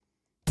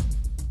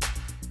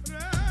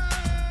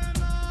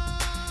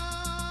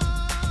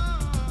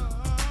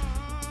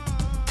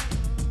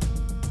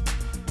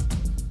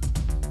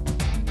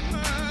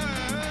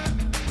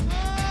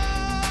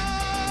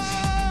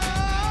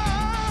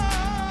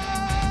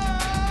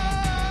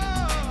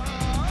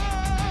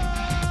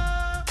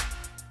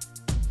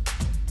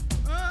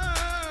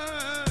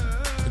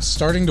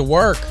starting to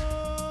work.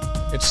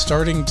 It's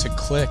starting to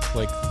click.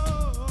 Like,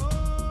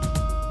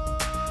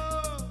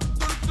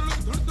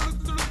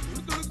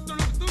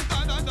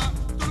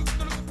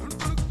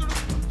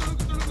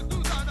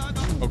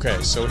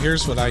 okay, so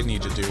here's what I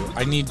need to do.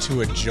 I need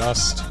to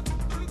adjust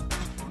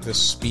the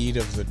speed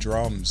of the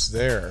drums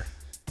there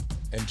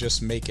and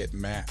just make it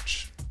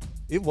match.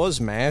 It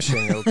was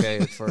mashing okay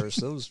at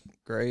first. It was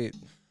great.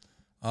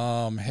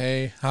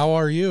 Hey, how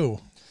are you?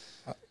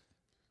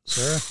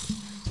 Sir?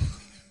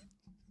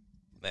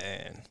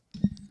 Man.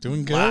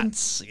 Doing good?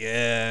 Lots.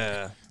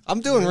 Yeah.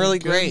 I'm doing really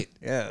great.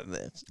 Yeah,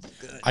 that's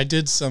good. I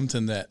did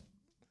something that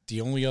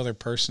the only other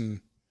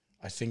person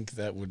I think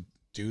that would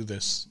do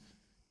this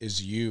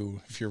is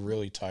you if you're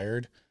really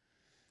tired.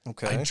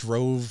 Okay. I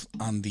drove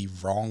on the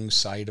wrong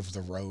side of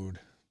the road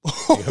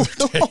the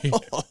other day.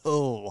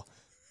 Oh.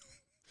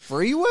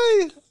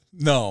 Freeway?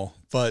 No,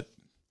 but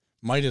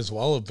might as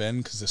well have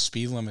been because the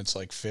speed limit's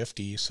like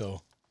 50.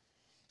 So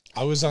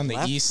I was on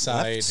the east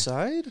side. Left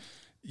side?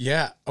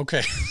 Yeah.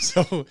 Okay.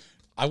 So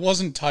I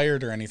wasn't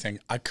tired or anything.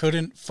 I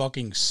couldn't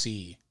fucking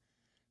see.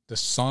 The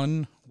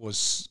sun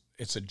was,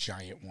 it's a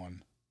giant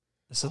one.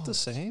 Is it the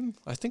same?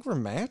 I think we're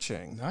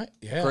matching.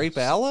 Yeah. Grape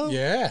aloe?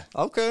 Yeah.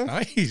 Okay.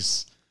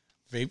 Nice.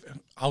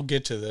 I'll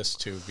get to this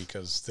too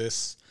because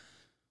this,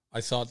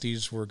 I thought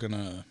these were going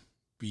to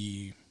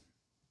be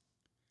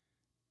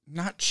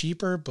not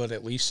cheaper, but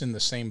at least in the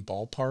same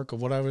ballpark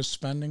of what I was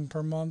spending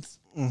per month.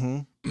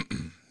 Mm-hmm.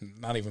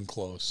 Not even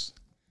close.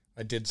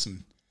 I did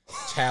some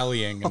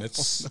tallying and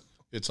it's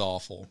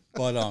awful.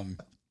 But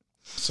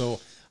so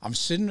I'm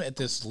sitting at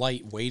this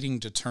light waiting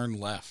to turn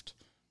left,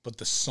 but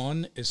the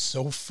sun is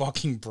so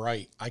fucking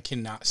bright I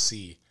cannot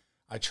see.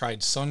 I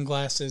tried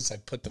sunglasses, I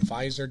put the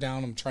visor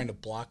down, I'm trying to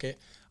block it.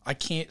 I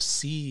can't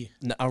see.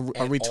 Now,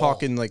 are we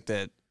talking like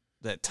that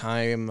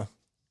time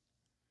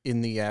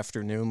in the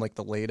afternoon, like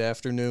the late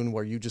afternoon,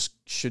 where you just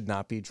should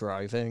not be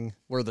driving,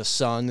 where the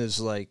sun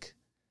is like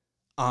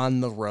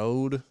on the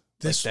road,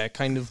 like that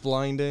kind of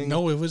blinding?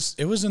 No, it was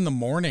in the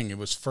morning. It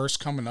was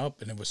first coming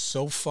up, and it was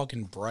so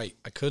fucking bright.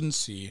 I couldn't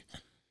see.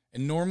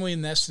 And normally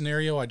in that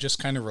scenario, I just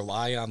kind of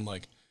rely on,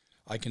 like,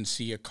 I can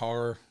see a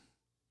car,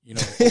 you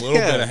know, a little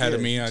bit ahead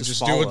of me, and I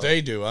just do what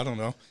they do. I don't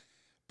know.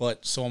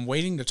 But so I'm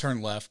waiting to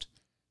turn left,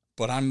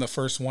 but I'm the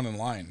first one in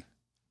line.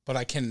 But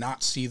I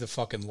cannot see the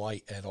fucking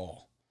light at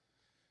all.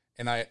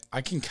 And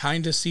I can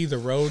kind of see the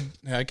road.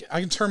 I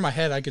can turn my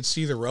head. I could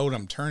see the road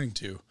I'm turning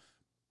to.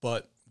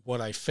 But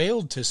what I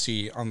failed to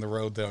see on the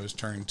road that I was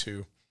turning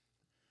to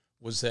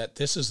was that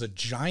this is a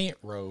giant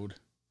road.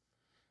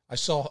 I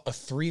saw a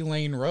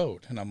 3-lane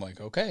road. And I'm like,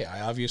 okay,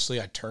 I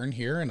turn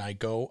here and I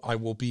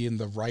will be in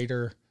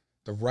the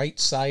right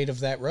side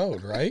of that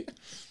road, right?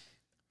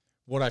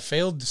 What I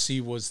failed to see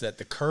was that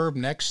the curb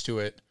next to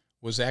it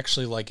was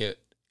actually like a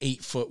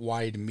 8-foot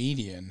wide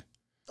median.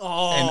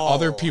 Oh, and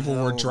other people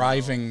were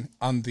driving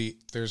on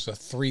there's a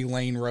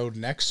 3-lane road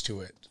next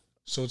to it.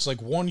 So it's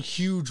like one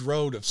huge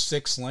road of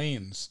 6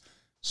 lanes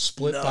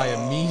split by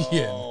a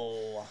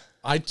median.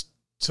 I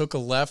took a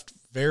left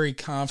very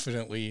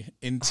confidently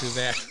into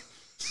that.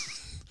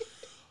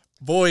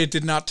 Boy, it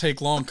did not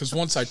take long because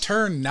once I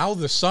turned, now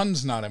the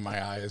sun's not in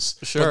my eyes.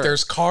 Sure. But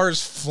there's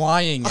cars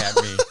flying at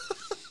me.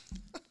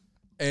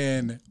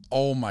 And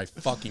oh my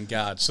fucking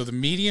God. So the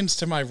median's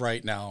to my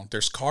right now.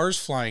 There's cars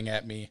flying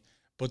at me.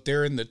 But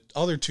they're in the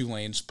other 2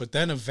 lanes. But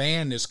then a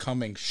van is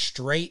coming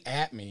straight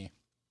at me.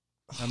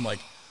 I'm like,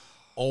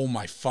 oh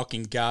my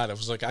fucking God. I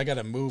was like, I got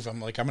to move.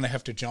 I'm like, I'm going to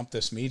have to jump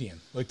this median.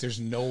 Like, there's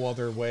no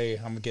other way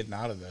I'm getting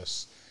out of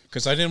this.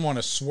 Because I didn't want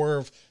to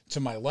swerve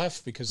to my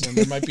left because then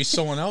there might be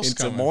someone else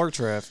into coming. More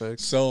traffic.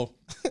 So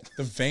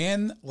the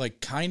van, like,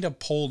 kind of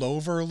pulled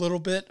over a little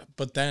bit.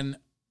 But then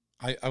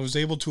I was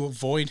able to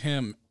avoid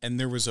him. And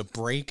there was a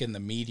break in the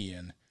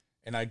median.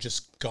 And I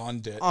just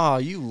gunned it. Oh,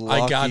 you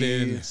lucky I got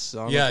in.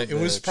 Yeah, it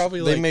was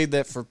probably like... They made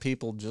that for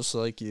people just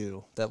like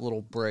you. That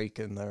little break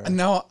in there. And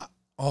now,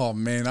 oh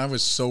man, I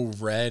was so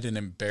red and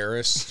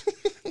embarrassed.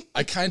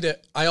 I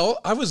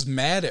was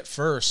mad at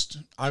first.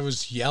 I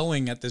was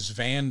yelling at this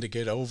van to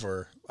get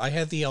over. I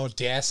had the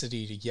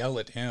audacity to yell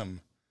at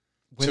him.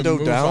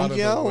 Window down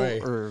yell?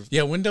 Or...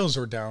 Yeah, windows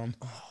were down.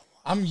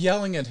 I'm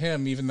yelling at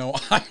him even though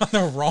I'm on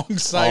the wrong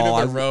side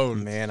of the road.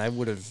 Man, I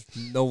would have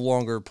no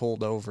longer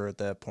pulled over at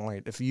that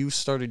point. If you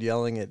started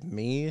yelling at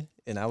me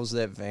and I was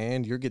that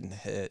van, you're getting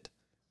hit.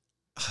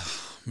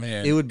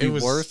 Man, it would be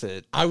worth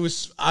it. I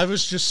was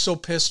just so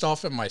pissed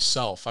off at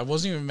myself. I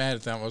wasn't even mad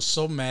at them. I was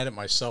so mad at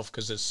myself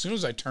because as soon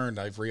as I turned,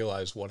 I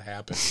realized what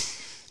happened.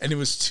 And it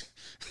was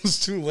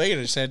too late.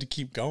 I just had to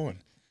keep going.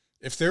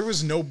 If there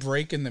was no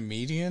break in the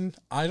median,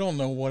 I don't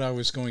know what I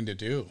was going to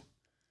do.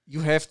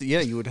 You have to,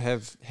 you would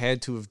have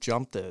had to have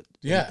jumped it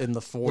in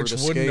the Ford Escape.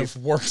 Which wouldn't have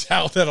worked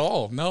out at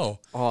all, no.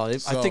 I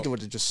think it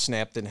would have just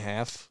snapped in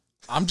half.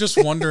 I'm just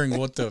wondering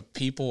what the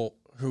people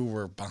who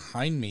were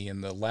behind me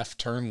in the left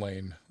turn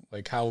lane,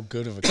 like how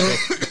good of a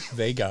kick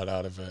they got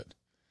out of it.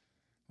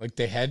 Like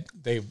they had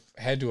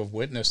to have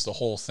witnessed the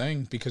whole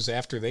thing because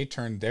after they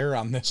turned, they're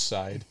on this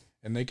side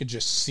and they could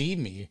just see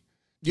me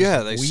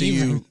Yeah, they see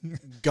you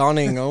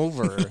gunning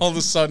over. All of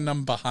a sudden,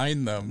 I'm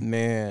behind them.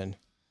 Man.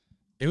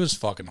 It was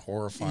fucking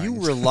horrifying.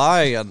 You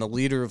rely on the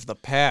leader of the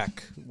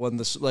pack when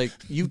this, like,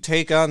 you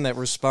take on that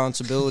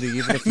responsibility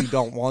even if you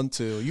don't want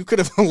to. You could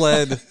have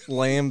led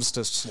lambs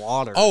to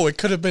slaughter. Oh, it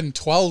could have been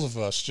 12 of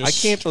us. I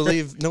can't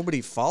believe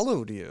nobody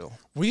followed you.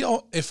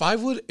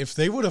 If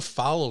they would have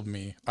followed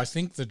me, I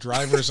think the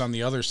drivers on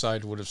the other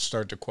side would have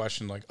started to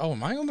question, like, oh,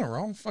 am I on the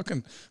wrong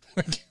fucking?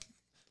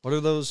 What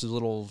are those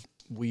little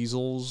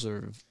weasels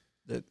or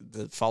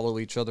that follow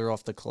each other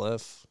off the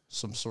cliff?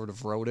 Some sort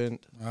of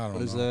rodent. I don't know.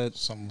 What is that?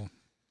 Something.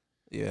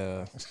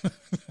 Yeah.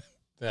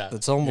 Yeah.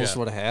 That's almost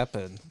what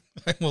happened.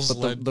 I almost But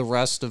led the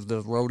rest of the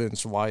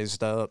rodents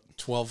wised up.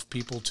 12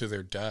 people to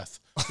their death.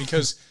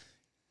 Because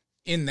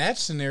in that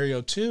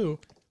scenario, too,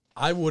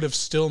 I would have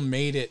still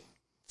made it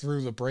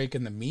through the break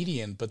in the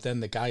median, but then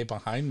the guy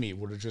behind me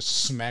would have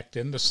just smacked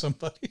into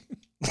somebody.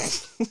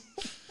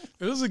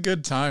 It was a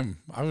good time.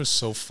 I was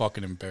so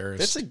fucking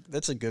embarrassed.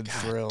 That's a good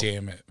thrill.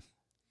 Damn it.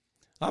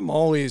 I'm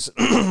always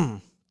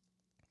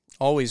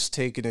always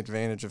taking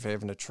advantage of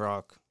having a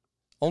truck.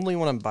 Only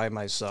when I'm by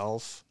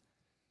myself.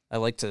 I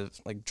like to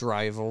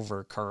drive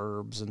over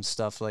curbs and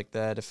stuff like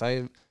that. If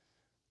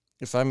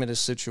I'm in a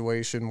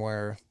situation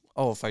where,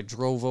 if I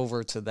drove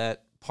over to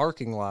that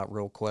parking lot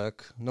real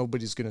quick,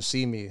 nobody's going to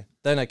see me,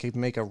 then I could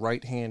make a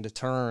right-hand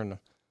turn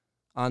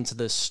onto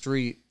this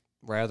street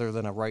rather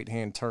than a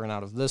right-hand turn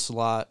out of this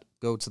lot,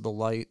 go to the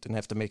light, and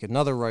have to make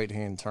another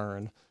right-hand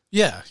turn.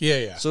 Yeah.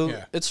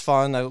 So it's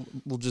fun. I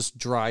will just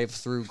drive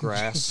through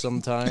grass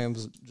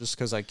sometimes just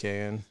because I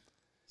can.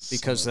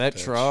 Because that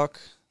truck,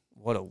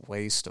 what a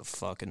waste of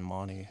fucking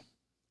money.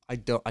 I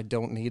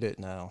don't need it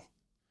now.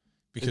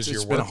 Because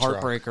it's been a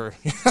heartbreaker.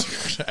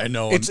 I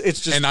know. It's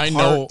just and I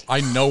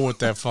know what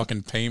that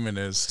fucking payment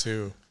is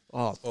too.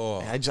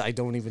 Oh. I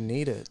don't even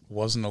need it.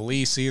 Wasn't a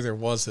lease either,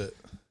 was it?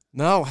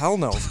 No, hell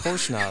no. Of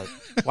course not.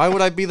 Why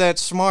would I be that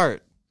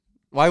smart?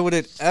 Why would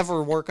it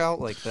ever work out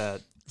like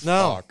that?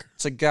 No, Fuck.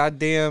 It's a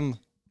goddamn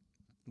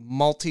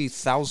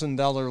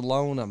multi-$1,000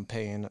 loan I'm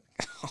paying.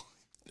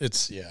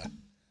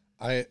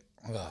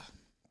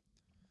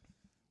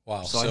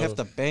 Wow. So I have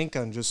to bank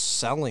on just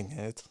selling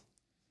it.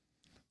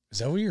 Is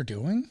that what you're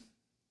doing?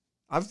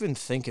 I've been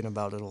thinking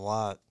about it a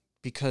lot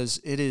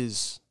because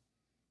it's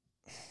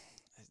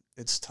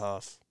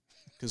tough.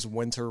 Because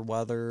winter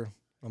weather,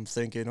 I'm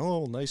thinking,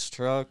 nice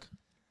truck.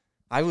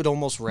 I would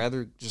almost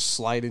rather just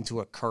slide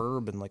into a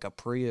curb in like a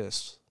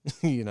Prius,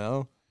 you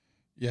know?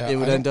 Yeah. It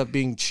would end up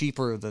being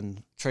cheaper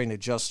than trying to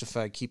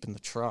justify keeping the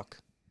truck.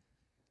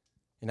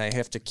 And I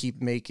have to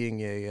keep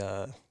making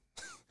a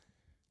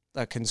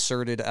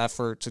concerted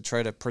effort to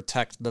try to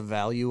protect the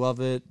value of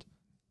it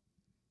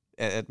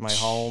at my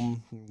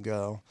home and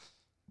go,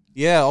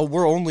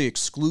 we're only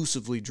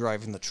exclusively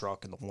driving the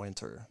truck in the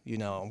winter. You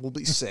know, we'll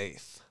be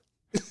safe.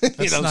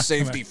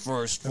 Safety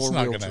first,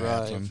 four-wheel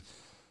drive.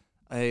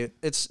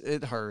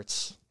 It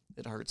hurts.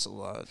 It hurts a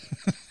lot.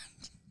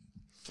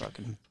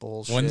 Fucking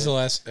bullshit. When's the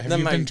last? Have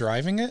you been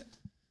driving it?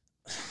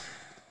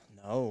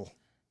 No.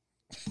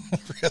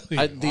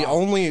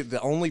 Really? The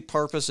only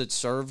purpose it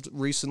served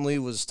recently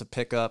was to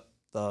pick up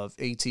the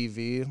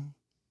ATV,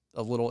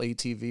 a little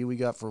ATV we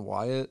got for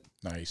Wyatt.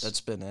 Nice.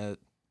 That's been it.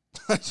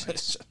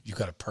 Nice. You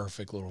got a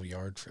perfect little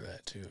yard for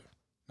that too.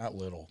 Not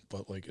little,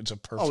 but like it's a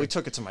perfect. Oh, we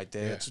took it to my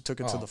dad's. Yeah. We took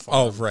it to the farm.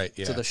 Oh, right.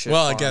 Yeah. To the shit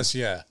farm.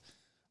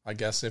 I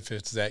guess if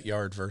it's that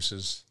yard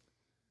versus.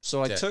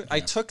 So I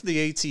took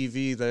the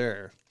ATV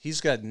there. He's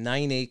got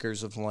 9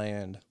 acres of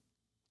land.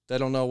 I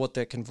don't know what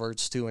that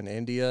converts to in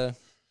India.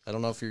 I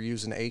don't know if you're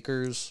using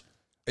acres.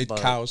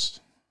 Cows.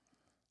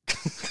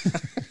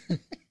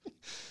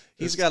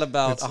 He's got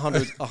about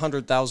 100,000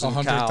 cows.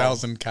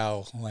 100,000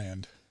 cow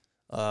land.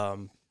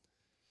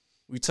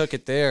 We took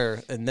it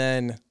there, and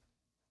then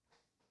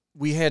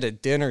we had a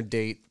dinner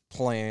date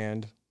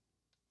planned.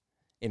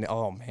 And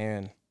oh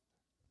man,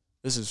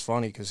 this is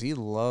funny because he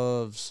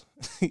loves.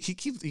 he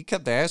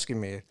kept asking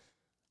me,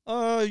 when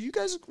are you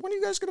guys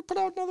gonna put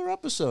out another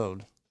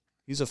episode?"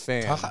 He's a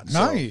fan.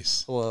 Nice.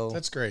 So, hello.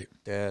 That's great.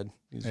 Dad.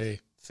 He's a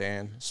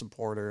fan,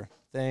 supporter.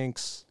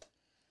 Thanks.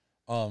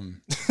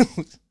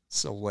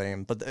 So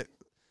lame. But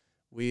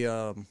we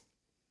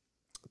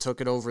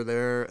took it over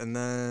there and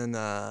then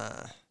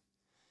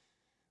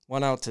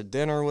went out to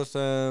dinner with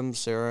them.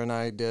 Sarah and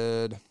I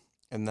did.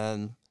 And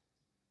then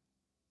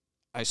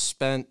I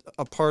spent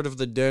a part of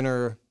the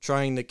dinner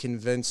trying to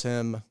convince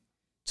him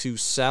to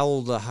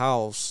sell the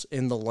house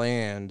in the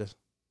land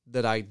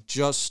that I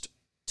just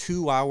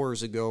 2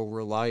 hours ago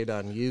relied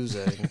on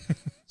using.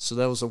 So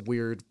that was a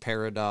weird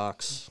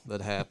paradox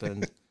that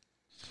happened.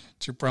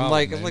 It's your problem.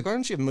 I'm like, why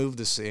don't you move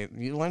why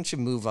don't you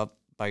move up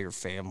by your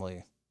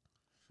family?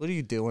 What are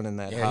you doing in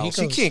that house?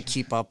 He can't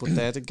keep up with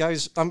that. The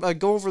guy's, I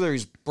go over there,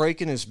 he's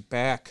breaking his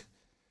back,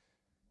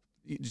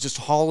 just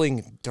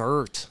hauling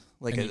dirt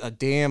like a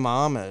damn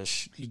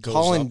Amish.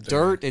 Hauling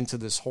dirt into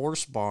this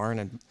horse barn,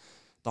 and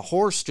the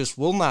horse just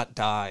will not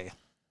die.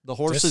 The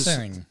horse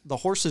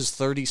is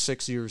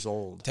 36 years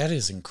old. That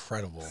is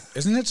incredible.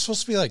 Isn't it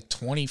supposed to be like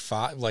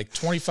 25? Like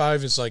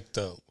 25 is like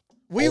the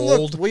We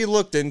old. we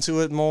looked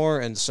into it more,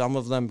 and some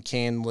of them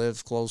can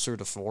live closer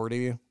to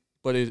 40,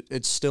 but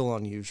it's still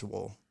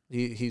unusual.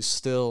 He's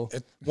still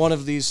one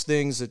of these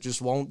things that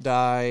just won't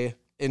die.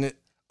 And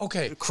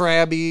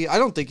crabby. I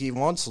don't think he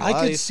wants life.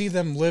 I could see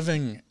them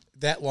living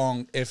that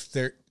long if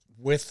they're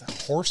with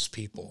horse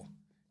people.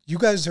 You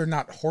guys are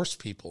not horse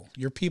people.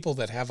 You're people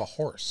that have a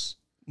horse.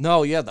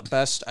 No, yeah, the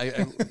best.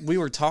 We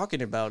were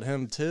talking about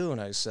him too, and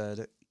I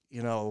said,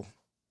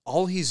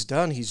 all he's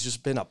done, he's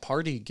just been a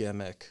party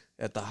gimmick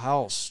at the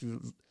house.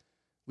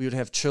 We would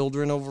have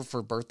children over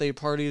for birthday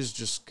parties,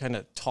 just kind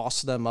of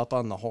toss them up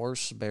on the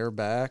horse,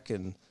 bareback,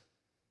 and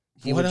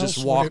he would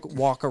just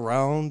walk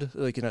around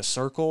like in a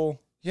circle.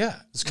 Yeah.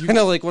 It's kind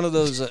of like one of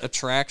those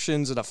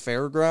attractions at a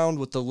fairground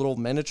with the little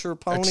miniature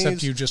ponies.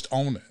 Except you just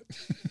own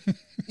it.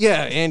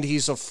 Yeah, and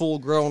he's a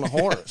full-grown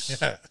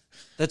horse. Yeah.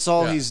 That's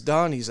all he's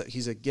done.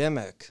 He's a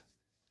gimmick.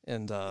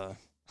 And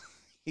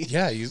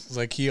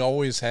he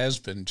always has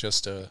been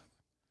just a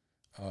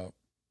I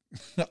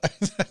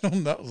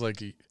don't know,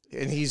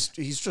 and he's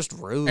just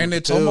rude. And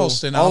it's too.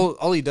 Almost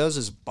all he does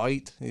is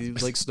bite. He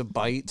likes to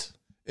bite.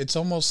 It's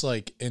almost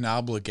like an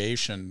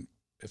obligation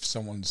if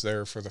someone's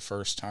there for the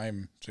first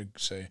time to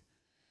say,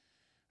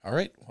 all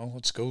right, well,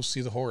 let's go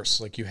see the horse.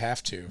 Like, you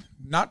have to.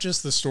 Not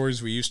just the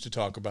stories we used to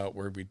talk about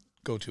where we'd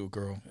go to a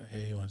girl,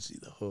 hey, you want to see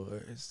the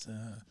horse?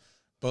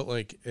 But,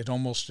 like, it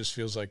almost just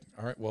feels like,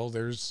 all right, well,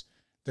 there's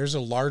a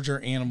larger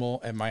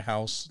animal at my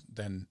house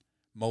than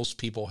most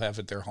people have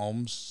at their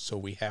homes, so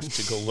we have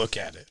to go look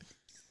at it.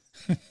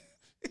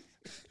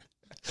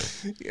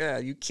 Yeah,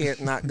 you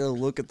can't not go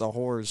look at the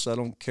horse. I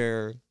don't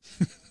care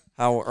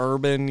how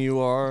urban you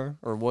are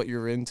or what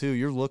you're into.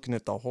 You're looking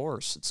at the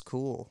horse. It's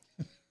cool.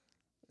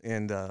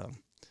 And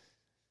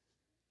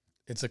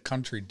it's a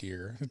country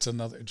deer. It's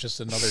just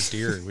another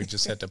deer. We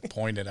just had to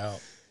point it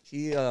out.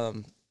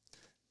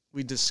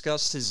 We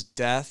discussed his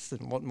death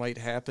and what might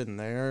happen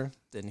there.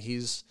 Then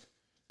he's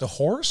the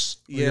horse?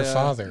 Or your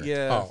father?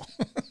 Yeah. Oh.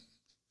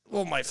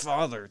 Well, my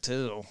father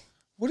too.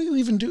 What do you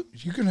even do?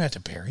 You're gonna have to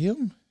bury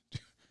him?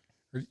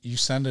 Or you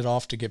send it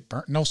off to get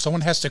burnt? No,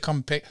 someone has to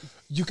come pick.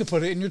 You could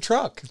put it in your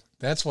truck.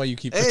 That's why you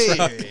keep the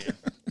truck.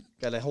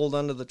 Got to hold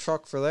onto the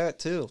truck for that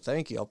too.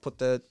 Thank you. I'll put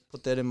that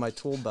in my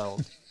tool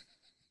belt.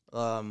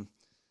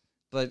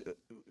 But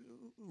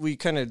we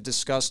kind of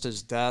discussed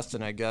his death,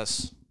 and I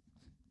guess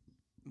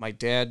my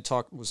dad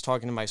was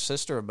talking to my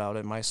sister about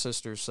it. My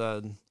sister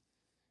said,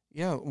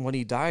 "Yeah, when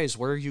he dies,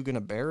 where are you going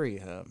to bury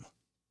him?"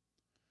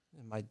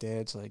 And my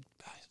dad's like,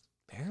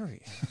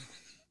 "Bury him?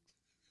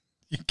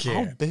 You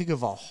can't. How big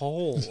of a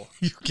hole?"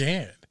 You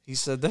can't. He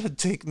said, "That'd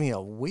take me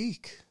a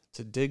week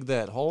to dig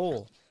that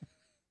hole."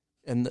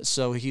 And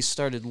so he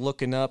started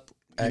looking up,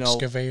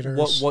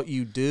 excavators, what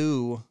you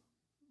do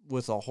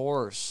with a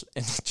horse,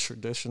 and the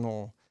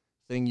traditional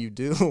thing you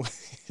do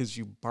is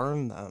you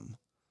burn them.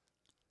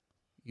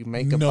 You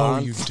make a No,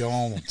 you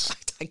don't.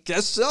 I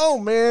guess so,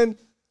 man.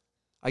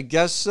 I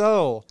guess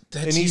so.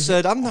 And he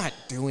said, I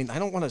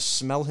don't want to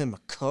smell him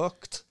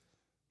cooked.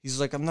 He's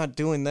like, I'm not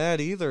doing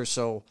that either.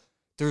 So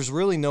there's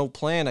really no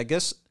plan. I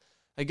guess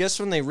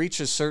when they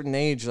reach a certain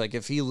age, like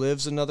if he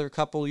lives another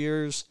couple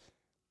years,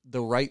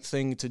 the right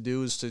thing to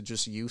do is to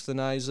just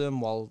euthanize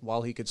him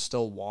while he could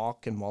still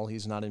walk and while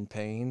he's not in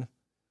pain.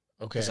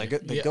 Okay.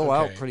 Because they go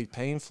out pretty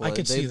painful. I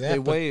could see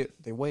that.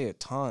 They weigh a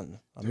ton.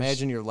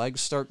 Imagine your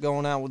legs start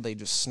going out when they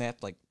just snap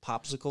like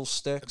popsicle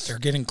sticks. They're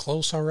getting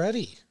close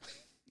already.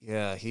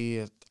 Yeah,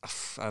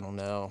 I don't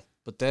know.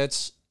 But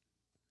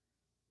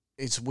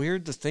it's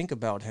weird to think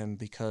about him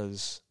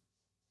because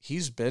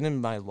he's been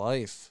in my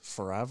life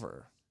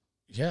forever.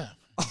 Yeah.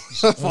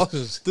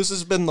 This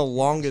has been the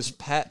longest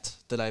pet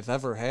that I've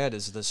ever had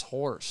is this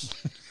horse.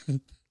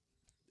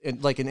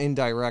 Like an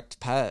indirect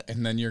pet.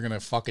 And then you're going to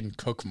fucking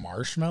cook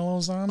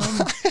marshmallows on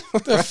him?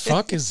 What the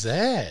fuck is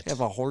that?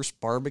 Have a horse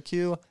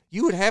barbecue?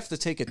 You would have to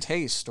take a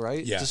taste,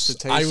 right? Yes. Just to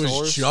taste I was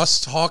horse.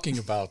 just talking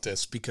about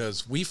this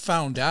because we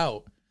found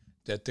out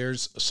that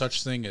there's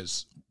such thing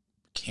as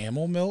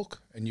camel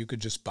milk, and you could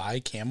just buy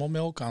camel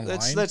milk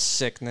online. That's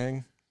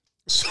sickening.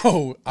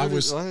 So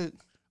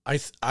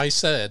I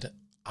said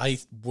I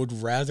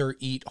would rather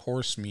eat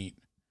horse meat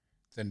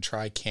than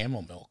try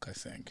camel milk, I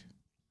think.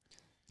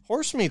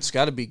 Horse meat's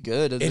got to be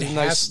good. It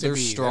has to they're be.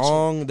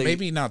 strong.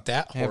 Maybe not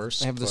that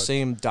horse. Have the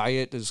same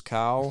diet as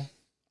cow.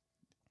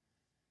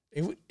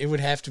 It would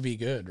have to be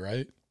good,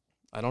 right?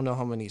 I don't know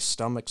how many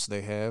stomachs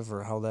they have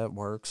or how that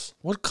works.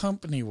 What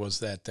company was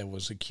that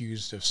was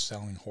accused of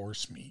selling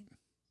horse meat?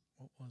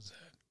 What was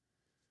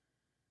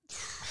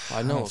that?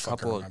 I know a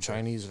couple of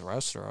Chinese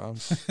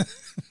restaurants.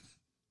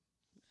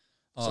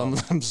 Some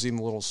of them seem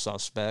a little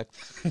suspect.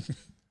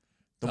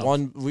 We're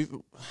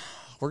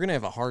gonna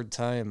have a hard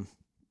time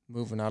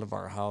moving out of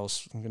our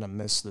house. I'm gonna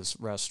miss this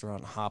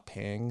restaurant, Hop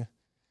Hang.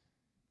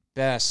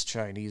 Best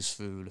Chinese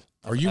food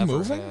Are you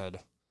moving? Had.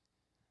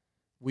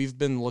 We've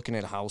been looking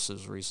at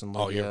houses recently.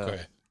 Oh, you're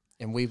okay.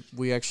 And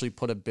we actually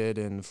put a bid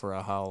in for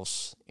a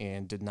house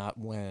and did not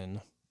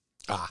win.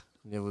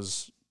 It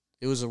was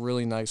a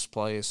really nice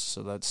place,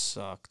 so that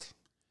sucked.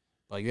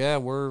 But yeah,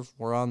 we're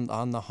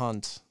on the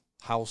hunt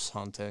house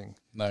hunting.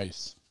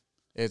 Nice.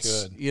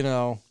 It's,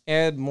 Good.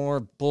 Add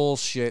more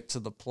bullshit to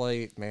the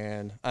plate,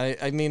 man.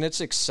 I mean, it's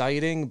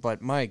exciting,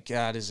 but my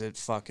God, it's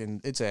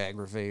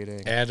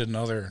aggravating. Add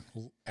another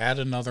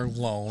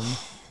loan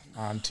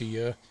onto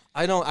you.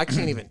 I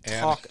can't even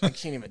talk. I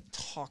can't even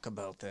talk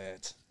about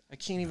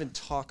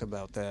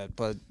that.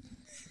 But,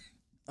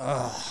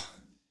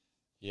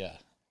 Yeah.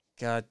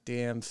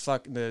 goddamn,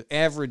 the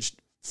average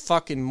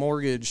fucking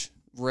mortgage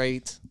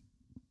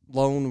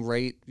loan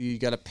rate you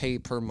got to pay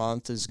per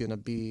month is going to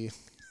be,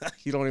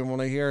 you don't even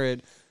want to hear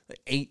it,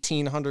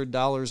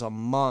 $1,800 a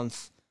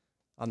month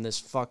on this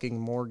fucking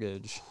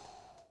mortgage.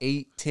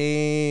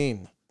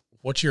 18.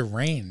 What's your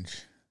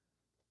range?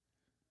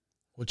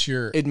 What's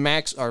your...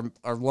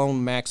 Our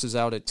loan maxes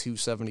out at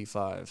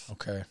 275.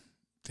 Okay.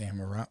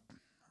 Damn,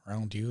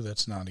 around you,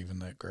 that's not even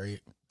that great.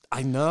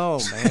 I know,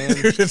 man.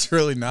 Dude, it's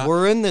really not.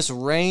 We're in this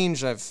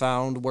range I've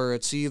found where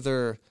it's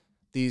either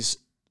these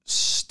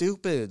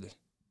stupid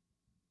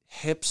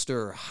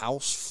hipster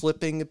house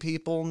flipping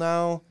people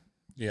now.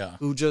 Yeah.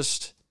 Who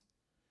just,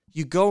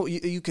 you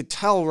could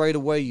tell right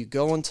away, you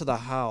go into the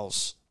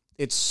house,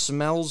 it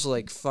smells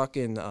like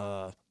fucking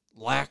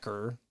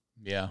lacquer.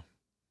 Yeah.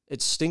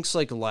 It stinks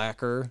like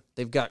lacquer.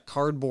 They've got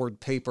cardboard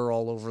paper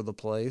all over the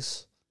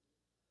place.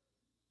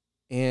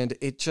 And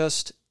it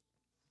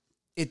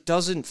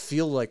doesn't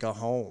feel like a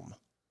home.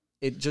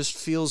 It just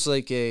feels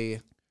like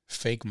a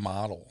fake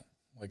model.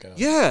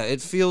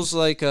 It feels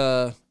like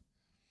a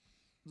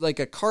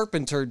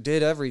carpenter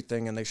did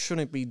everything and they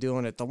shouldn't be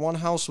doing it. The one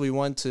house we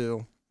went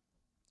to,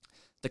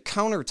 the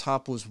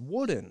countertop was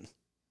wooden.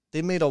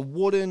 They made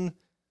it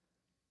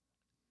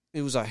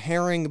was a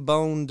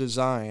herringbone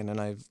design, and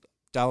I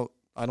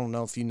don't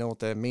know if you know what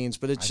that means,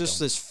 but it's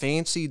just this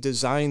fancy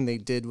design they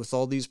did with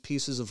all these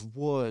pieces of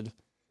wood.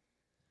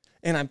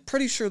 And I'm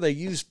pretty sure they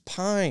used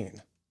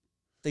pine.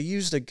 They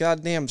used a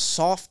goddamn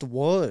soft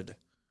wood.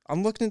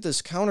 I'm looking at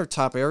this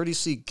countertop. I already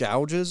see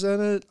gouges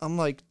in it. I'm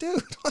like,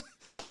 dude, what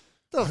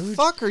the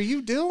fuck are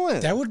you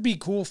doing? That would be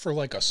cool for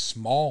like a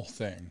small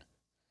thing.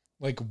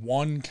 Like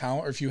one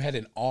counter, if you had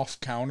an off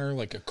counter,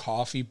 like a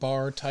coffee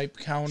bar type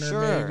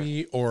counter,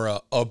 maybe,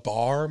 or a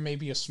bar,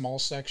 maybe a small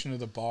section of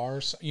the bar.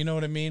 You know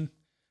what I mean?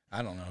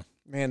 I don't know.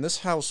 Man, this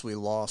house we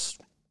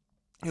lost,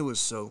 it was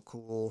so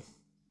cool.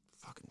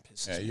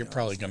 Yeah, you're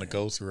probably going to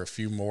go through a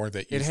few more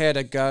that you... It had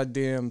a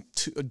goddamn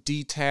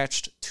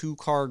detached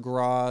 2-car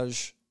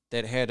garage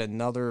that had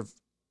another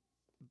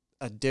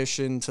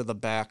addition to the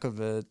back of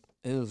it.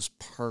 It was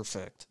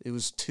perfect. It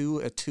was a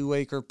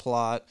 2-acre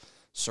plot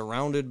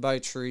surrounded by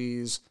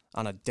trees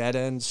on a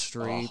dead-end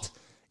street.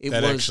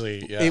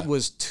 It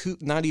was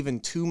not even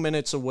 2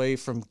 minutes away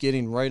from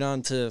getting right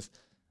onto...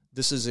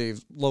 This is a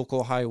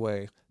local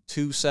highway,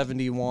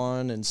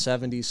 271 and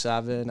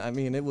 77. I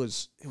mean, it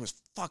was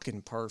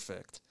fucking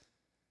perfect.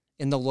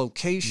 In the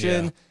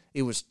location,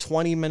 it was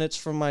 20 minutes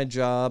from my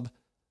job,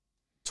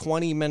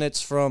 20 minutes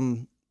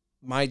from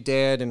my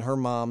dad and her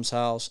mom's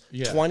house,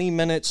 20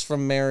 minutes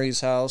from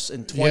Mary's house,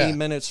 and 20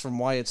 minutes from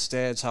Wyatt's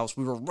dad's house.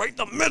 We were right in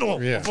the middle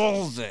of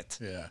all of it.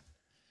 Yeah.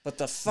 But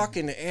the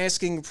fucking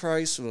asking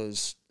price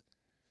was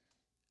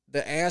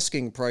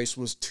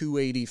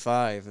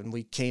 $285, and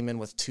we came in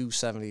with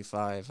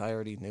 $275. I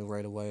already knew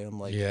right away. I'm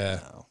like,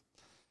 no,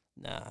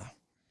 nah.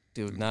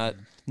 Dude, not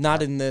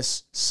in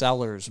this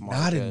seller's market.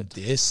 Not in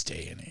this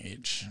day and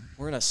age.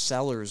 We're in a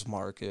seller's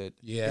market.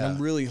 Yeah. And I'm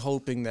really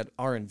hoping that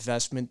our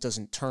investment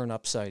doesn't turn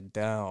upside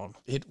down.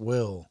 It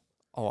will.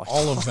 Oh,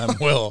 all of them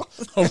will.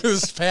 Over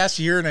this past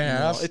year and a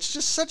half. No, it's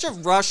just such a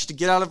rush to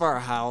get out of our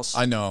house.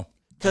 I know.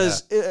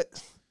 Because, I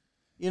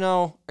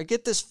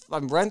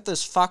rent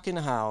this fucking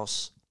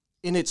house,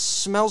 and it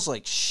smells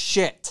like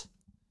shit.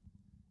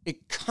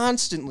 It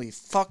constantly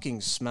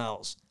fucking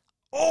smells.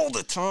 All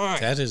the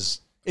time.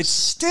 It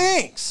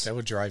stinks. That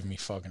would drive me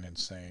fucking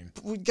insane.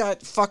 We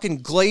got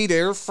fucking Glade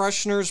air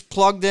fresheners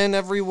plugged in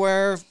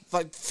everywhere,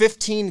 like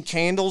 15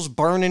 candles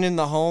burning in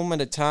the home at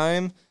a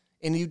time,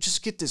 and you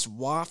just get this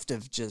waft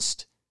of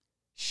just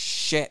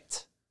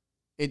shit.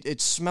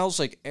 It smells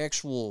like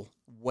actual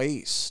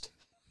waste.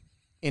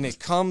 And it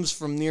comes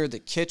from near the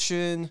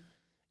kitchen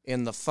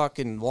and the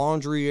fucking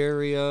laundry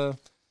area.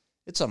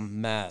 It's a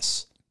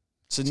mess.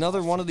 It's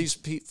another one of these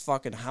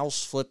fucking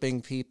house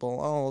flipping people.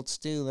 Oh, let's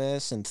do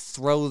this and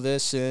throw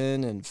this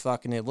in and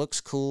fucking it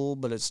looks cool,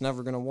 but it's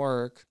never going to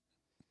work.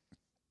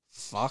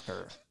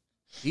 Fucker.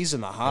 He's in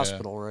the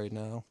hospital right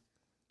now.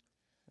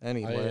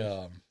 Anyway.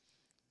 I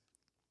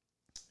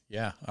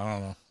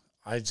don't know.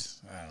 I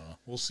don't know.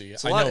 We'll see.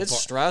 It's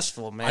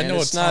stressful, man. I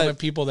know a ton of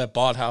people that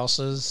bought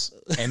houses,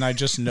 and I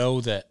just know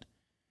that,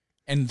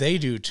 and they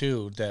do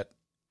too, that,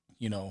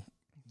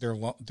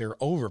 they're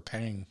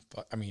overpaying.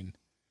 But I mean...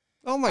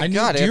 Oh my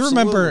God! Do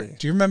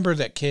you remember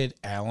that kid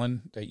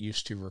Alan that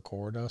used to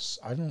record us?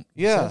 Was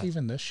that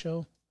even this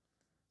show?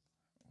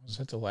 Was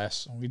that the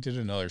last? We did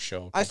another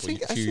show a few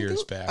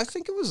years back. I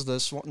think it was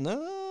this one.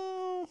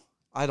 No,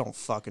 I don't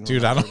fucking.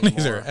 Dude, I don't anymore.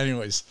 either.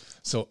 Anyways,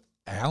 so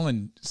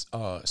Alan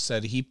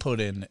said he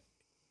put in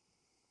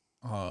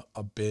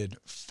a bid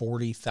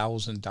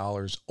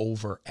 $40,000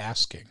 over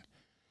asking.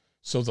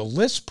 So the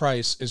list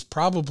price is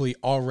probably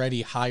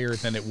already higher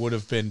than it would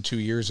have been 2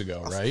 years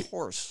ago, right? Of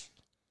course.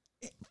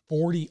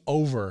 40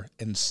 over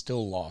and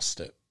still lost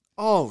it.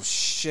 Oh,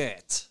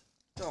 shit.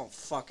 Don't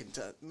fucking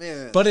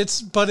man.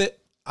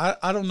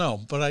 I don't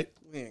know, but I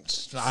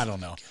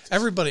don't know.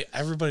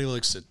 Everybody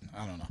looks at,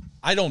 I don't know.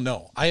 I don't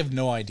know. I have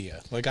no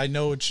idea. Like, I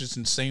know it's just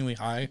insanely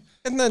high.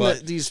 And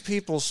then these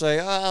people say,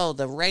 oh,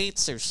 the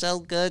rates are so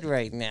good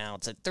right now.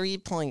 It's a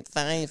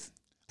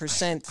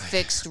 3.5%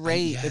 fixed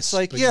rate. Yes, it's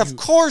like, yeah, of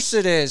course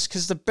it is,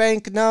 because the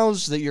bank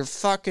knows that you're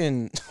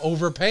fucking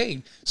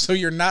overpaying. So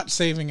you're not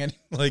saving any,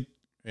 like,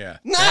 yeah.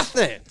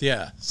 Nothing.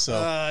 Yeah. So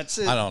I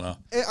don't know.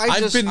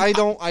 What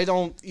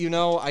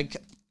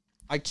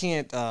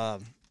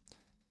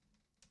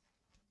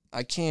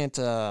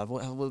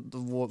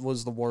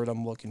was the word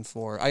I'm looking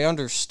for? I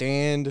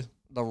understand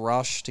the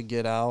rush to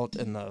get out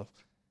and the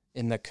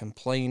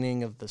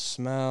complaining of the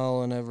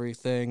smell and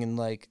everything, and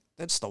like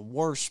that's the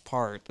worst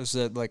part is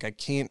that like I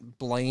can't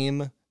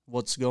blame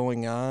what's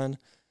going on,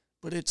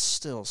 but it's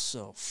still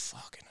so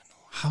fucking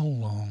annoying. How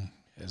long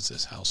has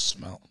this house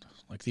smelled?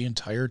 Like the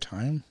entire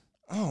time?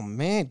 Oh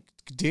man,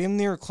 damn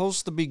near close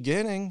to the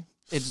beginning.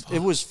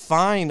 It was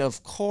fine,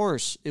 of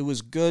course. It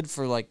was good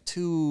for like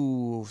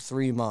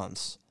 2-3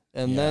 months.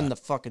 And then the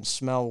fucking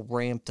smell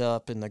ramped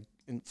up and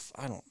dude.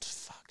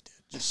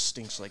 Just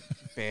stinks like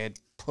bad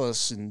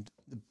puss and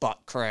butt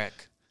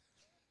crack.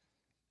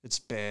 It's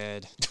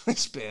bad.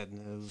 It's bad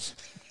news.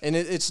 And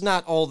it's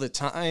not all the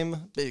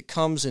time, but it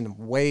comes in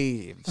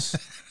waves.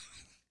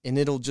 And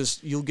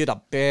you'll get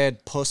a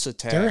bad puss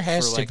attack. There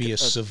has to be a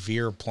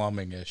severe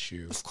plumbing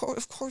issue. Of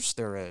course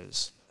there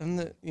is.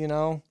 And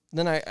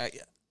then I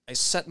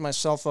set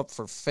myself up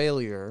for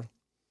failure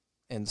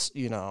and,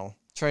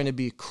 trying to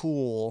be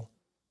cool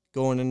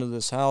going into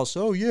this house.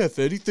 Oh, yeah, if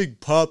anything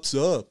pops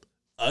up,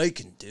 I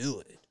can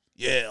do it.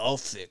 Yeah, I'll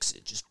fix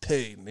it. Just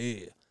pay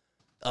me.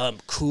 I'm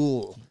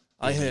cool.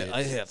 I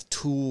have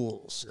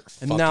tools.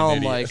 And now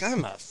I'm like,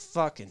 I'm a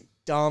fucking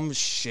dumb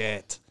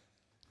shit.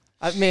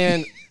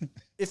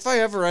 If I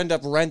ever end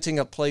up renting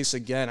a place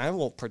again, I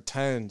will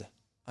pretend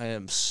I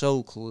am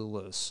so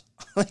clueless.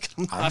 Like,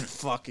 I'm not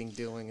fucking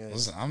doing it.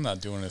 Listen, I'm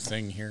not doing a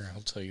thing here.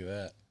 I'll tell you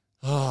that.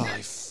 Oh,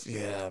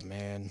 yeah,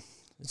 man.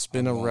 It's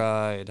been a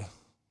ride.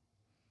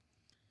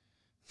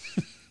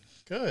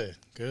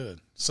 Good.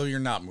 So you're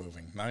not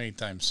moving, not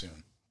anytime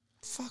soon.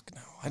 Fuck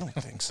no, I don't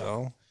think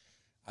so.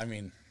 I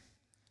mean,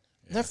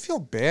 and I feel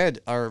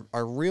bad. Our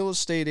real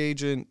estate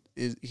agent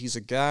he's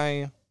a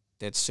guy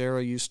that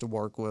Sarah used to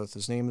work with.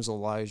 His name is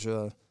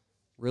Elijah.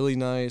 Really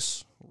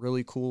nice,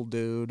 really cool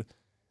dude.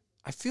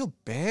 I feel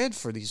bad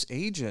for these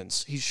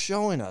agents. He's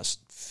showing us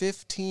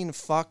 15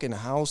 fucking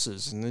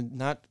houses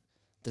and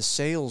the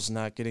sales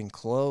not getting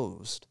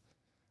closed.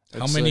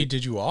 How many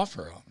did you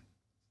offer on?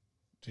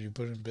 Did you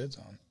put in bids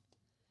on?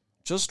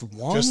 Just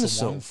one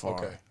so one?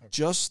 far. Okay.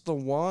 Just the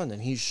one.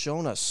 And he's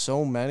shown us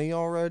so many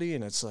already.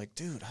 And it's like,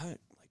 dude,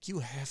 you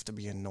have to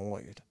be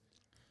annoyed.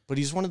 But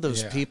he's one of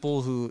those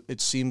people who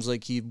it seems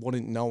like he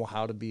wouldn't know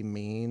how to be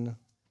mean.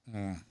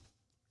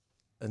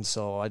 And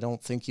so I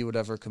don't think he would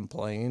ever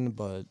complain.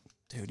 But,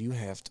 dude, you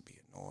have to be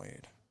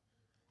annoyed.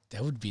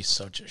 That would be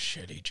such a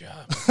shitty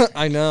job.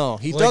 I know.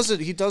 He does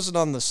it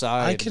on the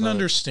side. I can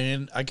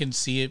understand. I can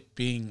see it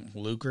being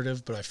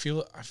lucrative, but I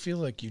feel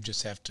like you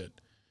just have to,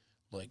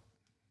 like,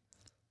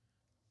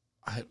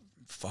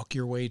 fuck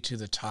your way to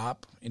the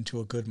top into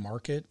a good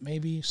market,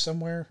 maybe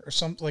somewhere or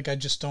something. Like, I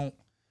don't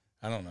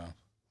know.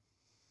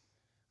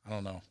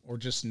 Or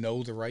just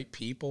know the right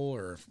people,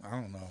 or I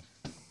don't know.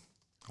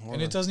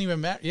 And it doesn't even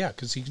matter. Yeah,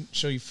 because he can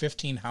show you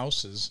 15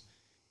 houses.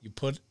 You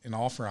put an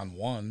offer on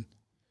one.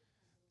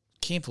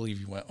 Can't believe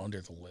you went under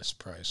the list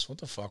price. What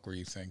the fuck were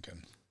you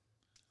thinking?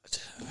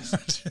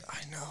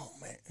 I know,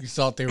 man. You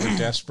thought they were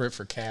desperate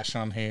for cash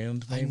on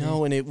hand, maybe? I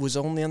know, and it was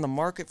only on the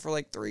market for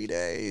like 3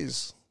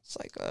 days. It's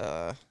like,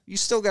 you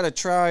still got to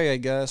try, I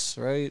guess,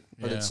 right?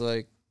 But it's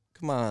like,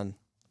 come on.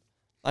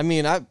 I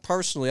mean,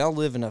 I'll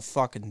live in a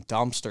fucking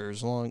dumpster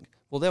as long...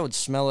 Well, that would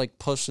smell like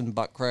puss and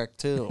butt crack,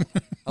 too.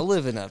 I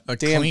live in a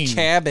damn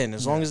cabin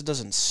as long as it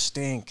doesn't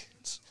stink.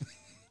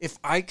 If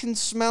I can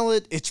smell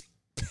it, it's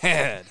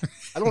bad.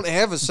 I don't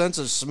have a sense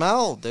of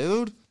smell,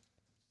 dude.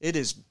 It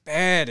is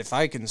bad if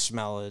I can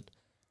smell it.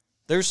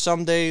 There's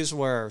some days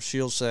where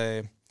she'll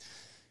say,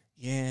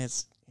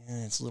 it's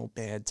a little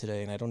bad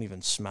today, and I don't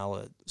even smell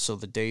it. So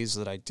the days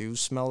that I do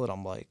smell it,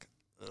 I'm like,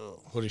 ugh.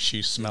 What is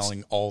she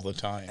smelling all the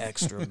time?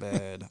 Extra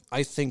bad.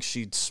 I think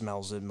she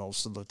smells it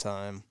most of the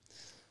time.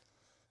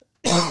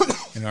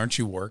 And aren't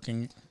you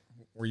working?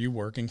 Were you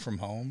working from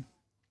home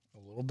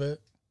a little bit?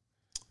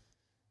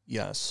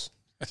 Yes.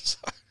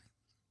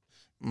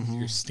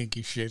 Your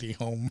stinky, shitty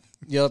home.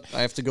 Yep,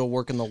 I have to go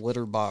work in the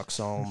litter box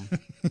home.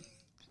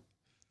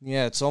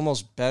 Yeah, it's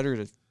almost better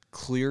to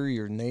clear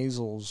your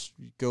nasals.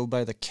 You go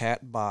by the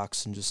cat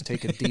box and just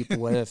take a deep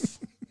whiff.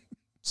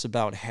 It's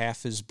about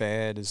half as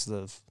bad as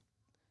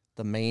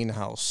the main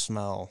house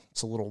smell.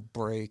 It's a little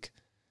break.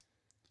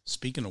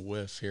 Speaking of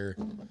whiff here,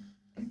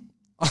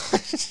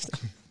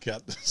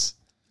 got this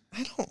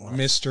I don't want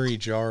mystery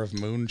jar of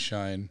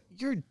moonshine.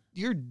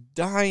 you're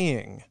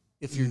dying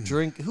if you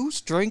drink. Who's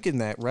drinking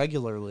that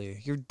regularly?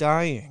 You're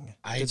dying.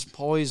 It's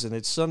poison.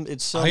 It's some.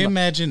 I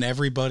imagine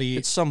everybody.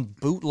 It's some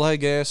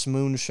bootleg ass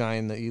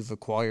moonshine that you've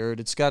acquired.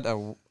 It's got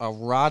a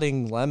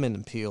rotting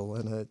lemon peel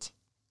in it.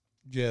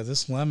 Yeah,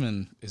 this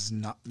lemon is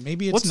not.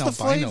 Maybe it's What's not the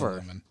flavor?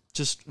 lemon.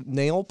 Just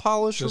nail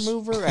polish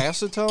remover,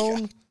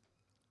 acetone.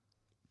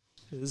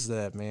 What is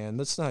that, man?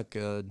 That's not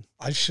good.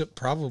 I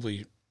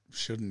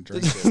shouldn't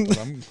drink it.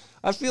 But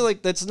I feel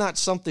like that's not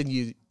something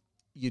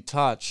you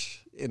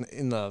touch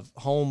in the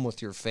home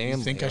with your family.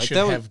 You think I should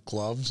have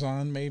gloves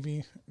on,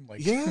 maybe?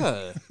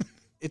 Yeah,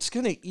 it's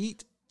gonna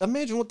eat.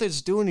 Imagine what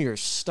that's doing to your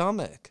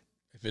stomach.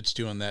 If it's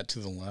doing that to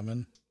the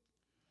lemon.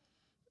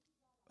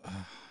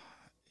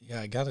 Yeah,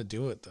 I got to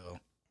do it, though.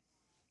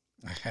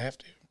 I have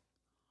to.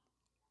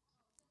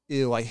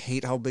 Ew, I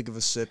hate how big of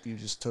a sip you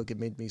just took. It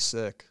made me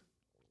sick.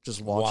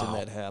 Just watching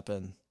that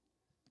happen.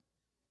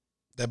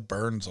 That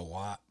burns a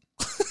lot.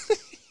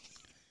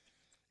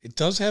 It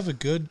does have a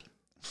good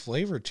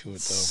flavor to it, though.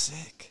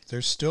 Sick.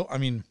 There's still, I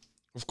mean,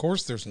 of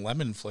course there's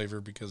lemon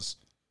flavor because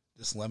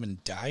this lemon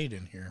died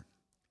in here.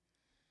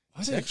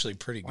 It's actually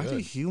pretty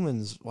good.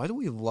 Why do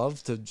we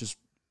love to just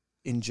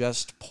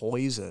ingest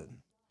poison?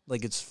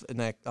 Like it's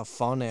a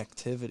fun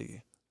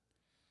activity.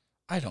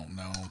 I don't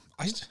know.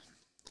 I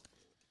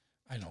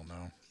don't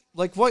know.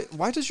 Like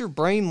why does your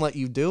brain let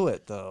you do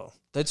it though?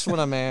 That's what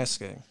I'm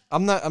asking.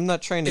 I'm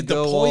not trying to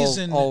go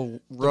all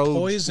road. The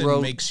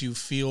poison makes you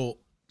feel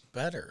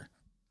better.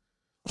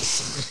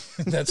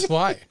 That's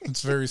why.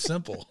 It's very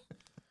simple.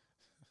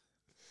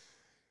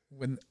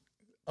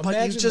 But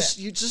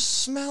you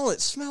just smell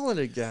it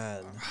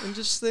again, and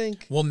just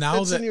think. Well, now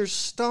that's in your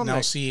stomach.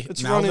 Now see,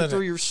 it's running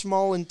through your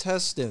small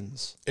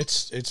intestines.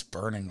 It's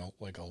burning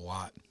like a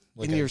lot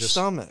in your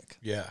stomach.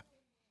 Yeah.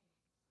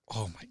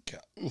 Oh my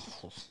god.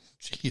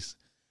 Jeez.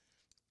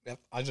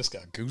 I just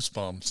got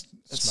goosebumps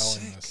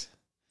smelling this.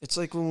 It's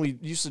like when we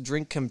used to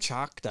drink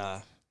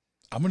Kamchatka.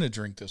 I'm gonna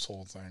drink this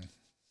whole thing.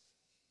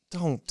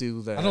 Don't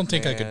do that. I don't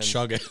think I could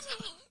chug it.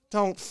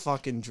 Don't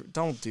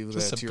do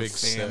that to your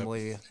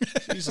family.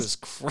 Jesus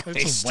Christ.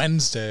 It's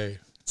Wednesday.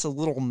 It's a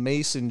little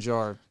mason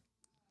jar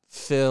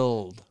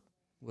filled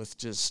with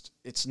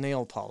it's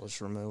nail polish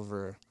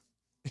remover.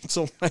 It's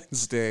a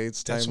Wednesday.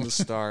 It's time to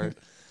start.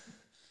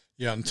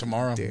 Yeah, and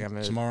tomorrow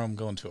I'm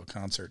going to a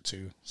concert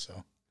too,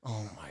 so.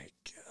 Oh my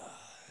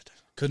God.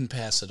 Couldn't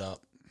pass it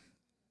up.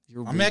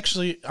 I'm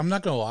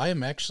not going to lie,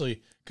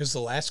 because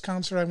the last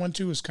concert I went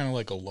to was kind of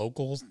like a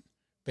local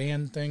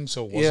band thing,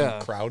 so it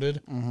wasn't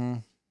crowded. Mm-hmm.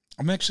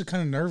 I'm actually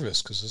kind of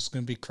nervous because it's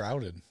going to be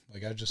crowded.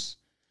 Like I'm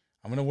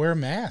going to wear a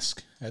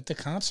mask at the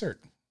concert.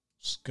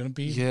 It's going to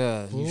be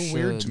a little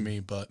weird to me,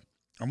 but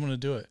I'm going to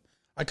do it.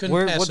 I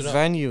couldn't pass it up. What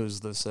venue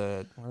is this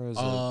at? Where is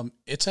it?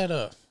 It's at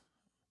a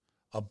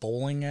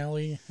bowling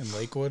alley in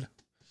Lakewood.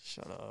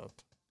 Shut up.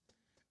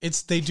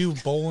 They do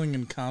bowling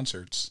and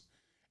concerts.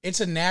 It's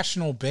a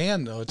national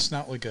band though. It's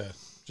not like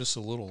just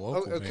a little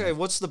local band. Okay,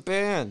 what's the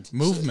band?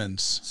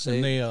 Movements.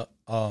 And they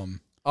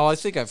I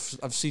think I've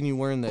seen you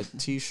wearing that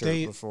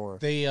T-shirt before.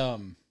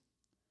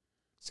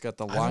 It's got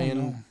the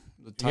lion,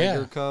 the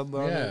tiger cub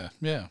on it.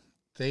 Yeah.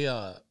 They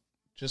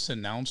just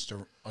announced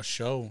a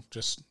show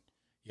just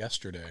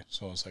yesterday,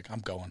 so I was like, I'm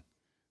going.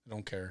 I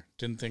don't care.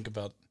 Didn't think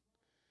about.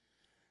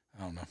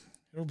 I don't know.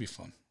 It'll be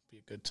fun. Be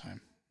a good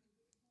time.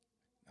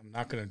 I'm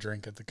not gonna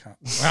drink at the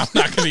I'm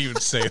not gonna even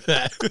say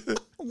that.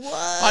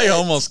 What? I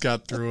almost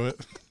got through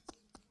it.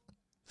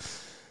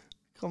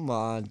 Come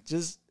on,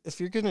 just if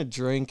you're gonna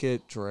drink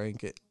it,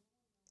 drink it.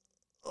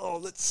 Oh,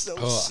 that's so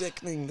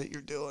sickening that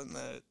you're doing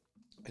that.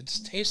 It's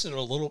tasted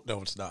a little.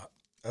 No, it's not.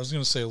 I was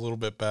gonna say a little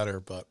bit better,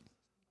 but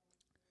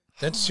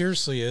that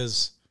seriously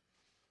is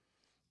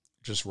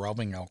just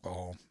rubbing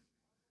alcohol.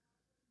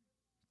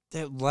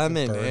 That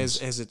lemon,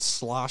 as it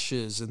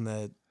sloshes in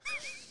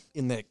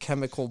that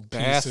chemical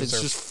bath,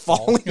 it's just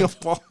falling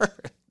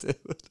apart, dude.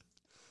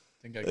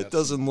 It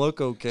doesn't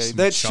look okay.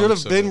 That should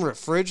have been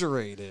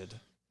refrigerated.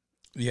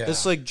 Yeah,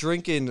 it's like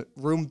drinking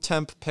room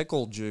temp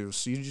pickle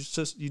juice.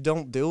 You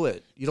don't do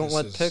it. You don't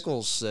let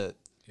pickles sit.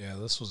 Yeah,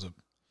 this was a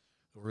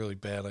really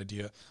bad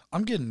idea.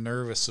 I'm getting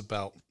nervous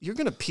about. You're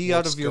gonna pee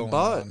out of your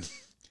butt.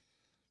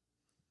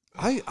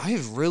 I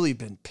have really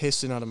been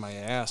pissing out of my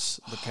ass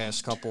the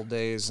past couple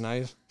days, and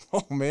I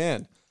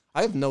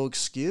have no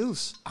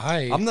excuse.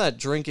 I'm not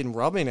drinking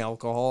rubbing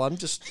alcohol. I'm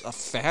just a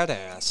fat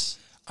ass.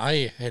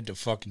 I had to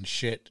fucking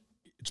shit.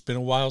 It's been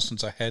a while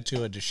since I had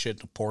to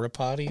shit in a porta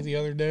potty the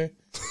other day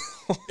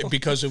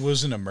because it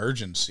was an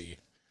emergency.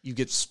 You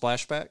get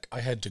splashback? I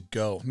had to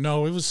go.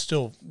 No, it was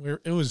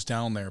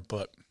down there,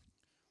 but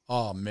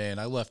oh man,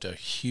 I left a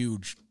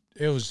huge.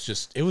 It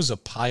was a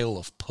pile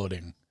of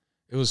pudding.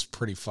 It was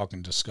pretty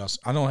fucking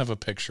disgusting. I don't have a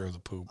picture of the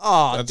poop.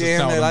 Oh,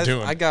 damn it.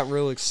 I got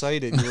real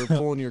excited. You were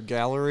pulling your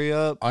gallery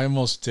up. I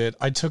almost did.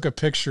 I took a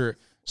picture.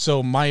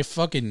 So my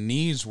fucking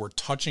knees were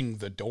touching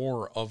the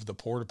door of the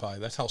porta potty.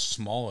 That's how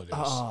small it is.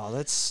 Oh,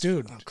 that's...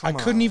 Dude, I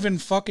couldn't even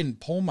fucking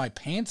pull my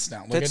pants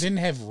down. Like, I didn't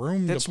have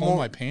room to pull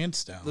my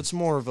pants down. That's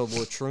more of a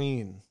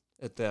latrine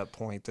at that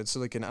point. That's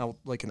like an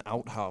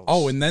outhouse.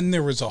 Oh, and then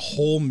there was a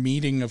whole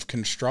meeting of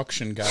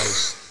construction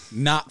guys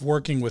not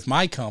working with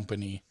my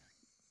company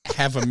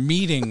have a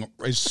meeting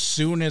as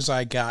soon as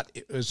I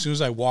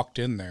walked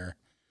in there.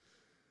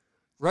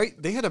 Right?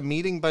 They had a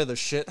meeting by the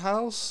shit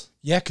house?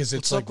 Yeah, because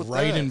it's like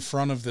right that? in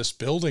front of this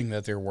building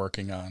that they're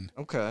working on.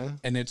 Okay.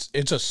 And it's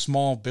a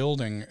small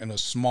building and a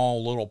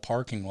small little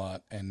parking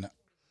lot. And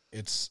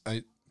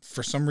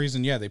for some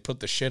reason, yeah, they put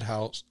the shit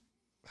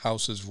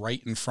houses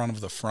right in front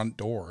of the front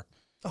door.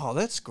 Oh,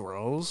 that's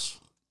gross.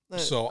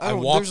 So I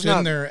walked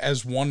in there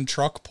as one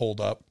truck pulled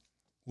up.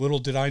 Little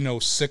did I know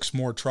 6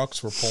 more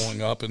trucks were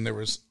pulling up, and there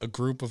was a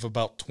group of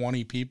about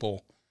 20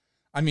 people.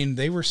 I mean,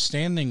 they were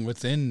standing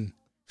within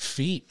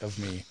feet of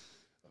me,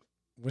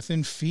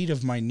 within feet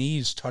of my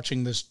knees,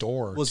 touching this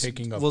door. Was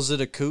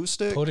it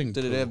acoustic? Did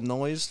it have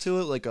noise to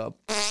it, like a?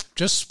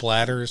 Just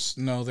splatters.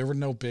 No, there were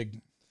no big.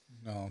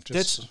 No,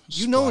 just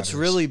you know it's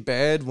really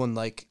bad when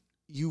like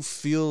you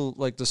feel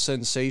like the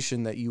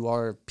sensation that you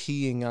are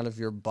peeing out of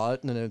your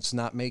butt and it's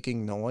not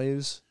making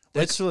noise.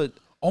 That's what.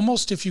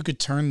 Almost if you could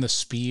turn the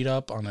speed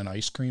up on an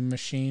ice cream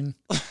machine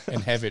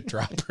and have it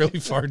drop really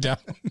far down.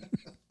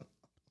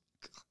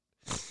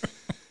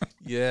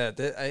 Yeah,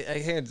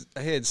 I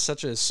had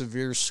such a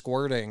severe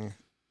squirting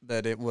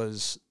that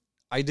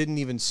I didn't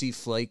even see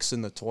flakes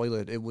in the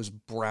toilet. It was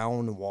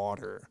brown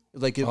water.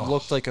 Like it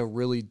looked like a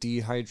really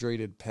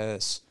dehydrated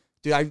piss.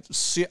 Dude, I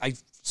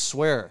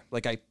swear,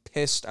 like I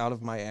pissed out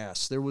of my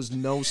ass. There was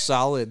no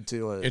solid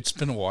to it. It's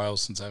been a while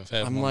since I've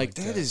had I'm one like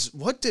that is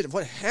what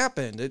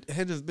happened? It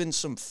had to have been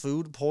some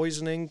food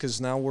poisoning because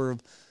now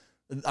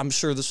I'm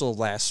sure this will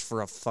last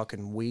for a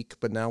fucking week,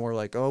 but now we're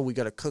like, oh, we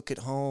got to cook at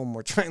home.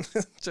 We're trying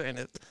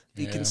to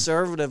be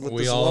conservative with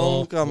this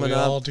loan coming up. We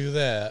all do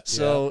that.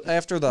 So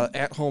after the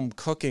at-home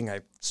cooking,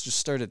 I just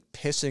started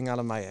pissing out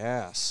of my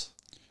ass.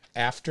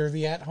 After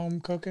the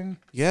at-home cooking?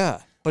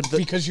 Yeah. But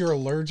because you're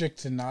allergic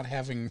to not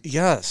having...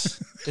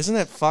 Yes. Isn't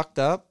that fucked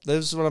up?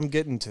 This is what I'm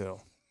getting to.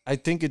 I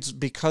think it's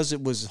because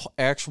it was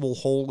actual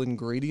whole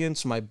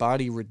ingredients, my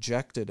body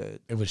rejected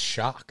it. It was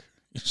shock.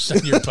 You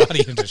sent your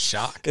body into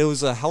shock. It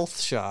was a health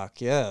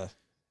shock, yeah.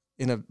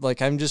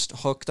 I'm just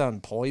hooked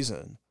on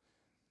poison.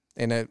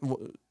 And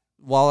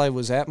while I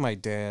was at my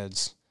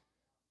dad's,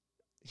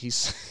 he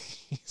said,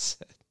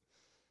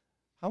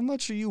 how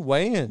much are you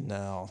weighing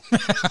now?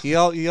 He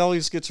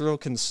always gets real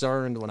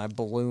concerned when I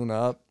balloon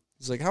up.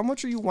 He's like, how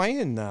much are you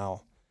weighing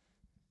now?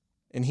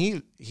 And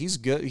he's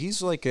good.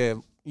 He's like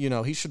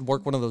he should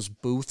work one of those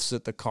booths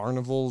at the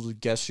carnival to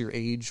guess your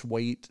age,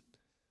 weight.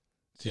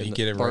 Did he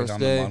get it right on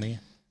the money?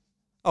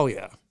 Oh,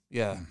 yeah.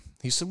 Yeah.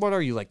 He said, what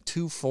are you, like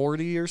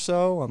 240 or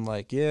so? I'm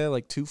like, yeah,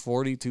 like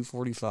 240,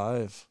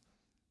 245.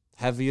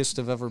 Heaviest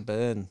I've ever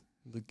been.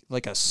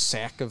 Like a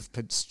sack of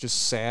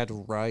just sad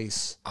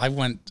rice. I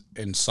went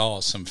and saw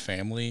some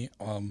family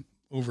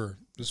over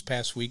this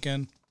past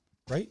weekend,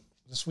 right?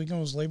 This weekend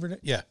was Labor Day?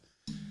 Yeah.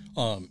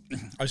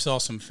 I saw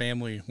some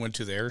family went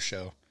to the air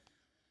show,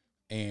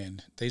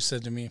 and they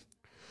said to me,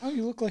 oh,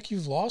 you look like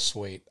you've lost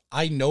weight.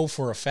 I know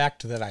for a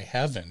fact that I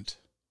haven't,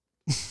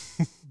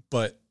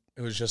 but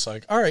it was just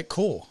like, all right,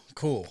 cool.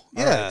 Yeah, all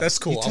right, that's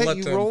cool. I'll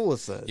let them roll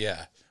with it.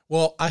 Yeah.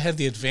 Well, I had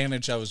the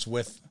advantage. I was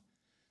with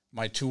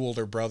my 2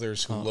 older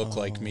brothers who look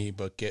like me,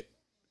 but get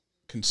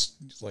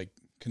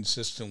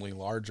consistently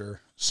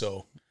larger.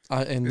 So,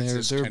 and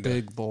they're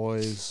big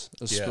boys.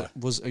 Yeah.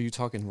 Are you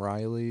talking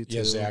Riley too?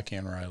 Yeah, Zach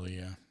and Riley.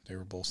 Yeah, they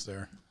were both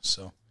there.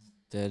 So,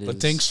 but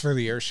thanks for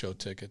the air show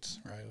tickets,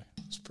 Riley.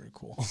 It's pretty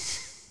cool.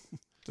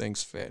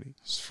 Thanks, fatty.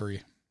 It's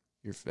free.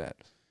 You're fat.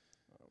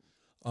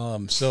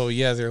 So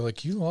yeah, they're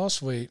like, you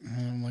lost weight,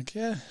 and I'm like,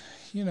 yeah,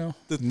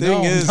 The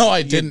thing is,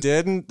 I didn't. You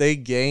didn't. They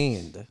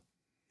gained.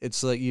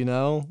 It's like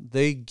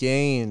they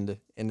gained,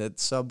 and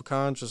it's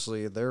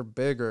subconsciously they're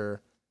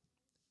bigger.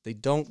 They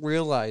don't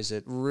realize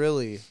it.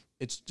 Really,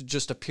 it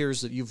just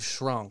appears that you've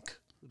shrunk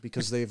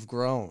because they've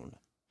grown.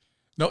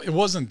 No, it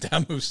wasn't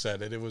them who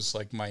said it. It was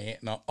like my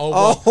aunt. No,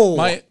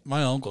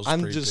 my uncle's.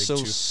 I'm pretty just big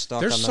so too.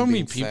 stuck. There's on so them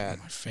many being people fat. in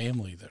my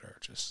family that are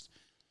just.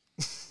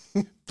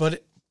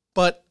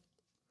 But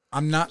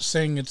I'm not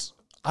saying it's.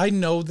 I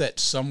know that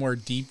somewhere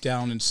deep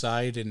down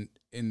inside,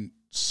 in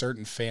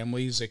certain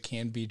families, it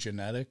can be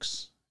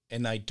genetics,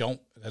 and I don't.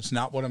 That's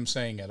not what I'm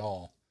saying at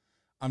all.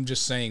 I'm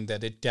just saying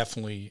that it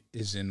definitely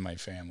is in my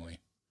family,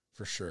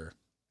 for sure.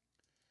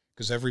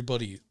 Because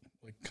everybody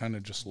kind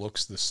of just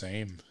looks the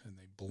same, and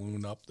they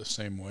balloon up the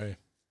same way.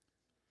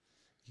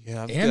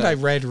 Yeah, I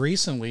read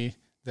recently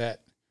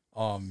that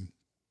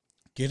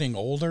getting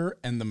older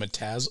and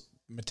the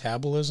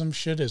metabolism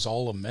shit is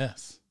all a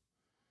myth.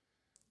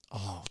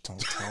 Oh, don't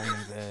tell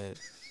me that.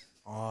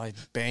 Oh, I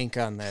bank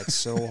on that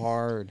so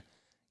hard.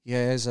 Yeah,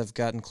 as I've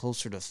gotten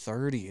closer to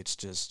 30, it's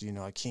just,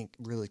 I can't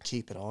really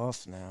keep it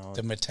off now.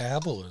 The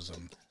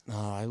metabolism. No,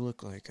 I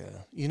look like it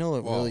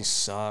really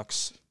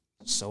sucks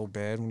so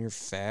bad when you're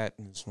fat,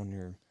 and it's when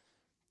you're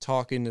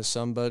talking to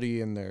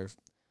somebody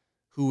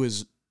who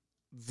is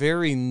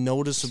very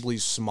noticeably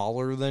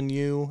smaller than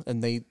you,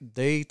 and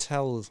they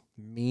tell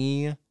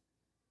me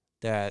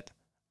that,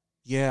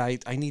 yeah,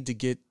 I need to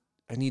get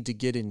I need to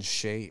get in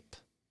shape.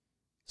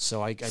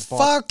 So I bought.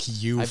 Fuck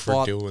you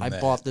for doing that. I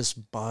bought this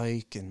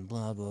bike and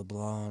blah blah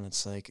blah, and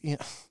it's like, you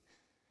know,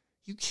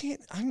 you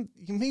can't.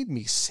 You made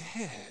me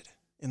sad,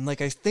 and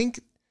like I think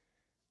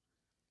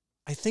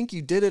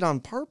you did it on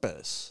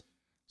purpose.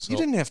 So, you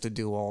didn't have to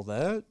do all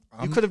that.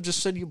 You could have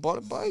just said you bought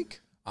a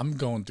bike. I'm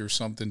going through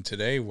something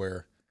today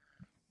where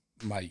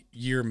my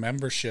year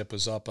membership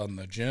is up on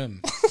the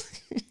gym,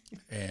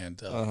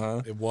 and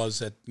it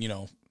was at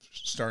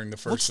starting the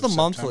 1st. What's of the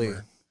September. monthly?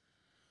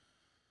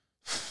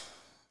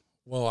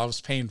 Well, I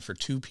was paying for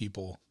 2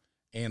 people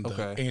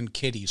and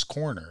Kitty's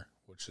Corner,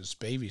 which is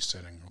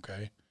babysitting.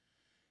 Okay,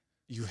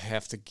 you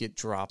have to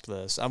drop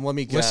this. Let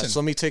me guess. Listen,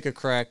 let me take a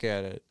crack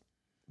at it.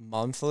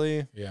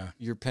 Monthly,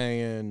 you're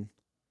paying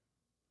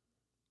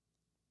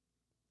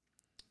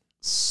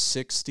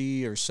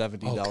 $60 or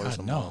 $70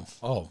 a month.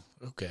 Oh,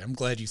 okay. I'm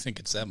glad you think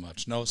it's that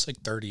much. No, it's like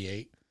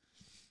 $38.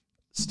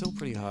 Still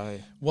pretty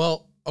high.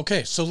 Well,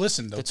 okay. So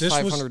listen, though, it's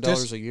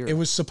 $500 a year. It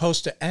was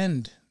supposed to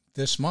end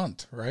this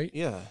month, right?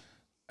 Yeah.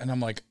 And I'm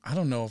like, I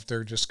don't know if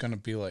they're just going to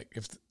be like,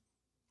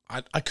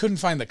 I couldn't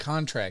find the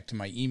contract in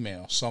my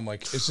email. So I'm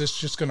like, is this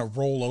just going to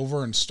roll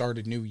over and start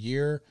a new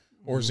year?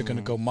 Or is it going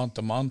to go month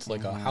to month,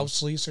 like a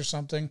house lease or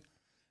something?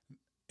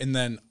 And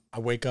then I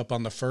wake up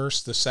on the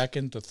 1st, the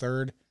 2nd, the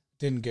 3rd,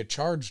 didn't get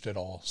charged at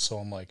all. So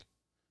I'm like,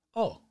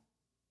 oh,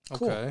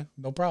 cool. Okay.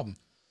 No problem.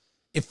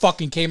 It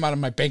fucking came out of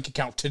my bank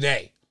account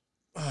today.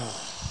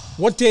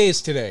 What day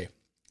is today?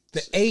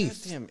 The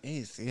 8th. Goddamn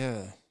 8th,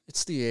 yeah.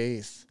 It's the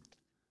 8th.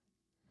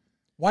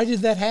 Why did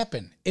that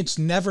happen? It's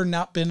never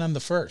not been on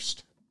the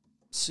 1st.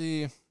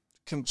 See,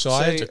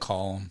 I had to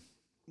call him.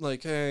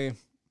 Like, hey,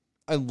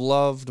 I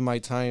loved my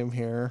time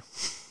here.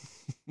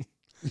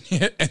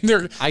 Yeah, and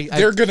they're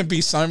going to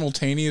be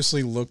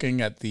simultaneously looking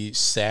at the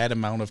sad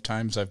amount of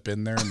times I've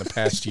been there in the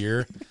past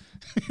year.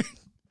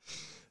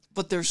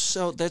 But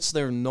that's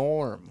their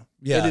norm.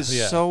 Yeah, it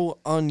is so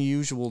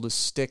unusual to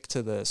stick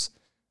to this.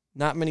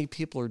 Not many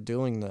people are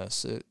doing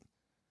this.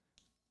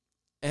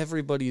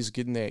 Everybody's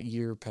getting that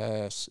year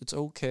pass. It's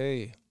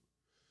okay.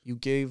 You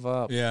gave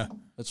up. Yeah.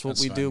 That's what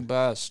we do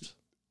best.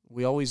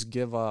 We always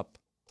give up.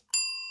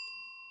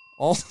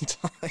 All the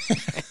time.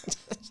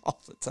 All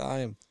the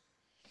time.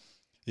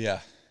 Yeah.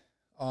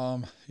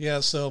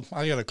 So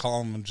I got to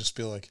call them and just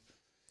be like,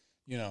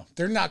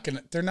 they're not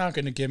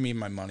going to give me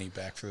my money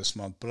back for this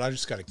month, but I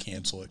just got to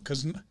cancel it.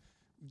 Cause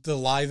the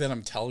lie that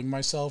I'm telling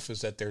myself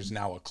is that there's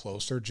now a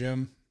closer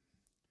gym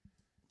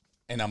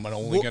and I'm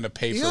only going to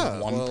pay for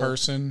one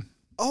person.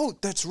 Oh,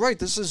 that's right.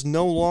 This is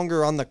no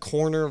longer on the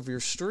corner of your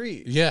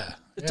street. Yeah.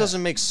 It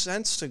doesn't make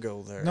sense to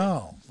go there.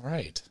 No,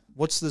 right.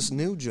 What's this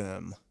new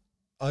gym?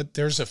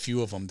 There's a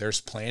few of them. There's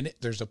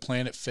a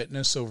Planet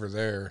Fitness over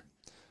there.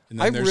 And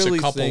then there's a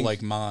couple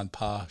like ma and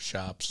pa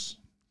shops.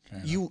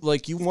 Kinda. You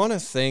want to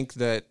think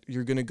that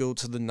you're going to go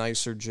to the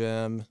nicer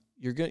gym.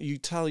 You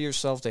tell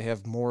yourself to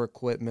have more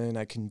equipment.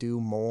 I can do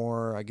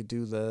more. I could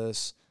do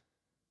this.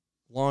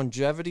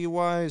 Longevity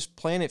wise,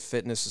 Planet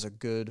Fitness is a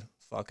good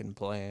fucking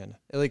plan.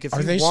 Like, if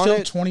are they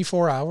still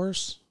 24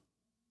 hours?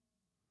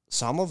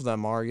 Some of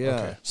them are, yeah.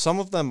 Okay. Some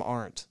of them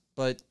aren't.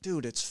 But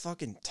dude, it's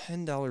fucking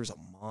 $10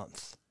 a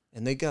month,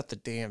 and they got the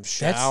damn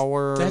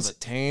shower, the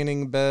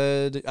tanning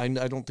bed. I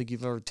don't think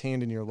you've ever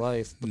tanned in your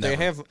life, but they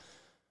have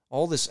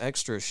all this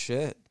extra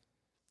shit.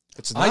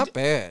 It's not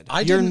bad.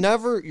 You're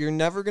never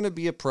gonna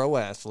be a pro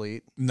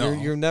athlete. No,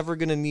 you're never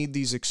gonna need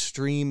these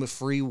extreme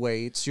free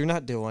weights. You're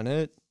not doing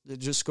it.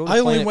 Just go to I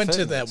only Planet went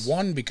Fitness. to that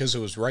one because it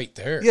was right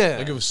there. Yeah.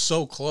 Like, it was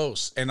so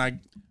close. And I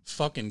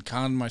fucking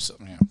conned myself.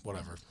 Yeah,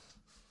 whatever.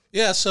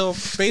 Yeah, so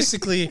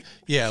basically,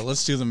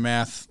 let's do the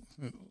math.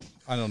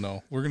 I don't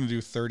know. We're going to do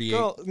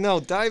 38. No,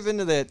 dive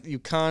into that. You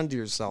conned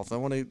yourself. I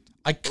want to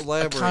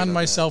elaborate. I conned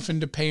myself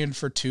into paying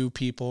for 2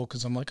 people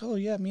because I'm like, oh,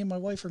 yeah, me and my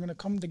wife are going to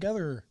come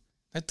together.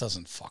 That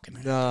doesn't fucking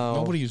happen. No.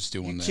 Nobody's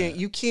doing that.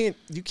 You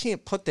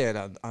can't put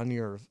that on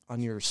your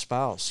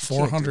spouse.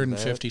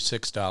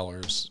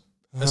 $456.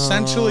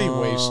 Essentially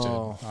wasted,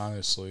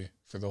 honestly,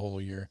 for the whole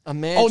year.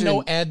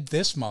 Imagine, add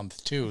this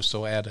month too,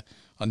 so add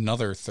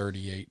another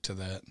 38 to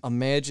that.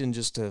 Imagine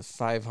just a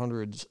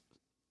 $500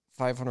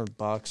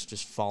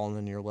 just falling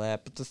in your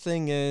lap. But the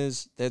thing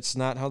is, that's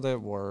not how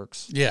that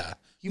works. Yeah.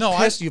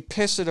 You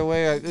piss it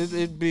away.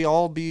 It'd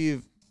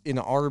be in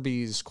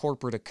Arby's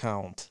corporate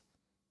account.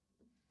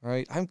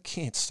 Right? I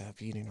can't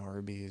stop eating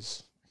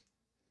Arby's.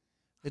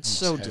 It's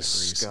so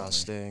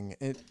disgusting.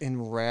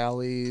 In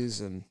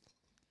rallies and...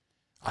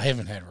 I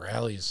haven't had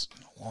rallies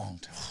in a long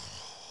time.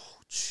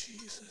 Oh,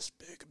 Jesus,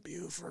 Big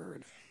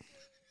Buford.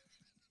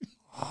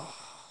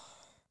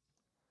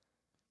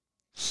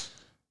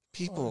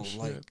 People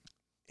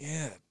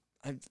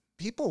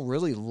people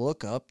really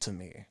look up to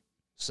me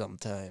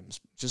sometimes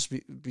just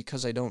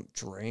because I don't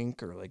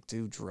drink or like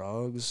do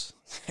drugs.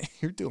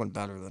 You're doing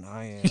better than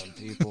I am,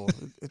 people.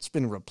 It's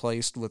been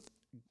replaced with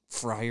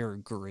Friar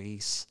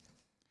Grace.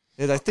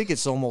 And I think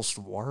it's almost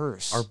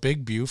worse. Are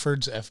Big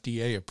Bufords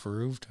FDA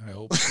approved? I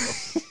hope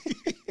so.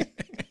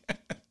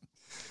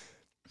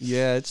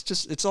 Yeah,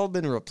 it's all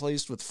been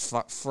replaced with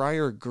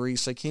fryer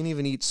grease. I can't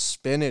even eat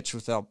spinach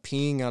without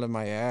peeing out of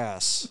my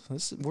ass.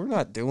 We're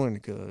not doing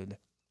good.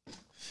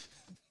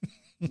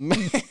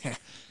 Man.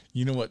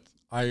 You know what?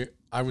 I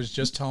was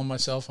just telling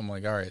myself, I'm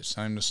like, all right, it's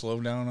time to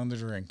slow down on the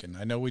drinking.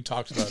 I know we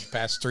talked about it the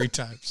past 3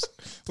 times.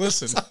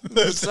 Listen.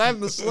 It's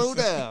time to slow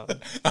down.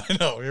 I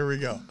know. Here we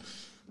go.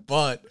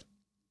 But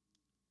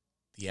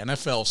the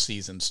NFL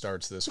season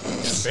starts this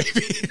weekend,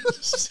 baby.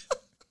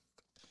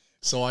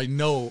 So I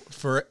know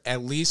for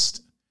at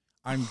least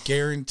I'm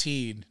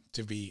guaranteed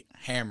to be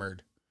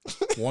hammered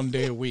 1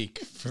 day a week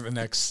for the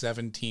next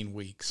 17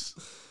 weeks.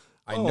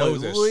 I know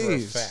this for a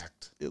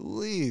fact. At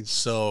least.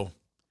 So,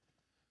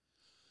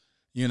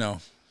 you know,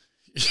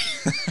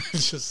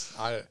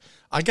 I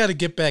got to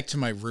get back to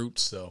my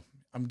roots, though.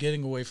 I'm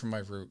getting away from my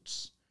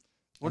roots.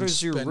 What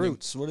is your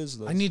roots? What is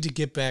this? I need to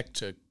get back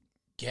to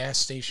gas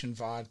station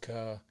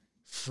vodka,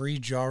 free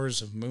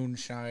jars of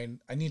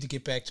moonshine. I need to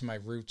get back to my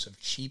roots of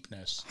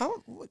cheapness.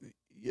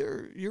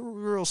 You're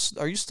real?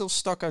 Are you still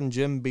stuck on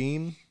Jim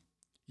Beam?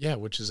 Yeah,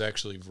 which is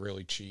actually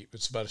really cheap.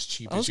 It's about as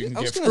cheap as you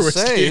can get for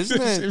whiskey.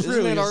 Say,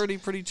 isn't it already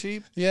pretty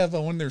cheap? Yeah,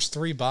 but when there's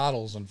 3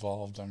 bottles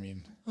involved, I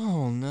mean.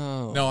 Oh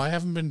no. No, I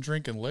haven't been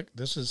drinking liquor.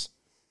 This has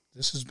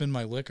been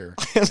my liquor.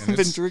 I haven't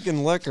been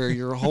drinking liquor.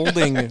 You're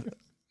holding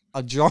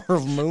a jar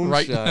of moonshine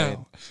right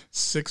now,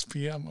 6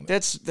 p.m.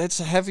 That's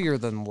heavier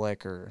than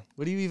liquor.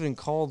 What do you even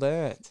call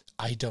that?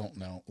 I don't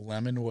know.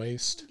 Lemon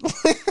waste.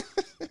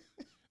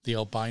 The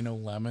albino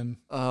lemon.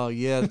 Oh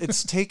yeah,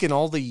 it's taken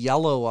all the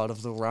yellow out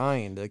of the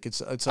rind. Like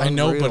it's. I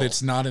know, but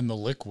it's not in the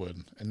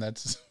liquid, and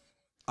that's.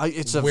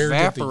 It's where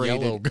evaporated, did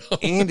the yellow go?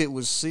 And it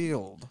was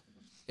sealed.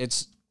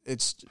 It's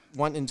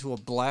went into a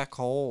black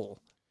hole.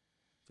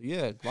 But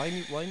yeah,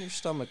 line your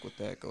stomach with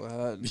that. Go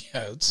ahead.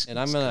 Yeah, and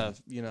I'm gonna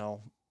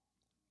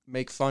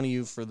make fun of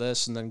you for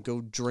this, and then go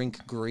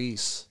drink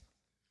grease.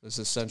 That's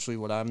essentially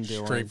what I'm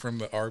doing. Straight from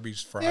the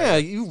Arby's fryer. Yeah,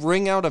 you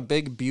wring out a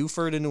big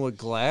Buford into a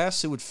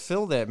glass, it would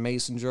fill that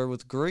mason jar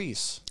with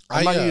grease.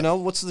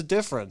 What's the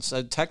difference?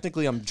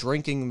 Technically, I'm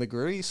drinking the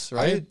grease,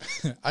 right?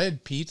 I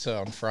had pizza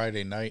on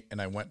Friday night,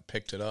 and I went and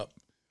picked it up.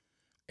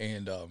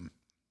 And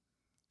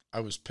I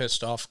was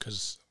pissed off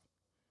because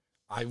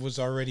I was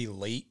already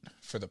late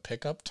for the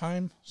pickup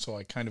time, so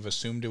I kind of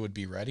assumed it would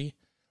be ready.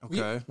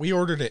 Okay. We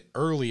ordered it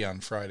early on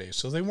Friday,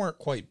 so they weren't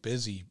quite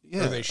busy.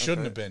 Yeah, or they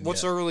shouldn't have been.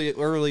 What's yet.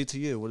 early to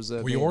you? What does that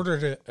mean? We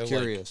ordered it at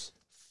Curious.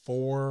 Like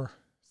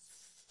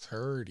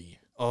 4:30.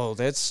 Oh,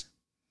 that's,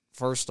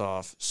 first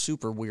off,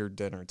 super weird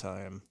dinner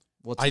time.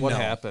 What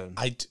happened?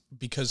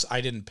 Because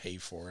I didn't pay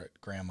for it.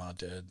 Grandma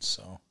did,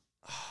 so.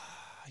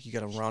 You got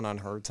to run on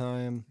her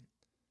time?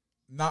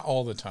 Not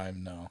all the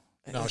time, no.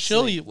 No,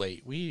 she'll eat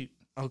late.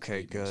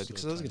 Okay, good.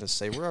 Because I was going to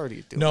say, we're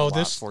already doing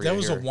that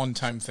was here. a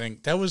one-time thing.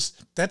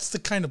 That's the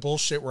kind of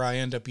bullshit where I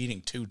end up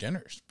eating 2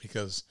 dinners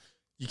because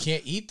you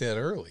can't eat that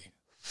early.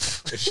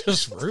 It's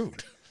just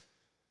rude.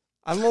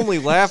 I'm only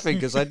laughing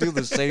because I do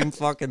the same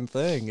fucking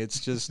thing. It's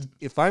just,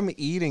 if I'm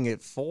eating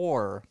at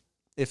 4,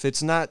 if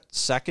it's not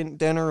second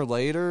dinner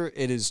later,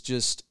 it is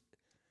just,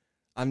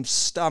 I'm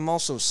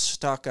also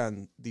stuck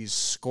on these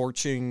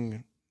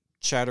scorching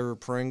cheddar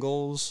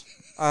Pringles.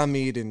 I'm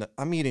eating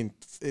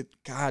it,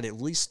 God,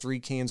 at least 3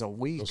 cans a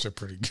week. Those are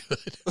pretty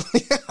good.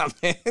 Yeah,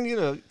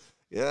 man.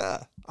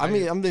 Yeah. I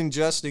mean, I'm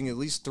ingesting at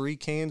least 3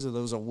 cans of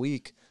those a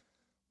week.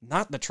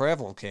 Not the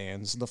travel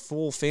cans, the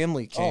full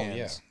family cans. Oh,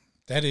 yeah.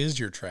 That is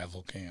your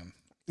travel can.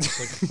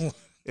 Like,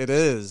 It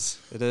is.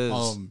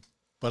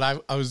 But I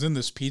was in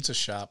this pizza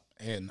shop,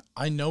 and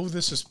I know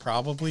this is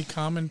probably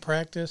common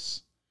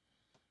practice,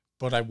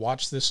 but I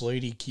watched this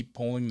lady keep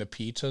pulling the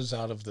pizzas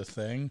out of the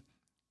thing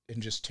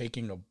and just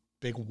taking a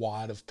big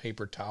wad of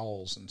paper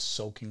towels and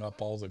soaking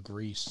up all the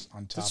grease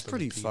on top of the pizza. That's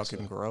pretty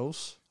fucking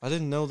gross. I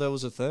didn't know that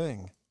was a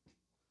thing.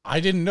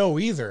 I didn't know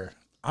either.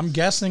 I'm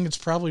guessing it's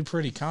probably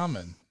pretty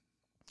common.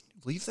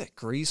 Leave that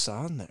grease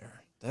on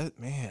there. That,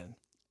 man.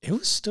 It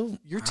was still...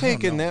 You're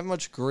taking that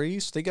much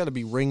grease? They got to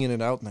be wringing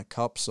it out in a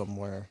cup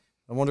somewhere.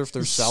 I wonder if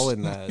they're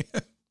selling that.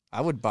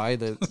 I would buy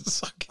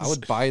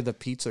the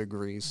pizza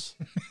grease.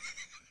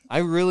 I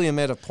really am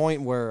at a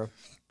point where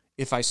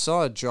if I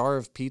saw a jar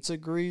of pizza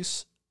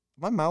grease,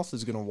 my mouth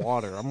is going to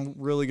water. I'm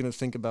really going to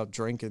think about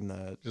drinking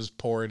that. Just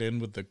pour it in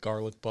with the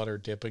garlic butter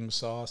dipping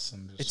sauce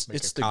and just make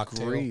a cocktail. It's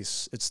the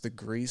grease. It's the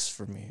grease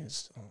for me.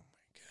 Oh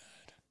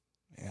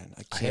my God. Man,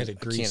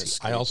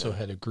 I also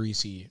had a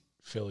greasy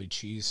Philly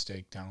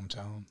cheesesteak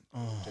downtown.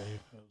 Oh, Dave,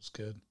 that was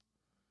good.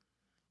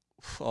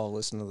 Oh,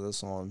 listen to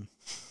this one.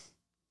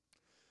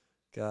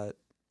 God.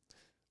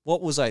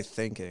 What was I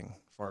thinking,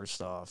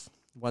 first off?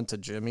 Went to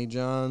Jimmy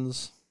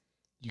John's.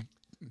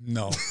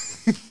 No.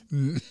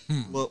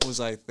 What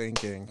was I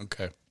thinking?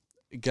 Okay.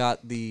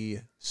 Got the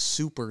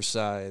super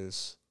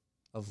size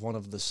of one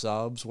of the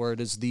subs where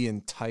it is the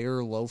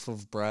entire loaf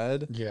of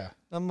bread. Yeah.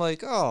 I'm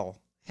like, oh,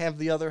 have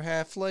the other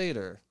half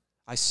later.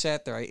 I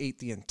sat there. I ate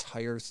the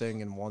entire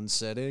thing in one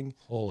sitting.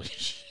 Holy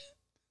shit.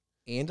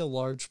 And a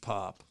large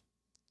pop.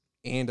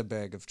 And a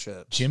bag of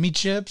chips. Jimmy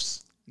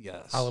chips?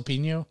 Yes.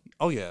 Jalapeno?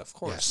 Oh, yeah, of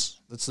course. Yes.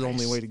 That's the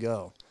only way to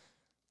go.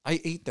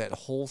 I ate that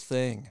whole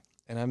thing,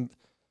 and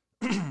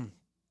I'm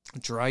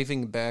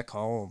driving back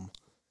home,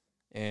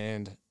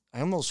 and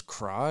I almost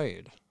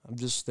cried. I'm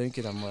just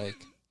thinking, I'm like,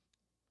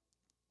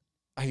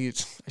 I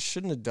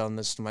shouldn't have done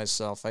this to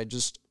myself.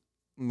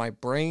 My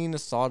brain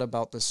thought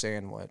about the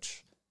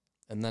sandwich,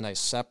 and then I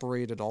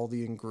separated all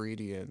the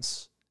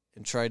ingredients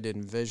and tried to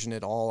envision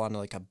it all on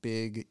like a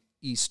big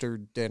Easter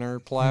dinner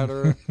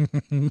platter.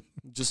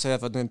 Just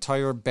have an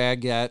entire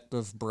baguette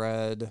of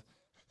bread,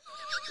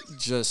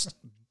 just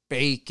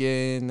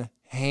bacon,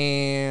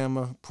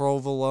 ham,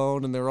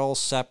 provolone, and they're all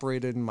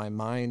separated in my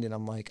mind, and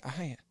I'm like,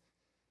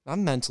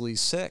 I'm mentally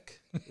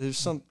sick.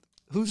 There's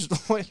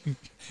what?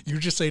 You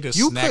just ate a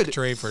snack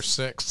tray for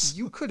 6.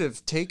 You could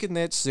have taken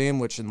that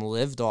sandwich and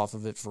lived off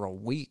of it for a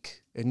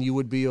week, and you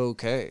would be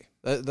okay.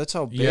 That's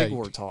how big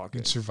we're talking.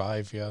 You'd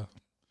survive, yeah.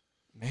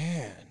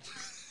 Man.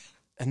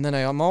 And then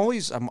I'm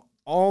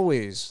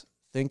always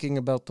thinking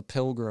about the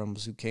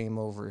pilgrims who came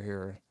over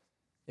here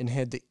and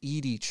had to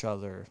eat each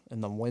other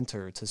in the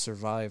winter to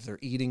survive. They're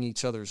eating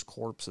each other's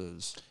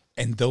corpses.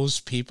 And those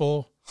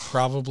people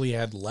probably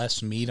had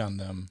less meat on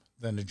them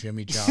than a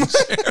Jimmy John's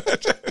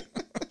sandwich.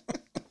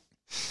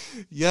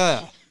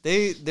 Yeah,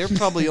 they're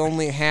probably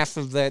only half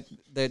of that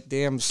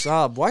damn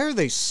sub. Why are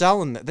they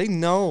selling that? They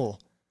know.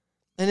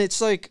 And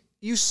it's like,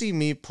 you see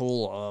me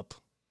pull up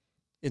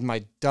in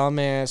my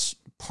dumbass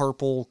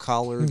purple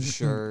collared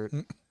shirt,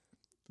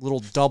 little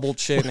double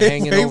chin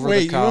hanging over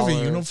the collar. You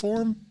have a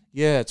uniform?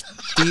 Yeah, it's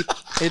deep.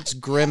 It's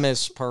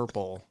grimace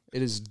purple.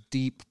 It is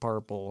deep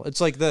purple.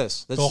 It's like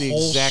this. That's the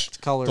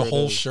exact color. The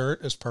whole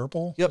shirt is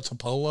purple? Yep. It's a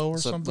polo or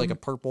something? Like a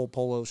purple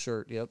polo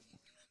shirt. Yep.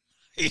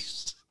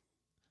 Nice.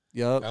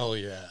 Yep. Hell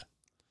yeah.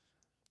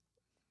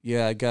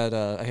 Yeah,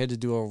 I had to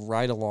do a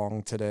ride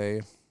along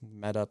today.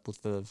 Met up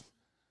with the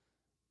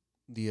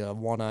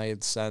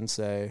one-eyed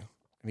sensei,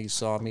 and he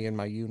saw me in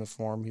my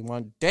uniform. He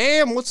went,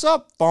 "Damn, what's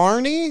up,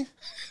 Barney?"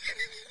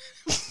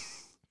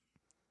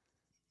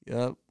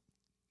 Yep.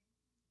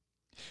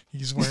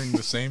 He's wearing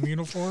the same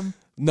uniform?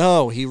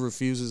 No, he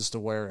refuses to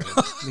wear it.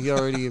 He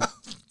already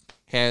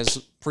has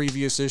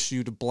previous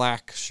issued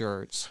black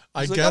shirts.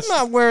 I'm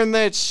not wearing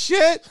that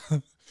shit.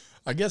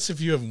 I guess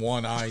if you have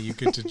one eye, you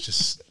get to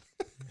just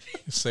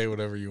say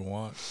whatever you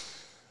want.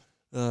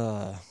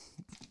 Yeah,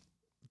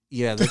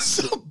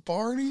 that's what's up,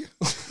 Barney?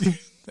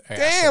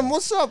 Damn,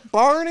 what's up,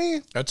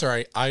 Barney? That's all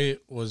right. I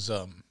was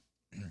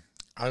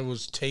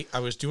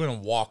doing a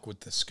walk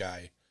with this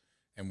guy,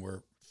 and we're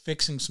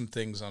fixing some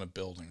things on a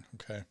building,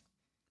 okay?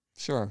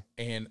 Sure.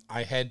 And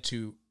I had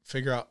to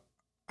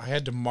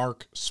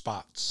mark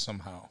spots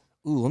somehow.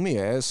 Ooh, let me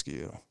ask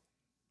you.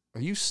 Are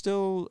you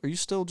still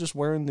just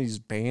wearing these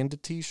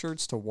band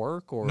t-shirts to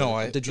work, or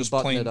no? Did you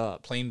button it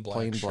up? Plain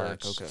black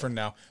shirts. Okay. For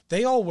now,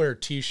 they all wear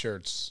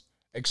t-shirts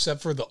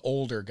except for the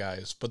older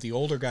guys. But the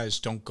older guys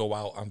don't go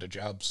out onto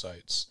job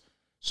sites,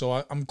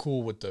 so I'm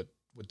cool with the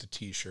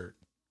t-shirt.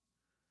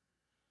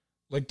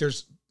 Like the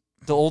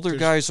older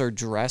guys are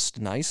dressed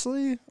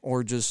nicely,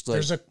 or just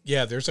like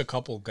there's a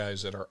couple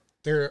guys that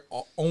they're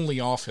only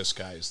office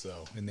guys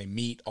though, and they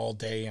meet all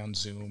day on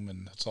Zoom,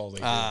 and that's all they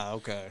do. Ah,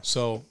 okay.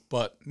 So,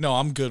 but no,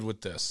 I'm good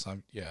with this.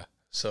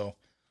 So,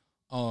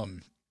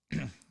 I'm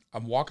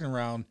walking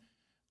around.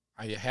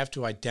 I have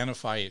to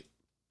identify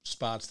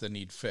spots that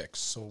need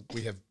fixed. So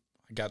I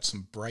got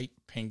some bright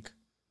pink,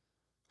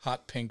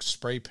 hot pink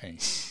spray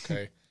paint.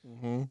 Okay.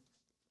 Mm-hmm.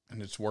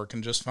 And it's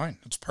working just fine.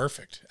 It's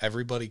perfect.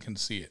 Everybody can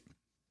see it.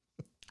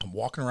 I'm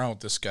walking around with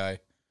this guy,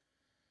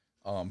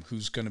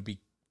 who's going to be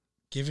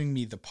giving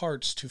me the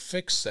parts to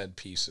fix said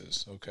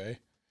pieces, okay?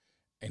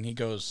 And he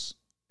goes,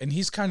 and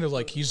he's kind of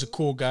like, he's a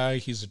cool guy,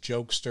 he's a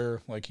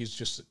jokester, like he's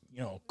just, a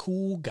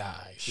cool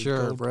guy.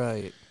 Sure,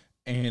 right.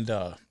 And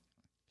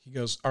he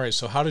goes, all right,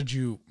 so how did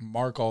you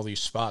mark all these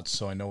spots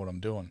so I know what I'm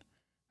doing?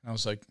 And I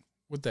was like,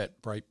 with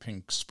that bright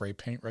pink spray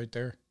paint right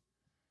there.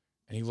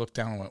 And he looked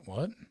down and went,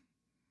 what?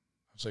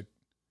 I was like,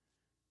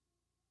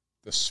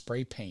 the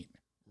spray paint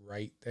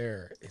right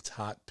there. It's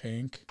hot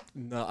pink.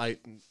 No,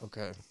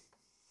 okay.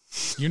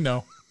 You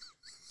know.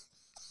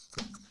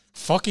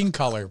 Fucking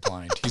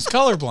colorblind. He's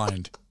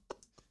colorblind.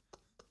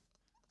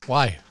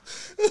 Why?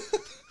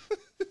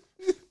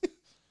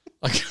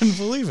 I couldn't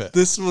believe it.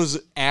 This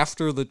was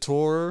after the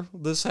tour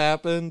this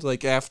happened?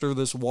 Like after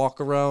this walk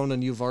around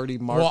and you've already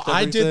marked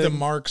everything? I did the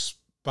marks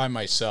by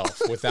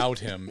myself without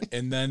him.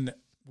 And then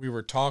we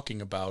were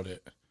talking about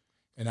it.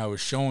 And I was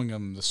showing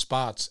him the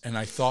spots. And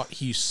I thought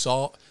he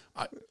saw...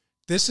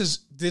 This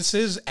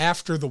is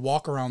after the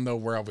walk around though,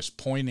 where I was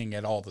pointing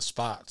at all the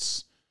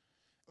spots,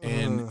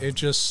 and it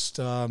just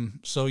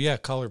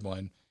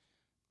colorblind.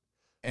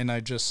 And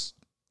I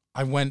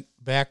went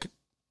back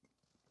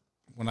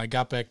when I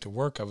got back to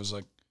work. I was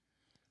like,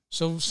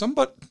 so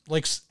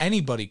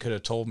anybody could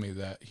have told me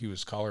that he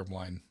was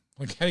colorblind.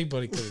 Like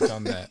anybody could have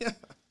done that. Yeah.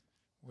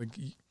 Like,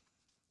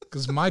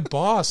 because my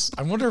boss,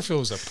 I wonder if it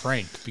was a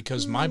prank,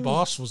 because my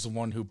boss was the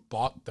one who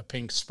bought the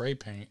pink spray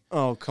paint.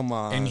 Oh, come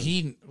on. And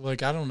he, I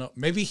don't know,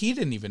 maybe he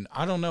didn't even,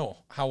 I don't know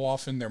how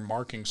often they're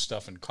marking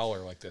stuff in color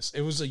like this.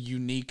 It was a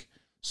unique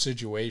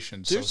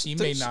situation, so he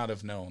may not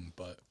have known,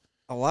 but.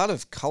 a lot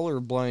of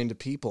colorblind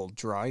people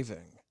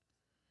driving.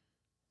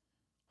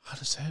 How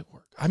does that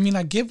work? I mean,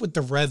 I get with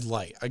the red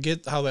light. I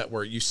get how that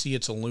works. You see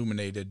it's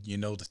illuminated. You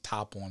know the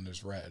top one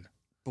is red.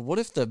 But what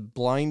if the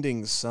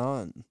blinding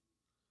sun?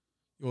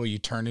 Well, you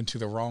turn into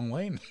the wrong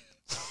lane.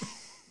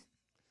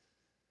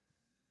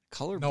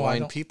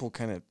 Colorblind people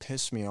kind of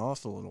piss me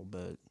off a little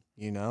bit,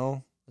 you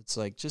know? It's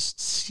like, just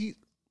see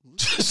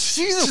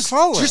the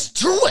color. Just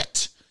do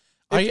it.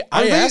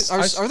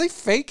 Are they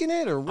faking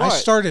it or what? I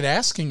started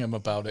asking him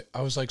about it.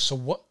 I was like, so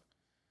what?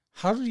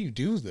 How do you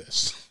do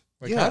this?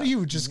 Like, how do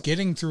you just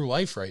getting through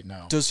life right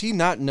now? Does he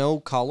not know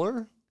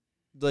color?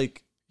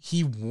 Like,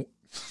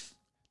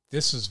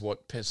 this is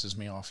what pisses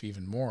me off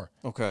even more.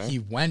 Okay. He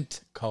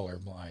went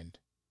colorblind.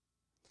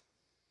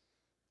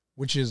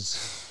 Which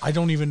is, I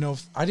didn't even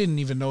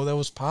know that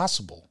was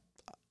possible.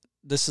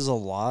 This is a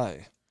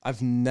lie.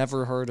 I've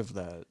never heard of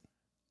that.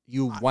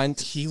 You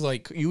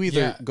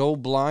either go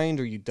blind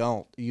or you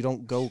don't. You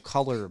don't go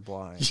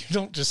colorblind. You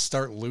don't just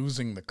start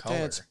losing the color.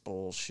 That's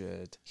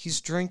bullshit.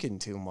 He's drinking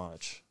too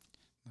much.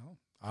 No,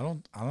 I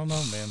don't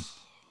know, man.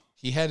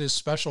 He had his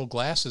special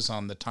glasses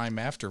on the time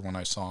after when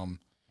I saw him.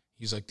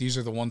 He's like, these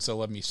are the ones that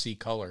let me see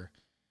color.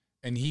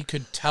 And he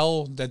could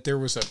tell that there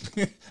was a...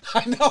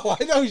 I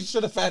know, you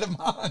should have had him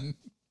on.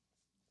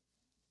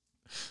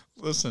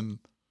 Listen.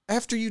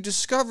 After you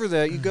discover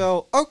that, you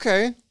go,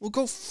 okay, we'll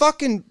go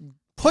fucking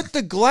put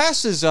the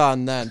glasses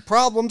on then.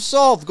 Problem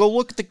solved. Go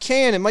look at the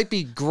can. It might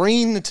be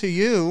green to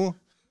you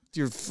with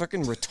your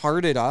fucking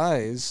retarded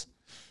eyes.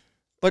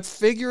 But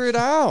figure it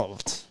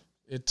out.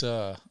 I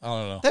don't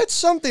know. That's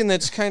something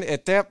that's kind of,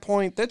 at that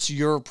point, that's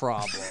your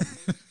problem.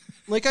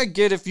 Like, I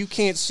get if you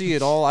can't see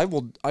it all, I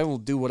will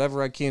do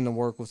whatever I can to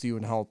work with you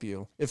and help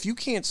you. If you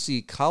can't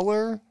see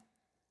color,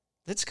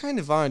 that's kind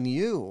of on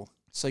you.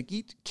 It's like,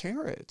 eat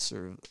carrots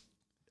or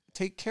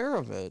take care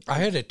of it. I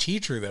had a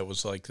teacher that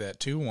was like that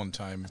too one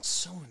time. That's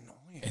so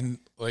annoying. And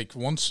like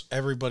once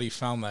everybody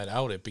found that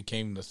out, it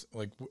became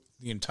the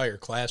entire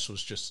class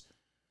was just,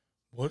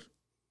 what?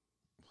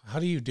 How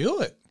do you do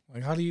it?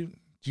 Like, do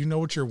you know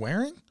what you're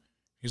wearing?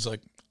 He's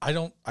like, I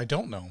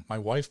don't know. My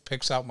wife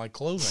picks out my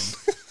clothing.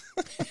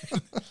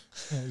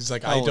 He's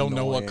like, I don't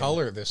know what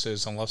color this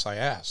is unless I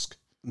ask.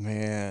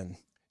 Man.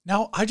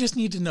 Now, I just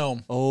need to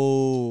know.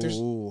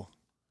 Oh.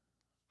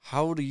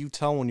 How do you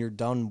tell when you're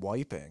done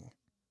wiping?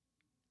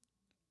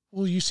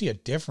 Well, you see a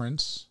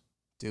difference.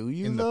 Do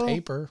you, in the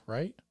paper,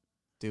 right?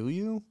 Do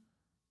you?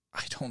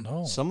 I don't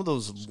know. Some of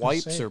those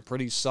wipes are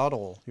pretty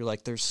subtle. You're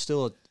like, there's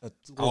still a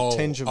little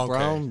tinge of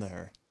brown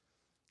there.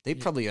 They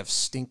probably have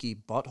stinky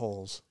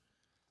buttholes.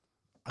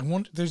 I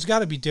wonder, there's got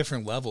to be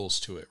different levels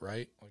to it,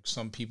 right? Like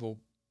some people,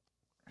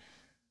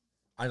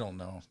 I don't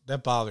know.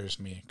 That bothers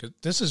me because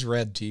this is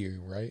red to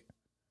you, right?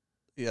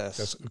 Yes.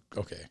 That's,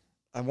 okay.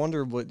 I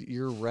wonder what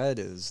your red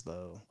is,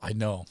 though. I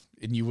know,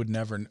 and you would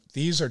never.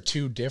 These are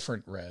two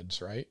different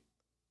reds, right?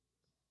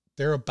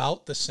 They're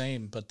about the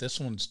same, but this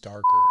one's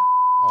darker.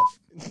 Oh,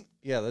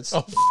 yeah, that's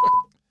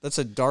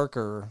a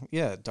darker,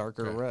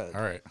 okay. Red.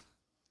 All right.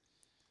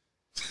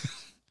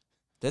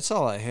 That's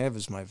all I have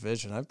is my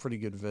vision. I have pretty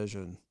good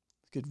vision.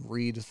 I could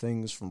read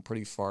things from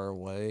pretty far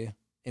away,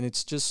 and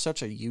it's just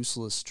such a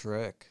useless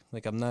trick.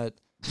 Like, I'm not,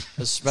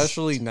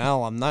 especially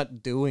now, I'm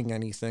not doing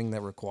anything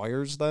that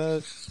requires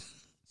that.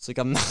 It's like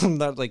I'm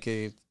not like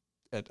a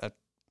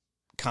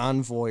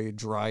convoy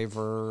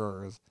driver,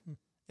 or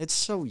it's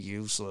so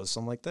useless.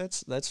 I'm like,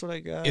 that's what I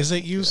got. Is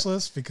it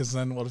useless? Because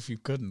then what if you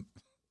couldn't?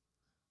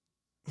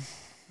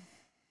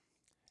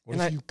 What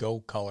if you go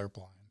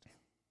colorblind?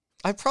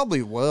 I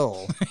probably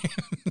will.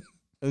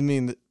 I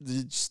mean,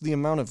 just the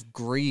amount of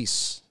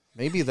grease.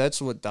 Maybe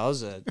that's what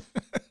does it.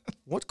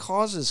 What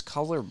causes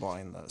color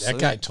blindness? That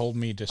guy told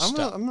me to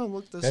stop. I'm going to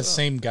look this up. That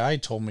same guy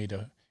told me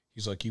to,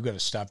 he's like, you got to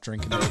stop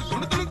drinking those.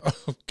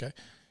 Okay.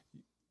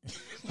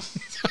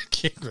 I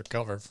can't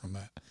recover from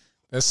that.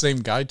 That same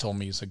guy told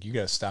me, he's like, you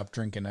got to stop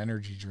drinking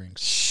energy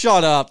drinks.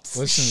 Shut up.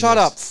 Shut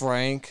up,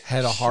 Frank.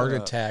 Had a heart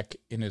attack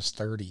in his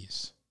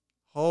 30s.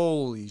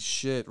 Holy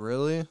shit,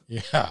 really?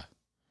 Yeah.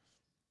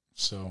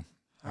 So,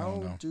 I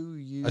don't know. How do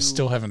you... I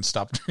still haven't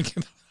stopped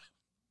drinking.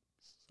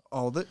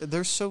 Oh,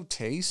 they're so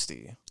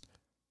tasty.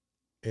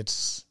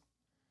 It's,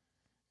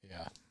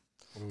 yeah.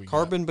 What do we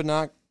carbon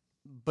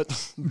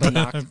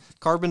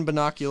carbon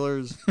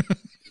binoculars.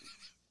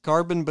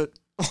 Oh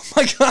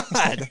my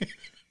God.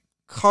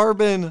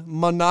 Carbon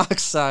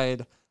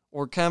monoxide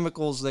or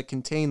chemicals that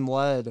contain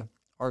lead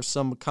are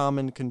some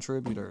common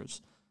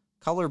contributors.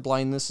 Color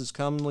blindness is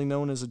commonly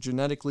known as a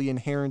genetically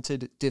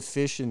inherited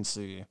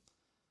deficiency.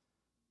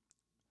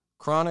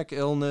 Chronic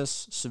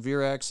illness,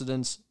 severe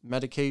accidents,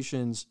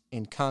 medications,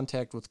 and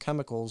contact with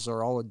chemicals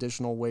are all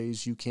additional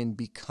ways you can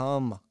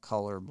become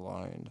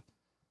colorblind.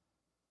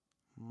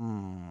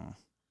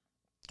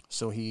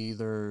 So he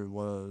either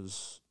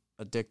was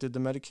addicted to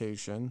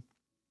medication,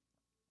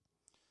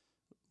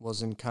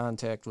 was in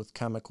contact with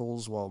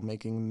chemicals while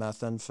making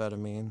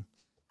methamphetamine,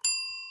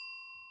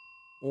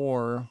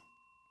 or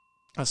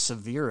a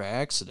severe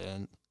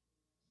accident.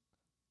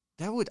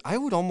 I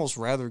would almost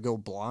rather go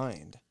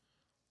blind.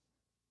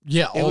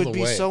 Yeah, all the way. It would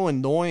be so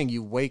annoying.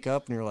 You wake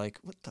up and you're like,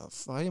 what the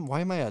fuck? Why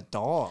am I a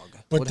dog?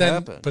 But what then,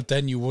 happened? But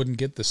then you wouldn't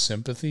get the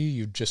sympathy.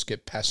 You'd just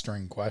get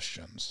pestering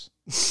questions.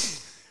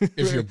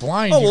 If you're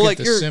blind, you get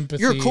the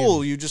sympathy. You're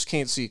cool. You just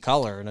can't see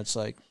color. And it's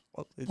like,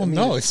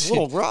 no, it's a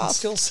little rough. It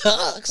still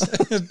sucks.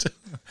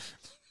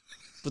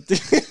 But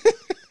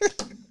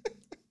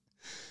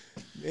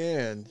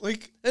man,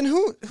 like, and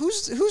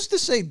who's to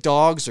say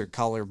dogs are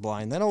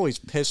colorblind? That always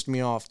pissed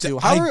me off too.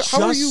 How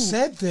are you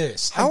said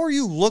this? How are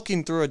you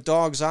looking through a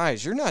dog's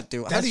eyes? You're not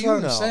doing. How do you know?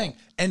 I'm saying.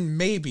 And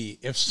maybe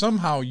if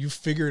somehow you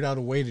figured out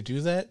a way to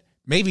do that,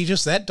 maybe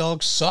just that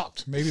dog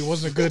sucked. Maybe it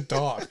wasn't a good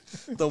dog.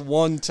 The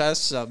one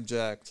test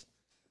subject,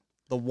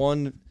 the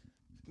one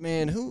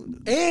man who.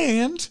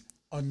 And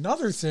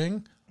another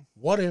thing,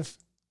 what if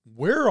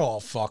we're all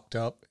fucked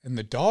up and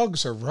the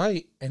dogs are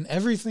right and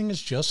everything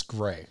is just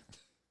gray?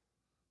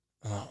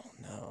 Oh,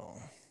 no.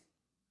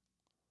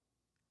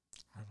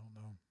 I don't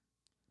know.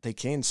 They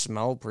can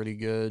smell pretty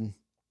good.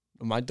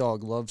 My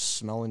dog loves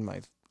smelling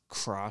my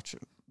crotch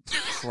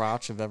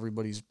of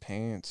everybody's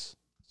pants.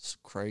 It's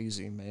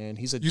crazy, man.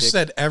 You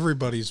said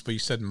everybody's, but you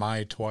said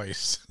my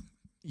twice.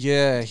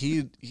 Yeah,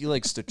 he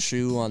likes to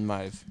chew on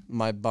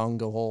my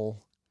bunghole.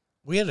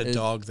 We had a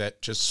dog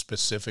that just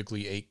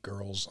specifically ate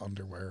girls'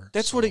 underwear.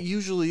 That's what it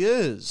usually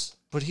is.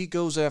 But he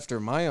goes after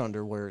my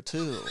underwear,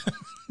 too.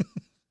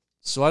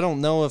 So I don't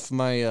know if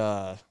my,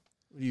 what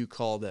do you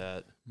call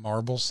that?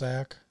 Marble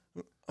sack?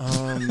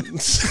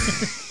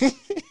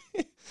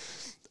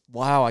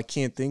 Wow, I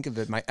can't think of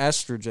it. My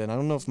estrogen. I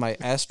don't know if my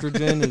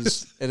estrogen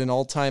is at an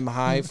all-time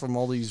high from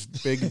all these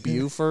big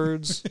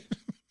Bufords,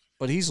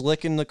 but he's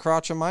licking the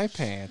crotch of my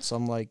pants.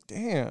 I'm like,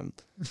 damn.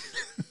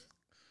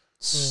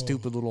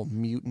 Stupid little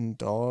mutant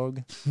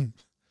dog.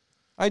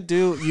 I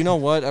do. You know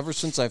what? Ever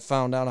since I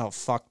found out how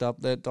fucked up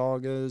that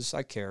dog is,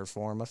 I care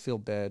for him. I feel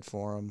bad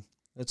for him.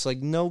 It's like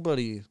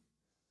nobody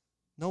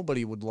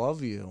would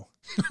love you.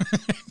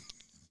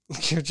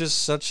 You're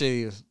just such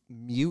a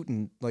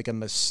mutant, like a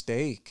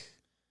mistake.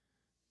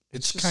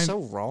 It's just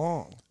so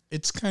wrong. I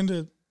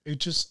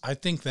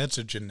think that's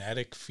a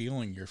genetic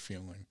feeling you're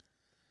feeling.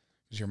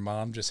 Because your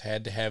mom just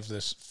had to have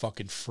this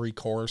fucking freak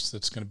horse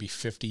that's going to be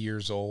 50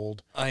 years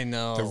old. I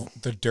know.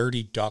 The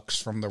dirty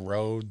ducks from the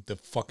road, the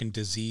fucking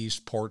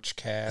diseased porch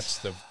cats,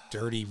 the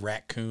dirty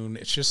raccoon.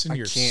 It's just in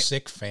your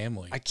sick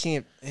family. I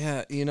can't.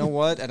 Yeah, you know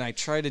what? And I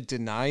try to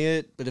deny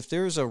it, but if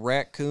there was a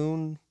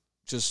raccoon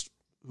just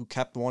who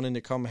kept wanting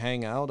to come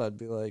hang out, I'd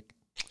be like,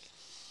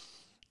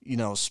 you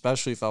know,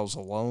 especially if I was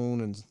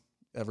alone and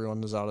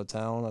everyone was out of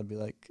town, I'd be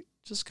like,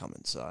 just come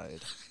inside.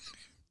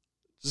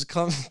 Just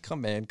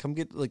come in. Come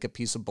get like a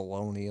piece of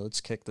bologna.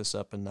 Let's kick this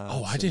up and down.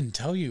 Oh, I didn't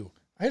tell you.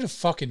 I had a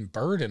fucking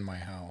bird in my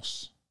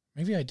house.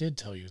 Maybe I did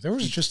tell you. There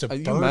was just a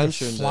bird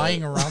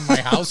flying around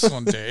my house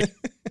one day.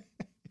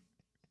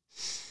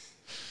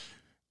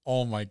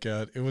 Oh my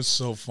God. It was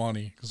so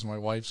funny because my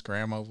wife's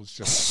grandma was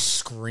just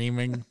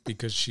screaming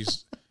because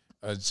she's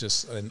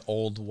just an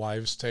old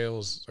wives'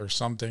 tale or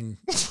something.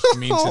 It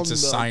means it's a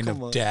sign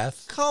of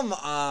death. Come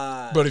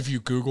on. But if you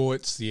Google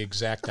it, it's the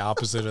exact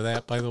opposite of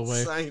that, by the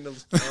way. Sign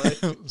of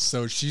death.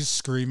 So she's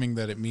screaming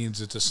that it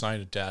means it's a sign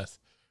of death.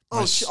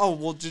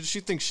 Well, did she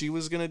think she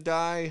was going to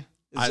die?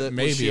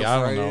 Maybe,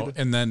 I don't know.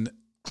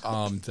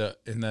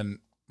 And then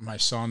my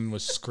son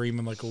was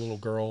screaming like a little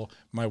girl.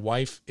 My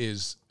wife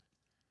is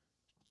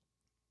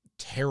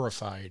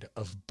terrified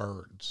of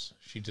birds.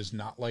 She does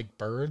not like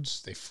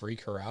birds. They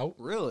freak her out.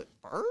 Really?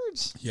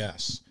 Birds?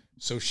 Yes.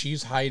 So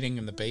she's hiding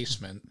in the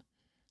basement.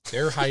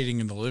 They're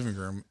hiding in the living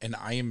room, and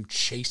I am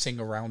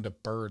chasing around a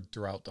bird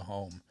throughout the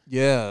home.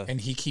 Yeah.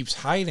 And he keeps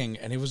hiding,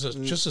 and it was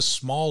just a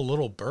small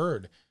little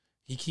bird.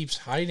 He keeps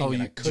hiding,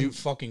 and I couldn't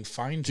fucking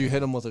find him. Did you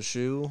hit him with a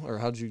shoe, or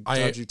how'd you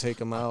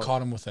take him out? I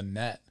caught him with a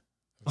net.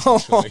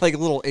 Oh, like a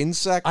little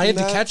insect I had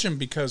to catch him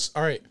because,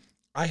 all right,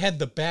 I had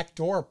the back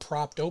door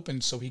propped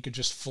open so he could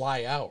just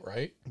fly out,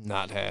 right?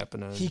 Not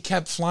happening. He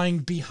kept flying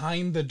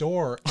behind the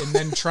door and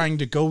then trying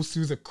to go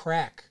through the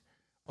crack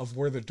of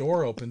where the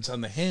door opens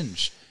on the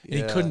hinge. And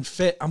he couldn't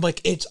fit. I'm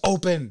like, it's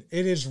open.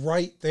 It is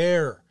right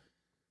there.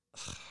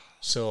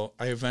 So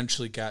I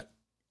eventually got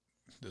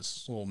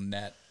this little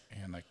net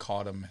and I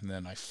caught him and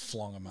then I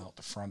flung him out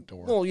the front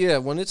door. Well, yeah,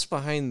 when it's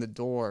behind the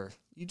door,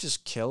 you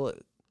just kill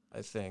it,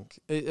 I think.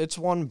 It's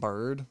one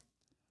bird.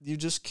 You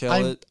just kill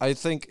it. I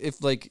think if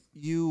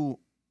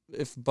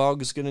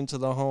bugs get into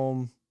the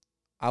home,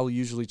 I'll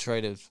usually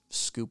try to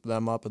scoop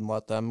them up and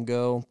let them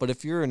go. But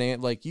if you're an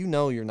ant, like, you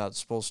know you're not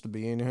supposed to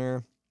be in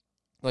here.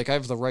 Like, I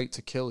have the right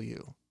to kill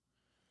you.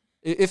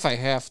 If I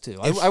have to.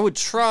 I would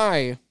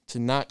try to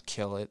not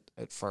kill it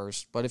at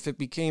first. But if it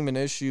became an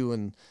issue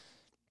and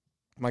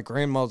my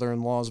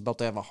grandmother-in-law is about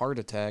to have a heart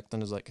attack,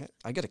 then it's like,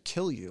 I got to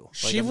kill you.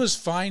 Like, she was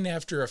fine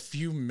after a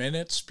few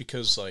minutes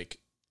because, like,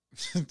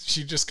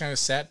 she just kind of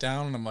sat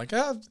down and I'm like,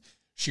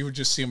 she would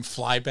just see him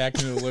fly back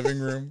into the living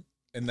room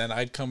and then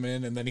I'd come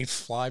in and then he'd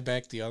fly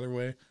back the other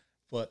way.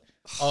 But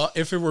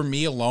if it were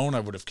me alone, I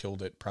would have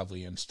killed it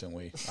probably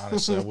instantly.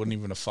 Honestly, I wouldn't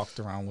even have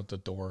fucked around with the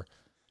door.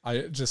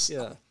 It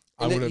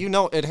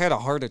had a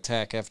heart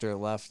attack after it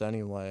left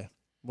anyway.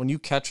 When you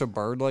catch a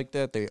bird like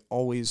that, they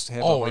always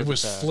have. Oh, it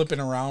was flipping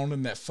around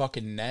in that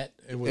fucking net.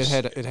 It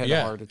had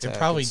a heart attack. It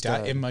probably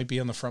died. It might be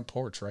on the front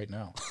porch right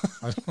now.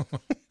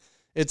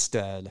 It's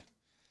dead.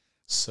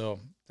 So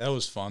that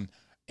was fun,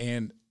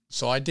 and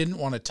so I didn't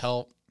want to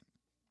tell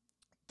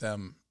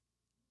them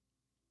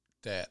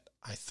that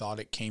I thought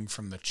it came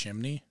from the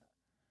chimney.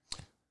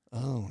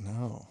 Oh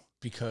no!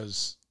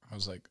 Because I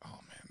was like, oh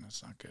man,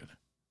 that's not good.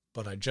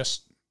 But I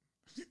just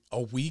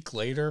a week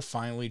later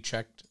finally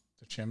checked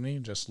the chimney,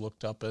 just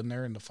looked up in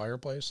there in the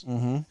fireplace.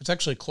 Mm-hmm. It's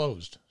actually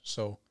closed,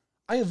 so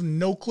I have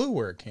no clue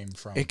where it came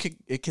from.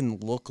 It can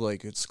look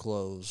like it's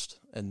closed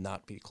and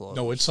not be closed.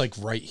 No, it's like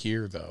right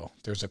here though.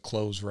 There's a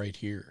close right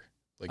here.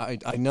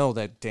 Like I know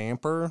that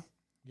damper.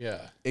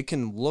 Yeah, it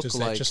can look Does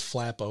like that just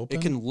flap open.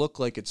 It can look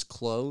like it's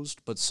closed,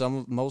 but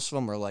most of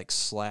them are like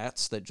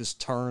slats that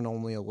just turn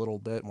only a little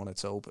bit when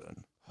it's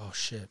open. Oh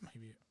shit!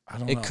 Maybe I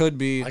don't know. It could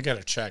be. I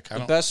gotta check. The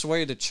best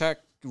way to check: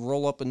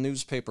 roll up a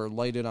newspaper,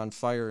 light it on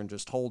fire, and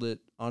just hold it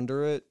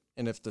under it.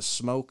 And if the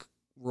smoke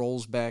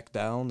rolls back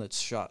down, it's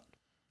shut.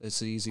 It's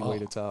the easy way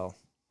to tell.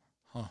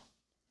 Huh?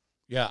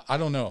 Yeah, I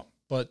don't know,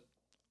 but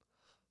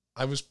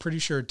I was pretty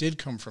sure it did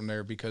come from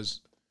there because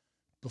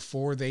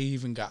before they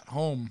even got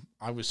home,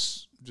 I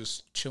was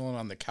just chilling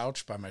on the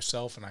couch by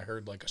myself, and I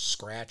heard like a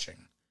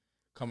scratching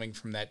coming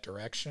from that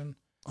direction.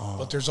 Oh.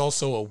 But there's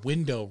also a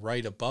window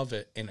right above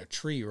it and a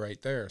tree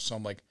right there. So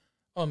I'm like,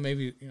 oh,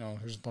 maybe,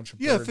 there's a bunch of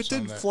birds. Yeah, if it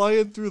didn't fly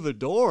in through the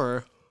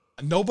door.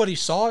 Nobody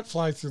saw it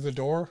fly through the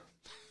door,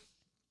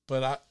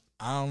 but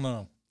I don't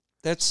know.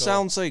 That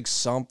sounds like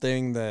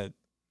something that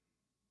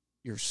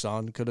your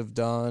son could have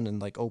done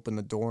and like opened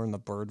the door and the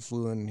bird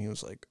flew in and he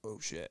was like, oh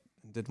shit,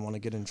 didn't want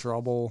to get in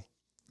trouble.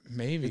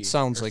 Maybe. It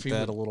sounds like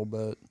that a little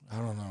bit. I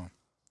don't know.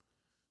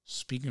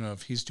 Speaking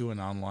of, he's doing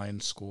online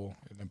school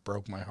and it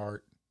broke my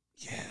heart.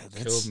 Yeah,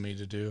 killed me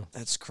to do.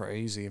 That's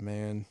crazy,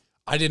 man.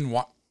 I didn't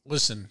want.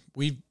 Listen,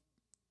 we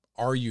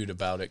argued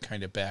about it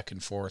kind of back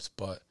and forth,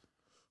 but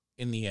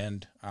in the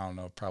end, I don't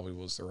know. It probably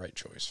was the right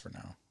choice for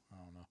now.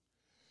 I don't know.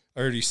 I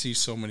already see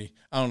so many.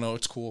 I don't know.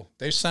 It's cool.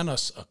 They sent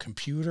us a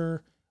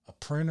computer, a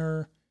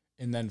printer,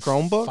 and then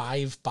Chromebook?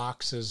 5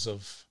 boxes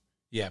of.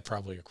 Yeah,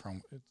 probably a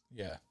Chrome.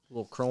 Yeah, a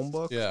little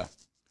Chromebook. Yeah,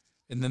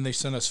 and then they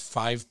sent us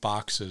 5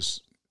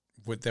 boxes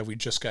that we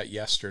just got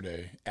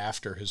yesterday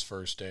after his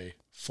first day,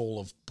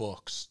 full of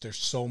books. There's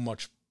so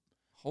much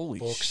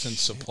books and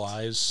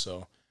supplies,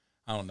 so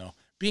I don't know.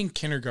 Being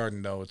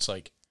kindergarten, though, it's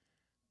like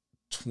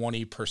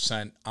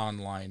 20%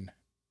 online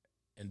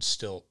and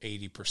still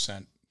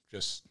 80%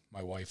 just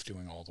my wife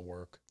doing all the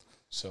work.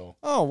 So.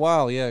 Oh,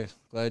 wow, yeah.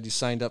 Glad you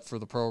signed up for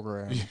the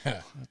program.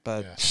 Yeah.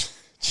 But, yeah.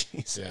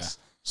 Jesus. Yeah,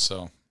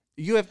 so.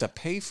 You have to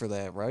pay for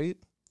that, right?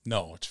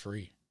 No, it's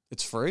free.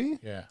 It's free?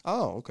 Yeah.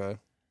 Oh, okay.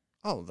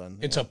 Oh, then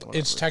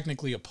it's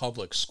technically a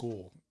public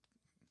school,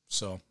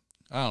 so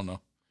I don't know.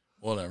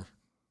 Whatever.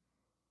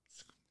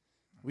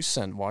 We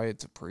sent Wyatt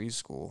to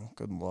preschool.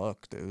 Good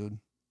luck, dude.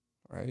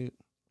 Right?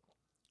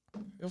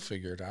 He'll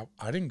figure it out.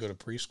 I didn't go to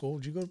preschool.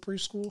 Did you go to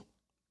preschool?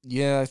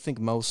 Yeah, I think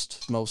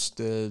most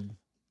did.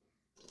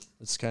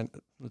 It's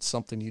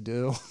something you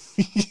do.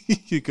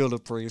 You go to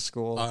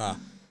preschool.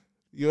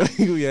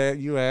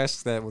 You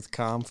ask that with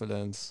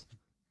confidence.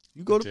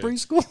 You go to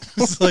preschool?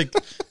 It's like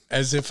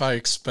as if I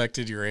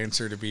expected your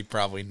answer to be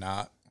probably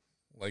not.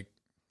 Like,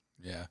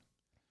 yeah.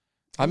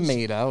 I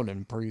made out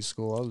in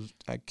preschool.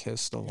 I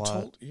kissed a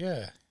lot.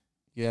 Yeah.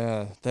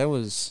 Yeah, that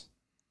was.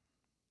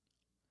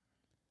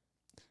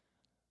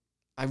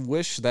 I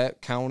wish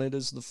that counted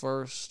as the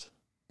first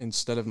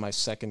instead of my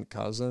second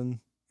cousin.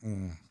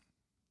 Mm.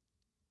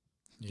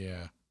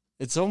 Yeah.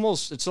 It's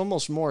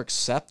almost more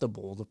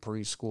acceptable, the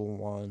preschool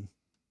one.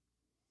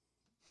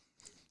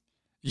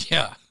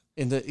 Yeah.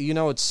 And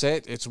it's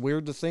sad. It's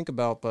weird to think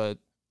about, but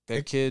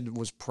that kid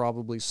was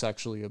probably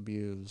sexually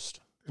abused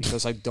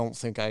because I don't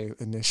think I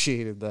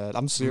initiated that.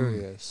 I'm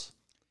serious.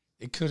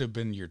 It could have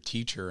been your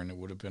teacher, and it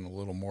would have been a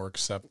little more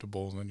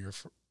acceptable than your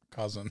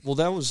cousin. Well,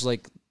 that was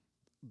like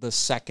the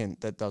second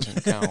that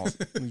doesn't count.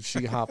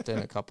 She hopped in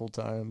a couple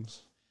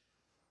times.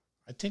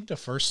 I think the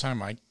first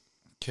time I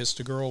kissed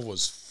a girl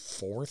was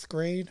 4th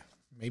grade,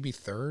 maybe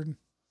 3rd.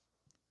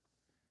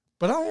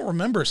 But I don't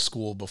remember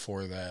school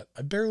before that.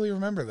 I barely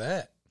remember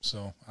that.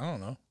 So, I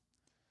don't know.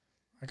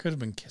 I could have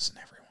been kissing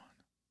everyone.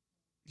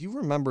 You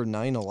remember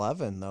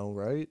 9/11, though,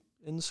 right?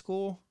 In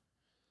school?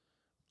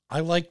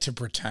 I like to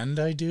pretend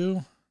I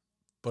do,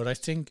 but I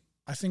think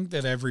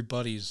that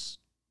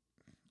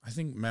I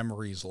think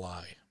memories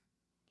lie.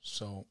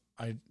 So,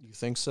 You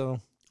think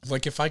so?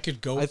 Like if I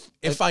could go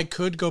I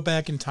could go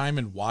back in time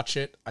and watch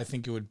it, I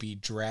think it would be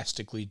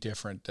drastically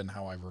different than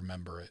how I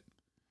remember it.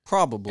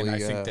 Probably, and I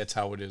think that's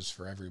how it is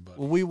for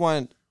everybody.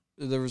 Well,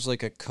 there was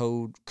like a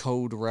code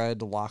red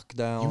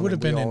lockdown. You would have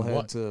been in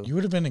what? You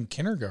would have been in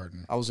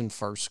kindergarten. I was in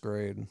 1st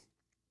grade.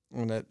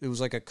 And it was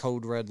like a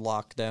code red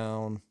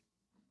lockdown.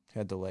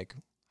 Had to like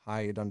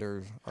hide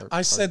under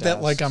I said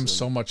that like I'm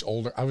so much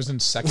older. I was in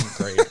 2nd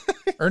grade.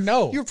 Or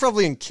no. You were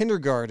probably in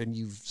kindergarten,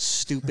 you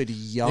stupid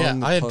young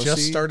Yeah, I had pussy.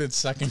 just started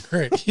 2nd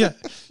grade. Yeah.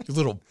 You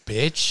little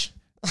bitch.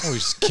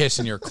 Always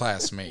kissing your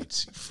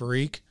classmates, you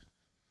freak.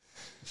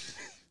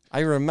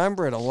 I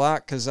remember it a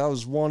lot because I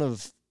was one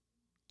of,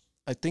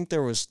 I think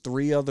there was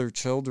 3 other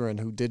children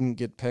who didn't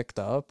get picked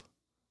up.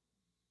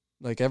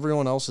 Like,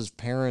 everyone else's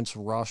parents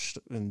rushed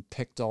and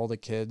picked all the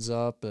kids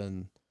up,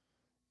 and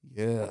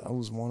yeah, I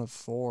was one of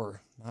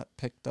 4 not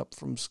picked up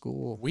from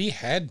school. We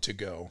had to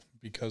go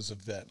because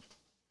of that.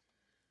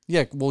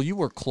 Yeah, well, you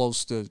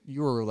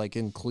were like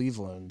in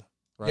Cleveland,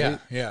 right?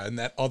 Yeah, and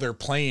that other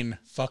plane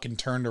fucking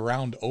turned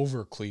around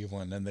over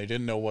Cleveland, and they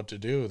didn't know what to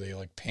do. They,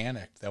 like,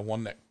 panicked. That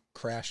one that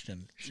crashed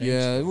in Shanksville.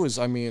 Yeah, it was,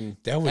 I mean,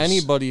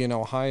 anybody in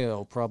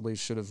Ohio probably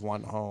should have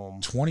went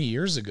home. 20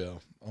 years ago,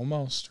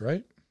 almost,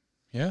 right?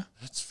 Yeah.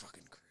 That's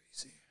fucking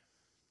crazy.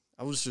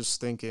 I was just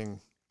thinking,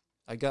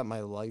 I got my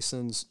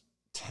license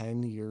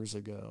 10 years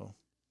ago.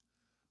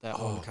 That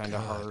one kind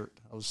of hurt.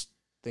 I was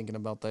thinking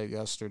about that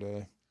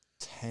yesterday.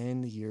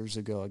 10 years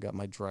ago, I got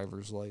my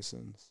driver's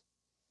license.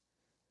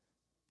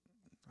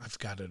 I've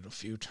got it a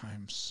few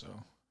times, so.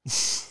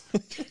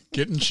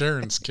 Get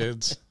insurance,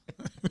 kids.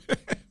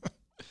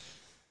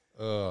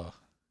 Oh,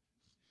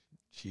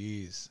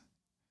 jeez.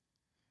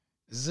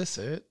 Is this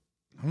it?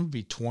 I'm going to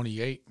be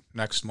 28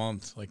 next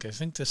month. Like, I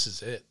think this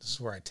is it. This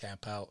is where I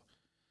tap out.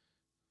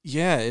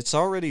 Yeah, it's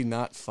already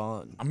not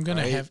fun. I'm going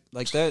to have...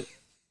 Like, that...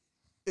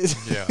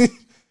 Yeah.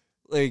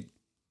 Like,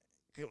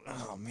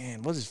 oh,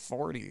 man, what is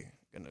 40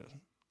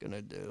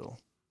 gonna do?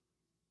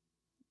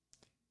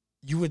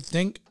 You would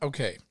think,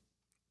 okay,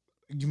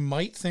 you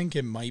might think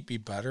it might be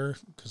better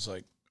because,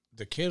 like,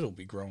 the kid will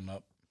be grown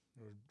up.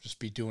 It'll just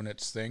be doing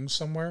its thing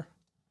somewhere.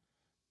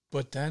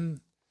 But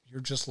then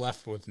you're just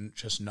left with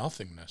just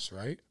nothingness,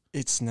 right?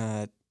 It's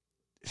not...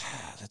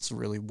 That's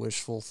really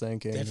wishful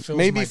thinking.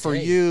 Maybe for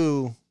day.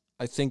 You,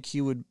 I think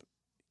he would...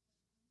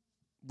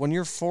 When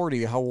you're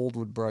 40, how old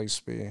would Bryce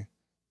be?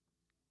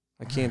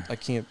 I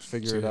can't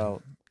figure it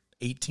out.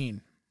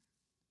 18.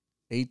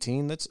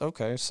 18? That's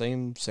okay.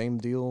 Same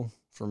deal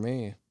for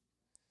me.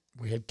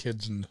 We had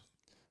kids in...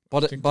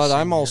 But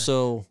I'm year,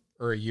 also...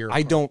 Or a year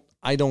I don't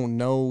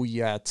know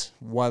yet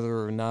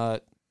whether or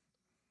not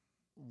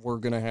we're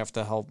going to have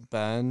to help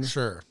Ben.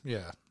 Sure,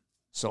 yeah.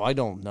 So I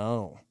don't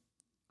know.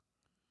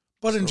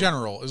 But in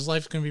general, is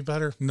life going to be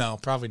better? No,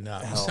 probably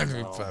not. It's not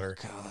going to be better.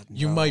 God,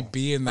 you might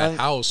be in that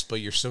house,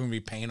 but you're still going to be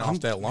paying off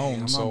that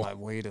loan. I'm on my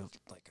way to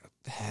like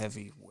a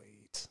heavy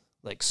weight,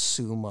 like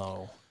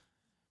sumo.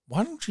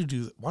 Why don't you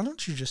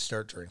just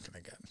start drinking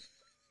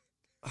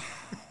again?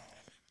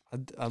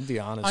 I'll be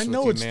honest. I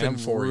know with it's you, been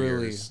man. 4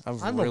 years.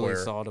 I've I'm really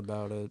aware. thought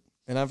about it,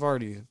 and I've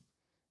already,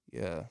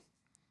 yeah.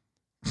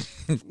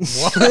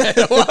 What?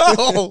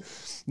 Whoa.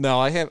 No,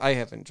 I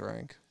haven't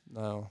drank.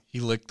 No. He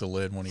licked the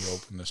lid when he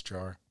opened this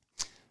jar.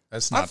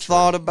 That's not I've true.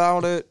 thought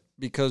about it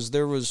because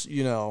there was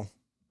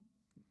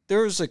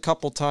a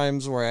couple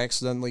times where I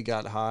accidentally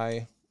got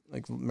high,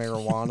 like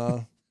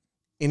marijuana,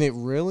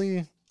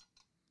 and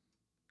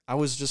I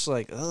was just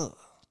like, ugh.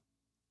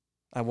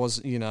 I was,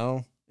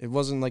 it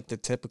wasn't like the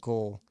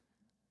typical,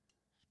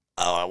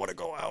 oh, I want to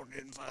go out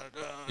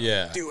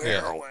and do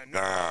heroin.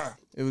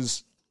 It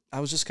was, I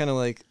was just kind of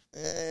like,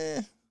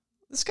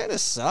 this kind of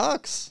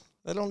sucks.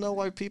 I don't know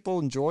why people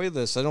enjoy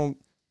this. I don't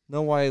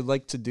know why I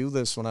liked to do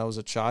this when I was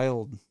a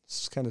child.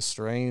 It's kind of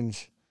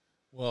strange.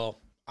 Well,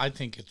 I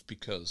think it's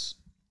because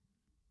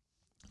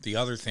the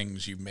other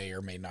things you may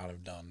or may not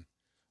have done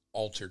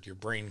altered your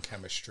brain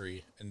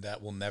chemistry, and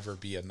that will never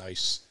be a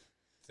nice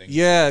thing.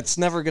 Yeah, it's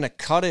never gonna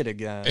cut it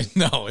again.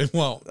 No, it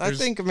won't. I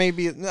think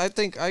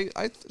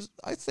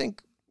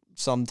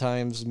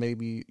sometimes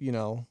maybe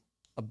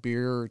a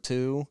beer or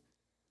two.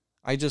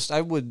 I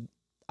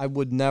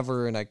would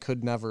never, and I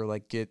could never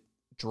like get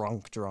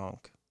drunk.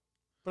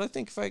 But I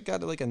think if I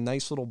got like a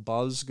nice little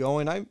buzz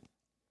going,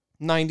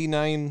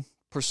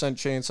 99%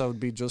 chance I would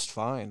be just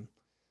fine.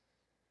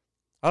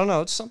 I don't know.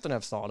 It's something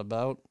I've thought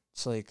about.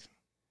 It's like,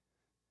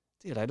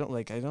 dude, I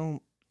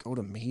don't go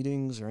to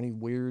meetings or any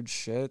weird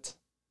shit.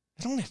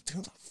 I don't have to.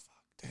 The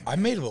fuck, dude. I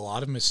made a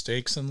lot of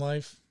mistakes in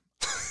life.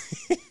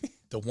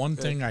 The one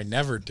thing I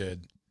never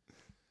did,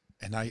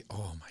 and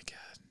oh my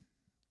God.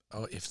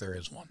 Oh, if there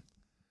is one.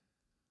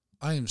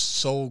 I am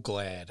so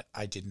glad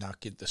I did not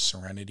get the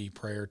Serenity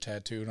prayer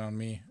tattooed on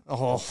me.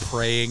 Oh,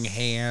 praying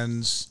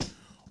hands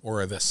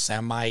or the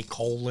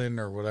semicolon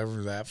or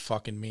whatever that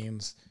fucking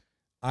means.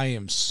 I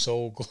am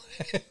so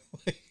glad.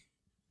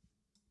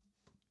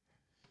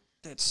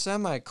 That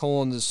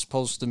semicolon is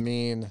supposed to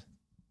mean,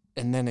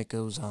 and then it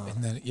goes on.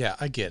 And then, yeah,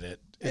 I get it.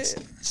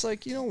 It's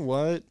like, you know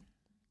what?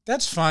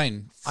 That's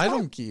fine.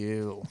 Fuck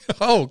you.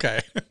 Oh,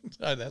 okay.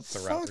 That's the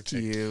route we're Fuck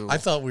taking. you. I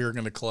thought we were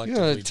going to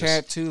collectively You're going to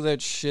tattoo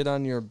that shit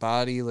on your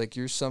body like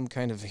you're some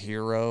kind of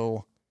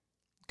hero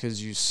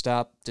because you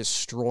stopped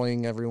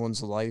destroying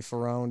everyone's life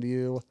around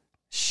you.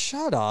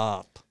 Shut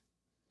up.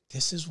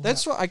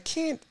 That's why I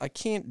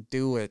can't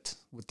do it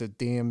with the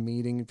damn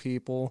meeting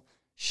people.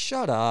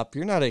 Shut up.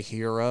 You're not a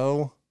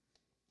hero.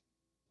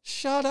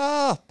 Shut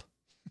up.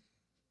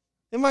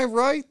 Am I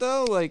right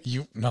though? Like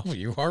you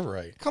are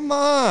right. Come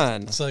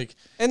on. It's like,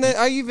 and then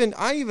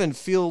I even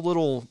feel a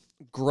little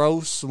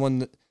gross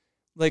when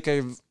like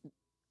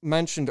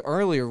mentioned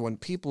earlier, when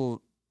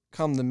people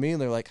come to me,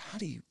 they're like, "How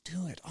do you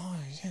do it?" Oh,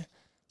 yeah.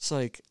 It's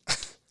like,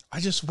 I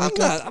just wake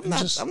up.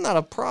 I'm not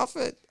a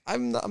prophet.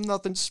 I'm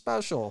nothing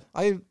special.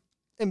 I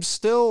am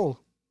still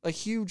a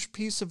huge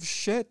piece of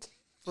shit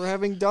for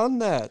having done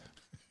that.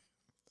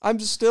 I'm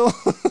still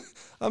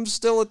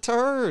a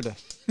turd.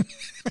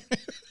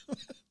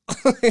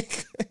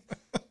 Like,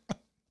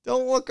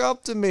 don't look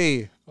up to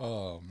me.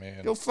 Oh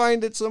man. You'll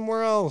find it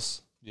somewhere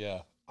else.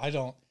 Yeah.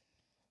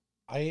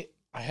 I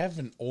have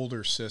an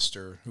older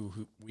sister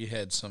who we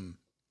had some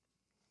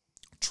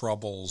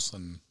troubles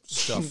and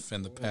stuff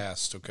in the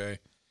past, okay?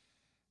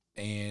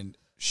 And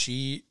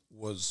she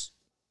was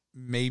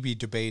maybe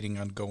debating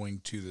on going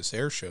to this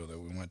air show that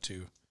we went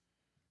to.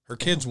 Her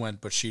kids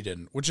went, but she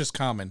didn't, which is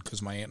common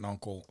because my aunt and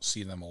uncle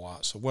see them a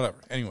lot. So whatever.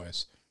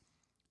 Anyways,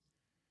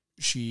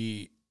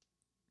 she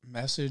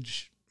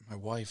messaged my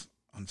wife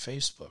on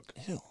Facebook.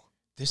 Ew.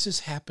 This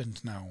has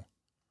happened now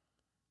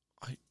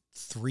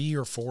 3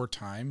 or 4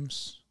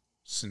 times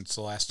since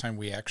the last time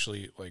we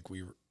actually,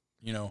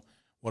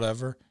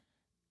 whatever.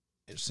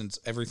 Since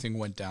everything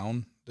went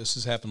down, this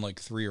has happened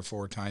 3 or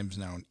 4 times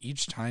now. And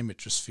each time it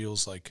just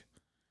feels like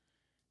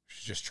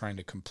she's just trying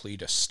to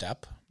complete a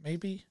step,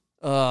 maybe.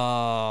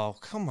 Oh,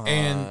 come on.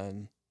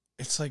 And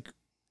it's like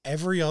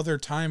every other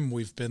time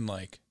we've been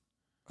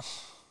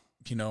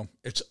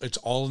it's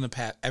all in the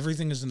past.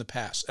 Everything is in the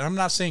past. And I'm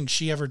not saying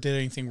she ever did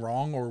anything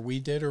wrong or we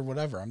did or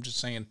whatever. I'm just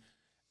saying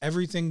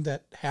everything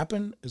that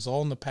happened is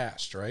all in the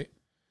past, right?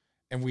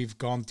 And we've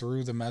gone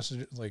through the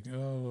message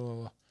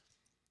oh.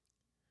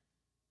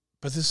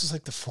 But this is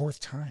the 4th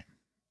time.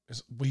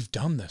 We've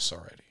done this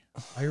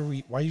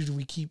already. Why do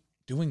we keep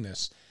doing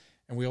this?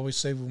 And we always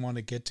say we want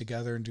to get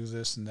together and do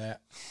this and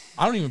that.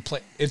 I don't even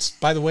play.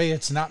 By the way,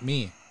 it's not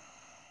me.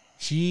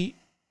 She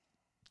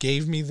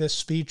gave me this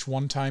speech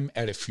one time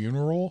at a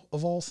funeral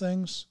of all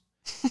things.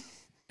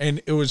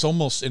 And it was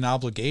almost an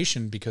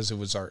obligation because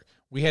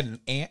we had an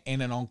aunt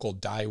and an uncle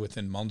die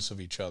within months of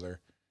each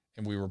other.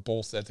 And we were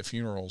both at the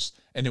funerals.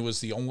 And it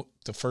was the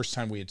first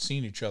time we had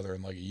seen each other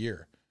in a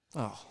year.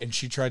 Oh. And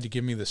she tried to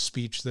give me the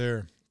speech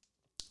there.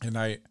 And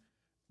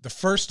the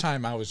first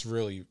time I was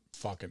really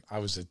I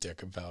was a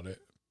dick about it.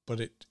 But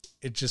it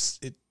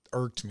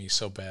irked me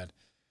so bad.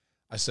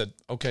 I said,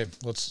 okay,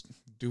 let's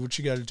do what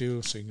you got to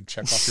do so you can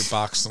check off your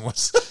box and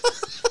let's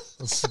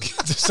get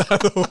this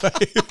out of the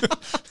way.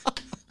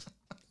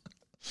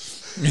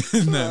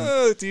 And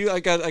then,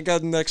 I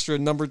got an extra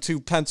number 2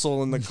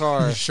 pencil in the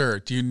car. Sure.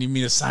 Do you need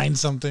me to sign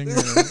something?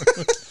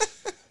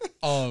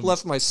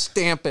 Left my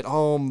stamp at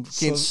home.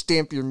 Can't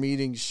stamp your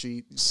meeting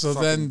sheet. So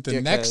then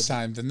the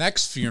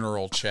next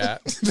funeral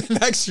chat,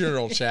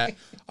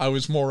 I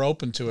was more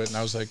open to it, and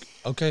I was like,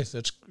 okay,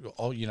 that's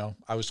all.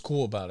 I was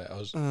cool about it. I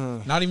was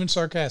not even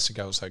sarcastic.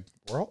 I was like,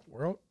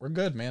 we're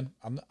good, man.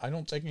 I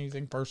don't take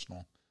anything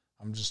personal.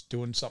 I'm just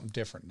doing something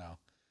different now.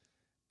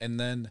 And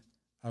then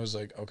I was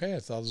like, okay, I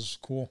thought this was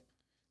cool.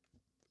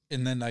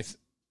 And then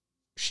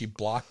she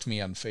blocked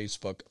me on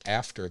Facebook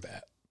after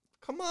that.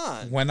 Come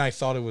on. When I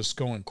thought it was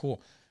going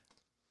cool.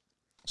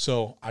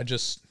 So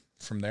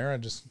from there, I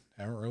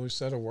haven't really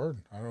said a word.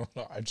 I don't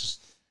know. I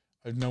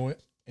have no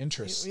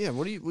interest. Yeah,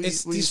 what are you these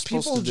supposed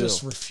people to do?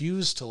 just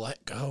refuse to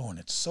let go, and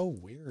it's so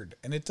weird.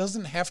 And it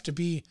doesn't have to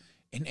be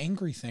an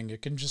angry thing.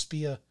 It can just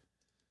be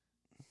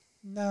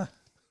nah,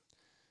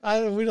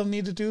 we don't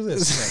need to do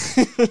this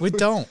thing. We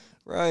don't.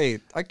 Right.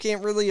 I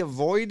can't really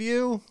avoid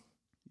you.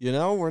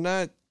 We're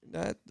not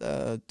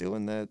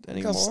doing that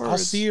anymore. I'll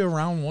see you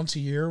around once a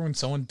year when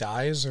someone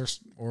dies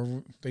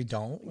or they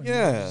don't.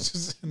 Yeah.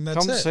 And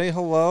that's Come it. say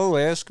hello,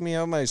 ask me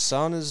how my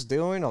son is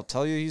doing. I'll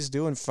tell you he's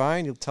doing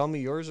fine. You'll tell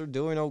me yours are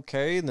doing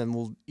okay, and then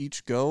we'll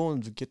each go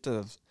and get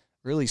the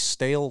really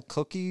stale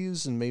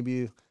cookies and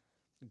maybe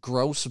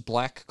gross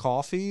black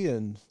coffee,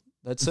 and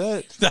that's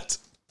it.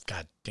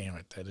 God damn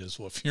it, that is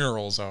what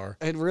funerals are.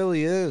 It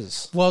really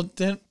is. Well,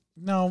 then,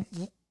 no,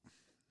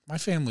 my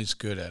family's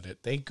good at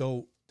it. They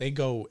go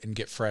and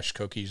get fresh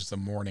cookies the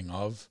morning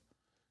of,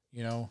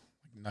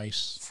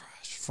 nice.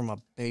 Fresh from a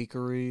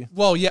bakery.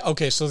 Well, yeah,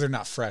 okay, so they're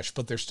not fresh,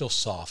 but they're still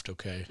soft,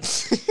 okay?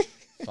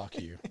 Fuck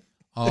you.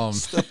 Like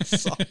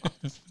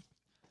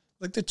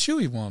the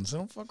chewy ones, they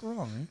don't fuck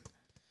wrong, eh?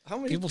 How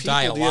many people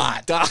die a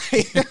lot?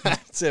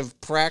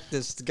 Have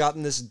practiced,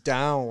 gotten this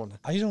down.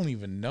 I don't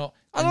even know.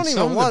 I don't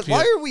even want.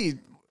 Why are we?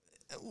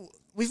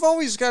 We've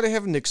always got to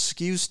have an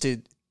excuse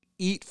to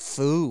eat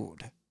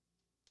food.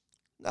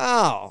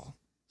 No.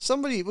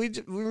 Somebody, we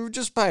were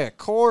just by a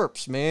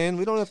corpse, man.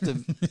 We don't have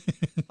to.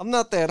 I'm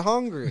not that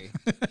hungry.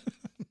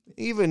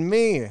 Even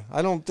me,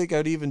 I don't think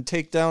I'd even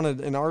take down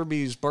an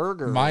Arby's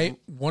burger.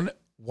 One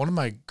of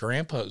my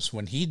grandpas,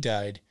 when he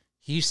died,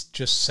 he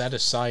just set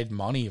aside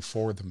money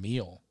for the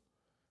meal,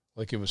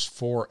 like it was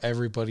for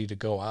everybody to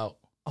go out.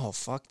 Oh,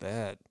 fuck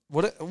that!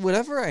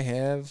 Whatever I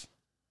have.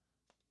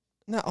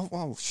 No,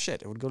 oh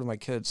shit! It would go to my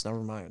kids.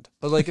 Never mind.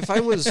 But if I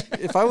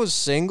was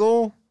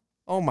single,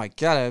 oh my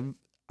god,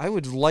 I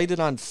would light it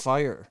on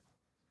fire.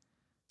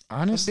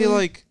 Honestly, I'd be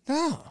like,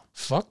 no.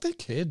 Fuck the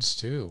kids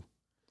too.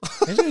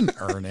 They didn't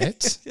earn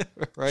it.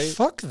 Right?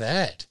 Fuck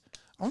that.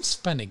 I'm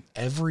spending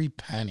every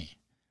penny.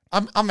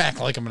 I'm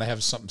acting like I'm going to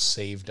have something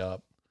saved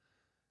up.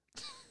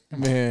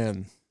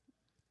 Man,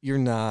 you're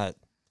not.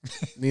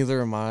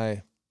 Neither am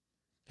I.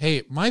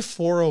 Hey, my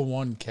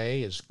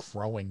 401k is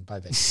growing by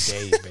the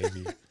day,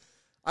 baby.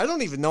 I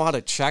don't even know how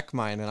to check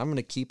mine, and I'm going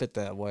to keep it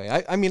that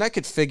way. I mean, I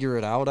could figure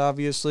it out,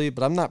 obviously,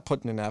 but I'm not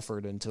putting an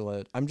effort into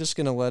it. I'm just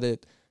going to let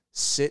it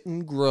sit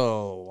and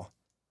grow.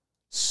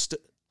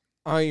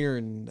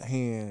 Iron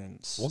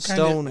hands. What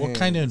hands.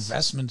 kind of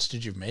investments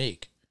did you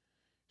make?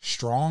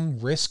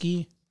 Strong,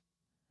 risky?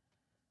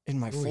 In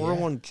my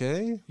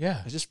 401k?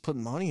 Yeah. I just put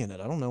money in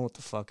it. I don't know what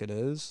the fuck it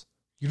is.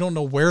 You don't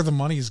know where the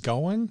money's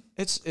going?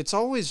 It's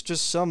always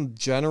just some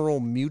general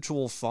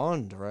mutual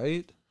fund,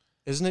 right?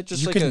 Isn't it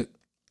just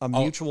a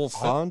mutual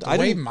fund? The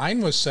way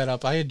mine was set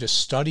up, I had to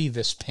study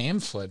this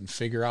pamphlet and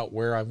figure out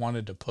where I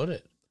wanted to put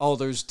it. Oh,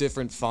 there's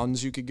different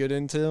funds you could get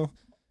into?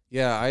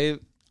 Yeah,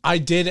 I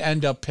did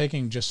end up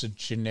picking just a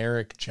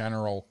generic,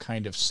 general,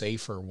 kind of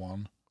safer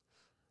one.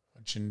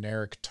 A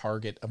generic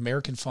target.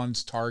 American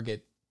Funds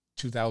Target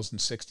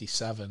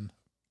 2067,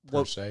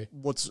 per se.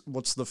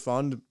 What's the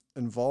fund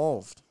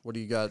involved? What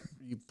do you got?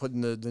 You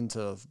putting it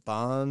into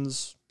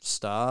bonds,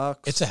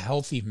 stocks? It's a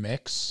healthy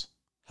mix.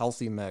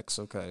 Healthy mix.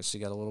 Okay, so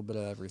you got a little bit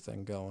of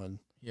everything going.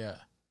 Yeah.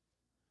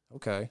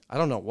 Okay. I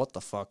don't know what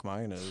the fuck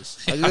mine is.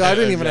 I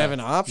didn't even have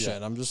an option.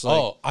 Yeah. I'm just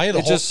like,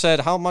 just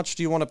said, how much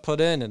do you want to put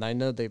in? And I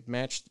know they've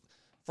matched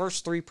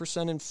first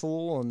 3% in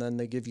full, and then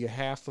they give you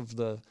half of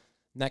the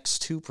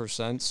next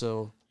 2%.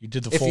 So you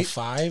did the full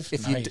 5?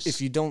 If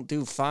you don't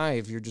do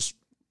 5, you're just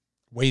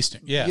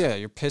wasting. Yeah. Yeah,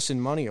 you're pissing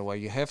money away.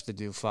 You have to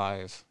do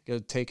 5. You got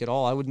to take it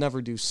all. I would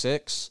never do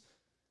 6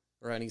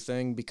 or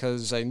anything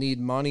because I need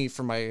money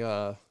for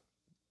my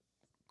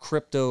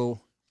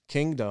crypto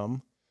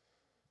kingdom.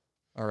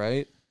 All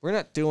right? We're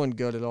not doing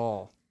good at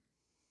all.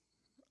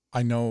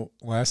 I know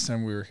last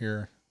time we were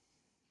here,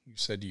 you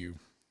said you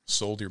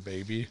sold your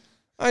baby.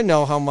 I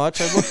know how much.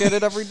 I look at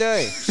it every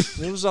day.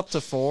 It was up to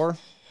 4.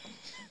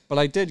 But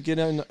I did get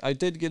in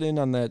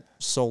on that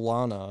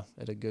Solana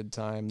at a good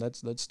time.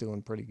 That's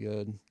doing pretty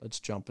good. That's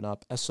jumping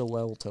up.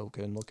 SOL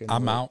token.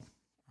 I'm out.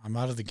 I'm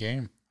out of the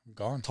game. I'm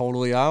gone.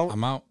 Totally out?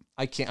 I'm out.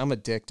 I can't. I'm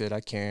addicted. I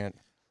can't.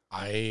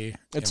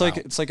 It's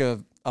like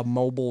a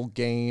mobile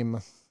game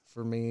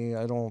for me.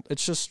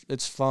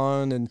 It's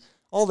fun and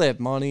all that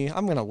money.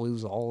 I'm going to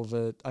lose all of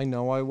it. I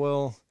know I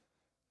will.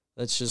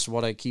 That's just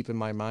what I keep in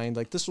my mind.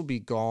 Like, this will be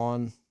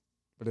gone,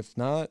 but if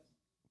not,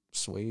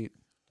 sweet.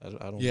 I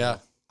don't know.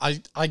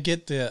 I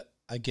get that.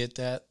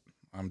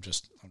 I'm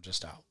just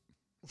out.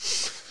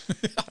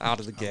 Out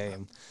of the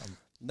game.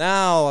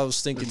 Now I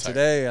was thinking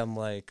today, I'm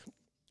like,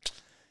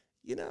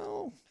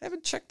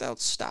 haven't checked out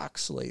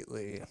stocks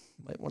lately.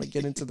 Might want to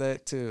get into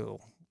that too.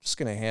 Just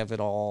going to have it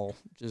all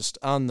just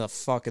on the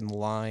fucking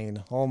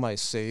line, all my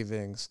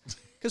savings.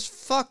 Because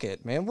fuck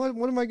it, man. What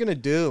am I going to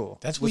do?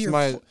 That's what your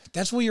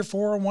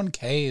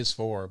 401k is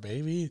for,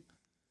 baby.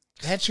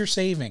 That's your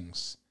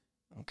savings.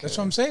 Okay. That's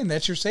what I'm saying.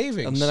 That's your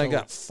savings. And then I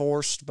got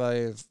forced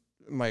by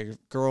my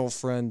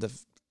girlfriend to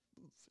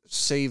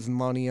save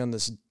money on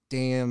this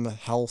damn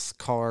health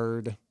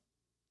card.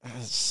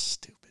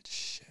 Stupid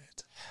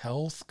shit.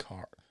 Health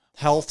card.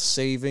 Health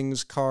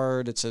savings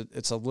card. It's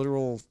a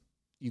literal.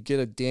 You get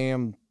a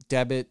damn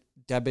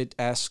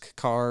debit-esque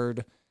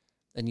card,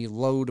 and you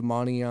load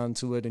money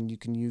onto it, and you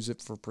can use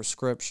it for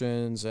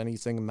prescriptions,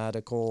 anything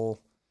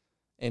medical,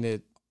 and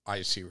it.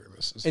 I see where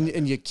this is.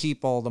 And you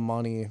keep all the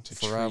money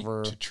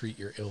forever. To treat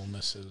your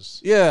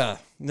illnesses. Yeah.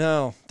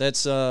 No,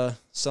 that's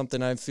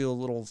something I feel a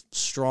little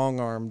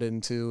strong-armed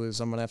into is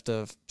I'm going to have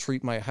to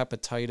treat my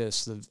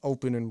hepatitis. The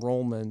open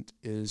enrollment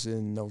is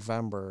in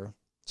November,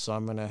 so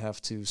I'm going to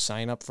have to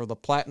sign up for the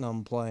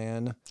platinum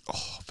plan.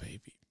 Oh,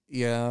 baby.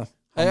 Yeah.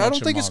 I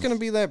don't think it's going to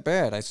be that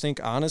bad. I think,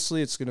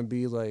 honestly, it's going to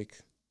be like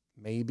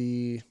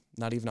maybe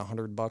not even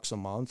 $100 a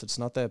month. It's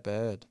not that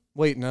bad.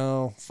 Wait,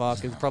 no. Fuck.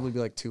 It'd probably be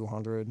like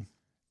 $200.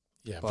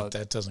 Yeah, but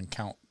that doesn't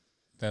count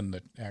then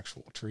the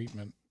actual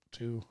treatment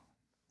too,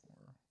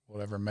 or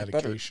whatever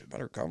medication.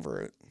 Better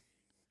cover it.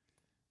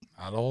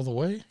 Not all the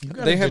way. You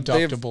got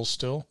deductible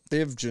still. They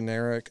have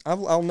generic.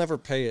 I'll never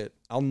pay it.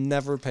 I'll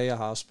never pay a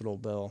hospital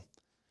bill.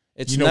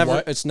 It's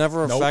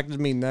never affected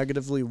me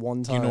negatively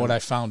one time. You know what I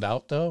found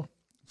out though?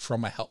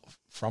 From a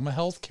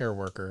healthcare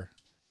worker,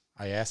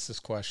 I asked this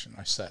question.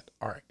 I said,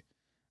 "All right,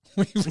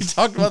 we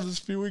talked about this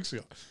a few weeks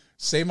ago.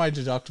 Say my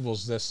deductible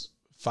is this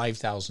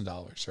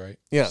 $5,000, right?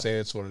 Yeah. Say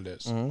that's what it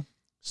is. Mm-hmm.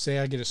 Say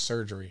I get a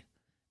surgery,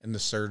 and the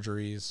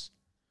surgery's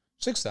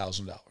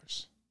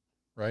 $6,000,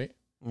 right?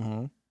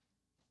 Mm-hmm.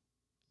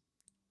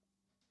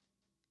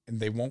 And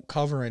they won't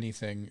cover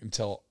anything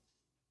until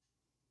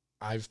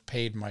I've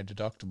paid my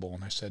deductible.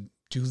 And I said,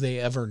 do they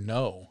ever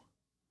know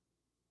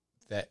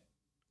that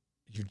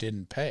you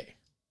didn't pay?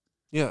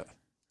 Yeah.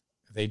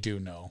 They do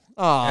know.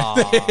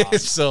 Oh,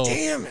 so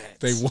damn it.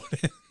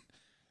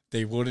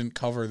 They wouldn't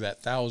cover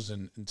that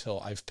 $1,000 until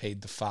I've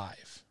paid the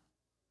 $5,000.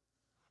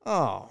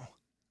 Oh.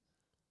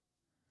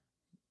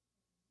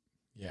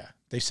 Yeah.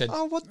 They said,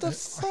 "Oh, what the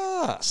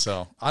fuck?"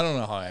 So I don't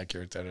know how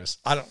accurate that is.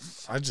 I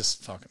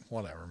just fucking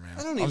whatever, man.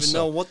 I don't even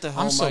know what the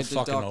hell I'm so my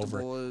fucking over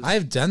deductible is. I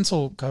have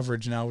dental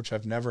coverage now, which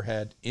I've never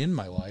had in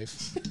my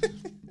life.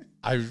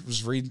 I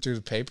was reading through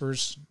the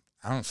papers.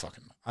 I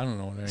don't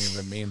know what any of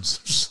it means.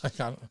 I'm just like,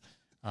 I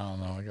don't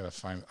know. I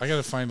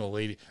gotta find a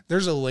lady.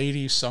 There's a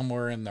lady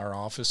somewhere in our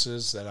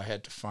offices that I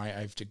had to find.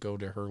 I have to go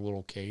to her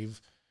little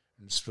cave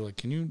and just be like,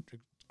 can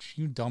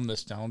you dumb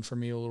this down for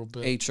me a little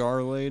bit?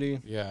 HR lady.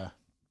 Yeah.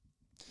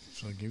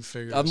 So like, you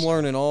figure. I'm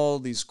learning all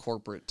these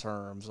corporate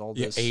terms. All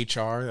this.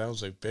 HR. That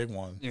was a big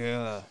one.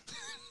 Yeah.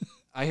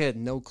 I had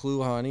no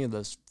clue how any of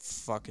this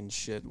fucking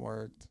shit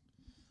worked.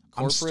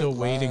 I'm still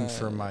waiting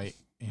for my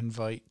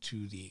invite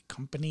to the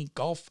company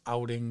golf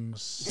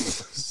outings.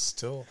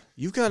 Still,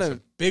 you gotta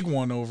big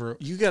one over.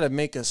 You gotta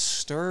make a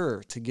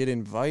stir to get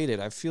invited.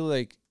 I feel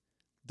like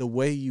the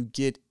way you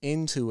get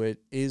into it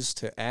is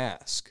to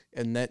ask,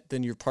 and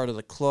then you're part of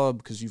the club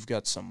because you've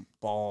got some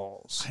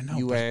balls. I know.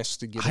 You asked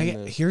to get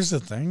in. Here's the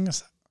thing: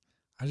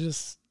 I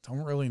just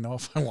don't really know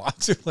if I want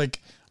to.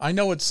 Like, I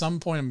know at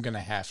some point I'm gonna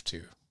have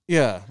to.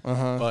 Yeah.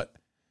 But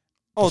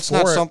it's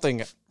not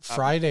something.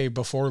 Friday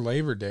before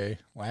Labor Day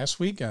last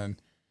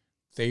weekend,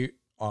 they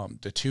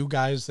the two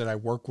guys that I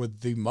work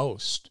with the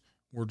most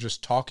were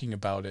just talking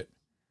about it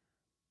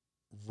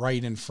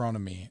right in front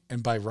of me.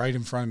 And by right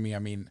in front of me, I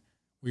mean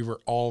we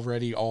were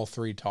already all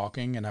three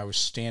talking, and I was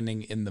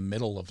standing in the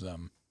middle of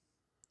them.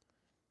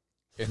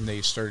 And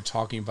they started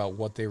talking about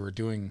what they were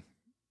doing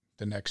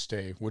the next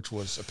day, which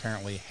was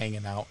apparently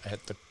hanging out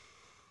at the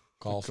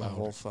golf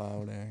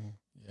outing.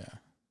 Yeah.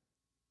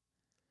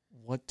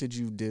 What did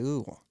you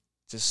do?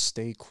 Just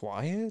stay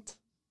quiet?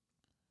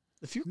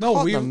 If you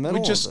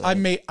I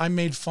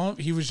made fun.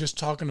 He was just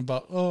talking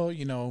about, I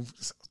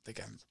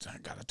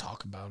got to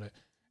talk about it,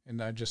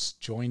 and I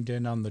just joined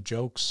in on the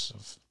jokes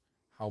of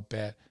how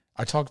bad.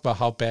 I talked about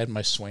how bad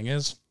my swing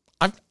is.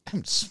 I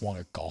haven't swung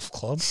a golf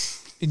club,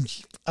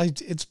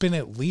 it's been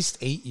at least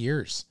 8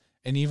 years,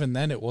 and even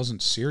then it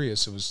wasn't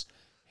serious. It was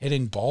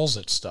hitting balls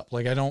at stuff.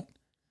 Like I don't.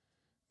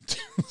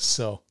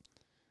 So,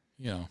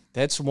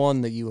 that's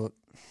one that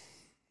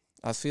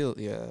I feel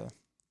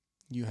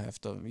you have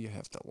to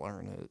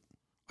learn it.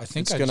 I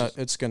think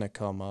it's gonna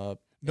come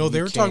up. No,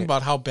 they were talking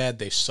about how bad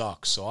they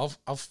suck, so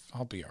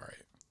I'll be all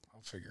right.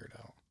 I'll figure it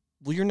out.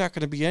 Well, you're not going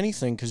to be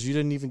anything because you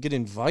didn't even get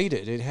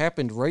invited. It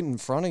happened right in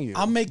front of you.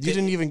 You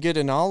didn't even get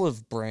an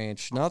olive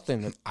branch.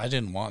 Nothing. I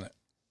didn't want it.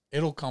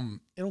 It'll come.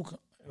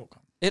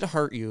 It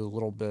hurt you a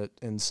little bit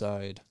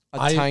inside,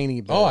 tiny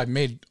bit. Oh, I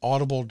made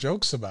audible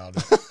jokes about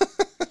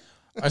it.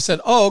 I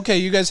said, "Oh, okay,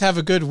 you guys have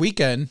a good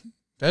weekend."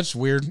 That's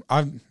weird.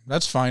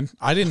 That's fine.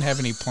 I didn't have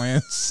any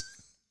plans.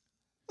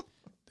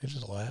 They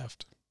just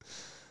laughed.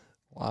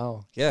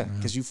 Wow. Yeah,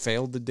 because you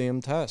failed the damn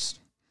test.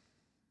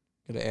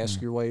 Got to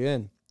ask your way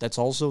in. That's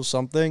also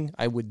something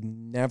I would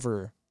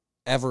never,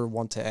 ever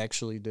want to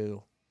actually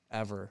do.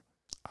 Ever.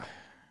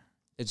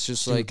 It's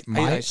just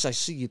I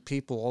see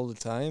people all the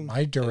time.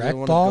 My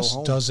direct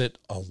boss does it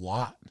a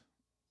lot.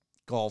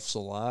 Golfs a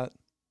lot.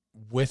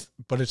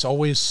 But it's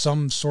always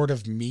some sort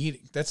of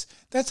meeting. That's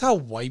how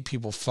white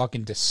people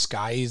fucking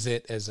disguise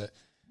it as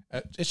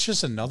it's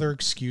just another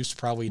excuse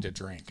probably to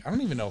drink. I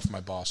don't even know if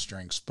my boss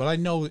drinks, but I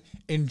know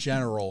in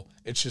general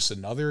it's just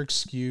another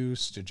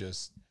excuse to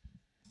just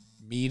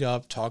meet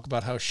up, talk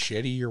about how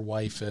shitty your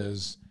wife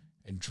is,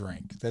 and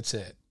drink. That's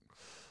it.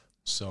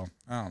 So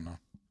I don't know.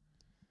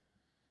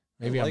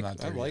 Maybe I'm not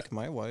there. I like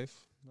my wife.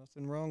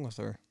 Nothing wrong with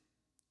her.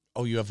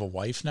 Oh, you have a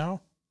wife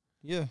now?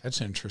 Yeah.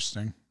 That's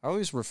interesting. I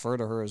always refer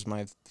to her as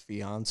my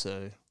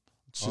fiance.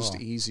 It's just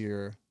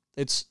easier.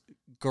 It's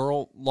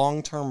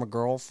long-term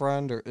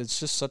girlfriend, or it's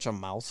just such a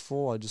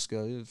mouthful. I just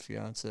go,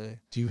 fiance.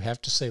 Do you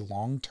have to say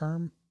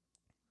long-term?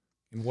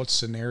 In what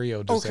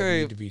scenario does that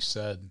need to be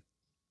said?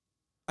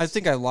 I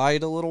think I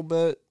lied a little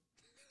bit.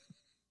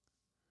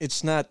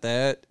 It's not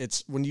that.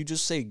 It's when you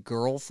just say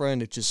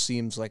girlfriend, it just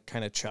seems like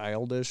kind of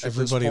childish.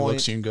 Everybody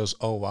looks at you and goes,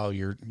 "Oh wow,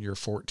 you're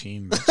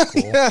 14. That's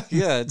cool."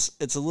 yeah.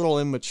 It's a little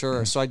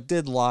immature. So I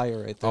did lie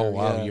right there. Oh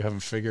wow, you haven't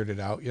figured it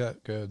out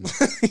yet. Good.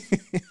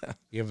 Yeah.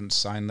 You haven't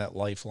signed that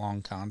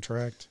lifelong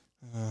contract.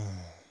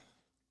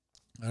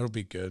 That'll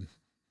be good.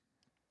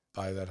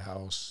 Buy that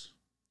house,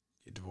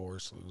 get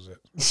divorced, lose it.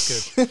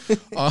 That's good.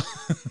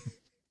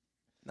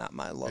 Not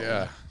my loan.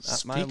 Yeah. Not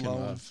Speaking my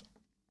loan. of.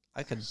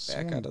 I could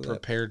back out of that.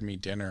 Prepared me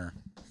dinner.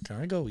 Can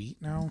I go eat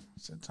now?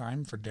 Is it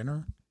time for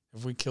dinner?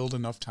 Have we killed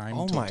enough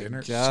time till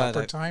dinner? God,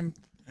 supper time?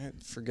 I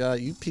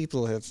forgot. You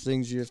people have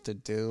things you have to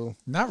do.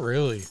 Not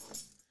really.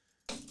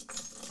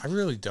 I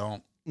really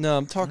don't. No,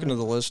 I'm talking to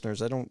the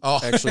listeners. I don't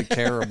actually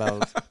care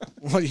about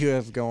what you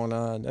have going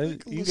on.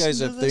 You guys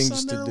have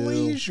things to do.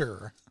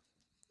 Leisure.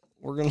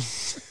 We're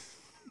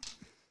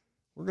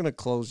gonna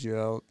close you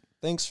out.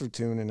 Thanks for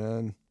tuning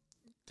in.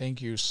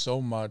 Thank you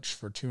so much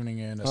for tuning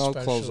in. I'll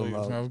close them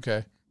out.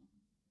 Okay.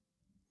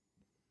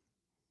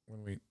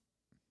 When we.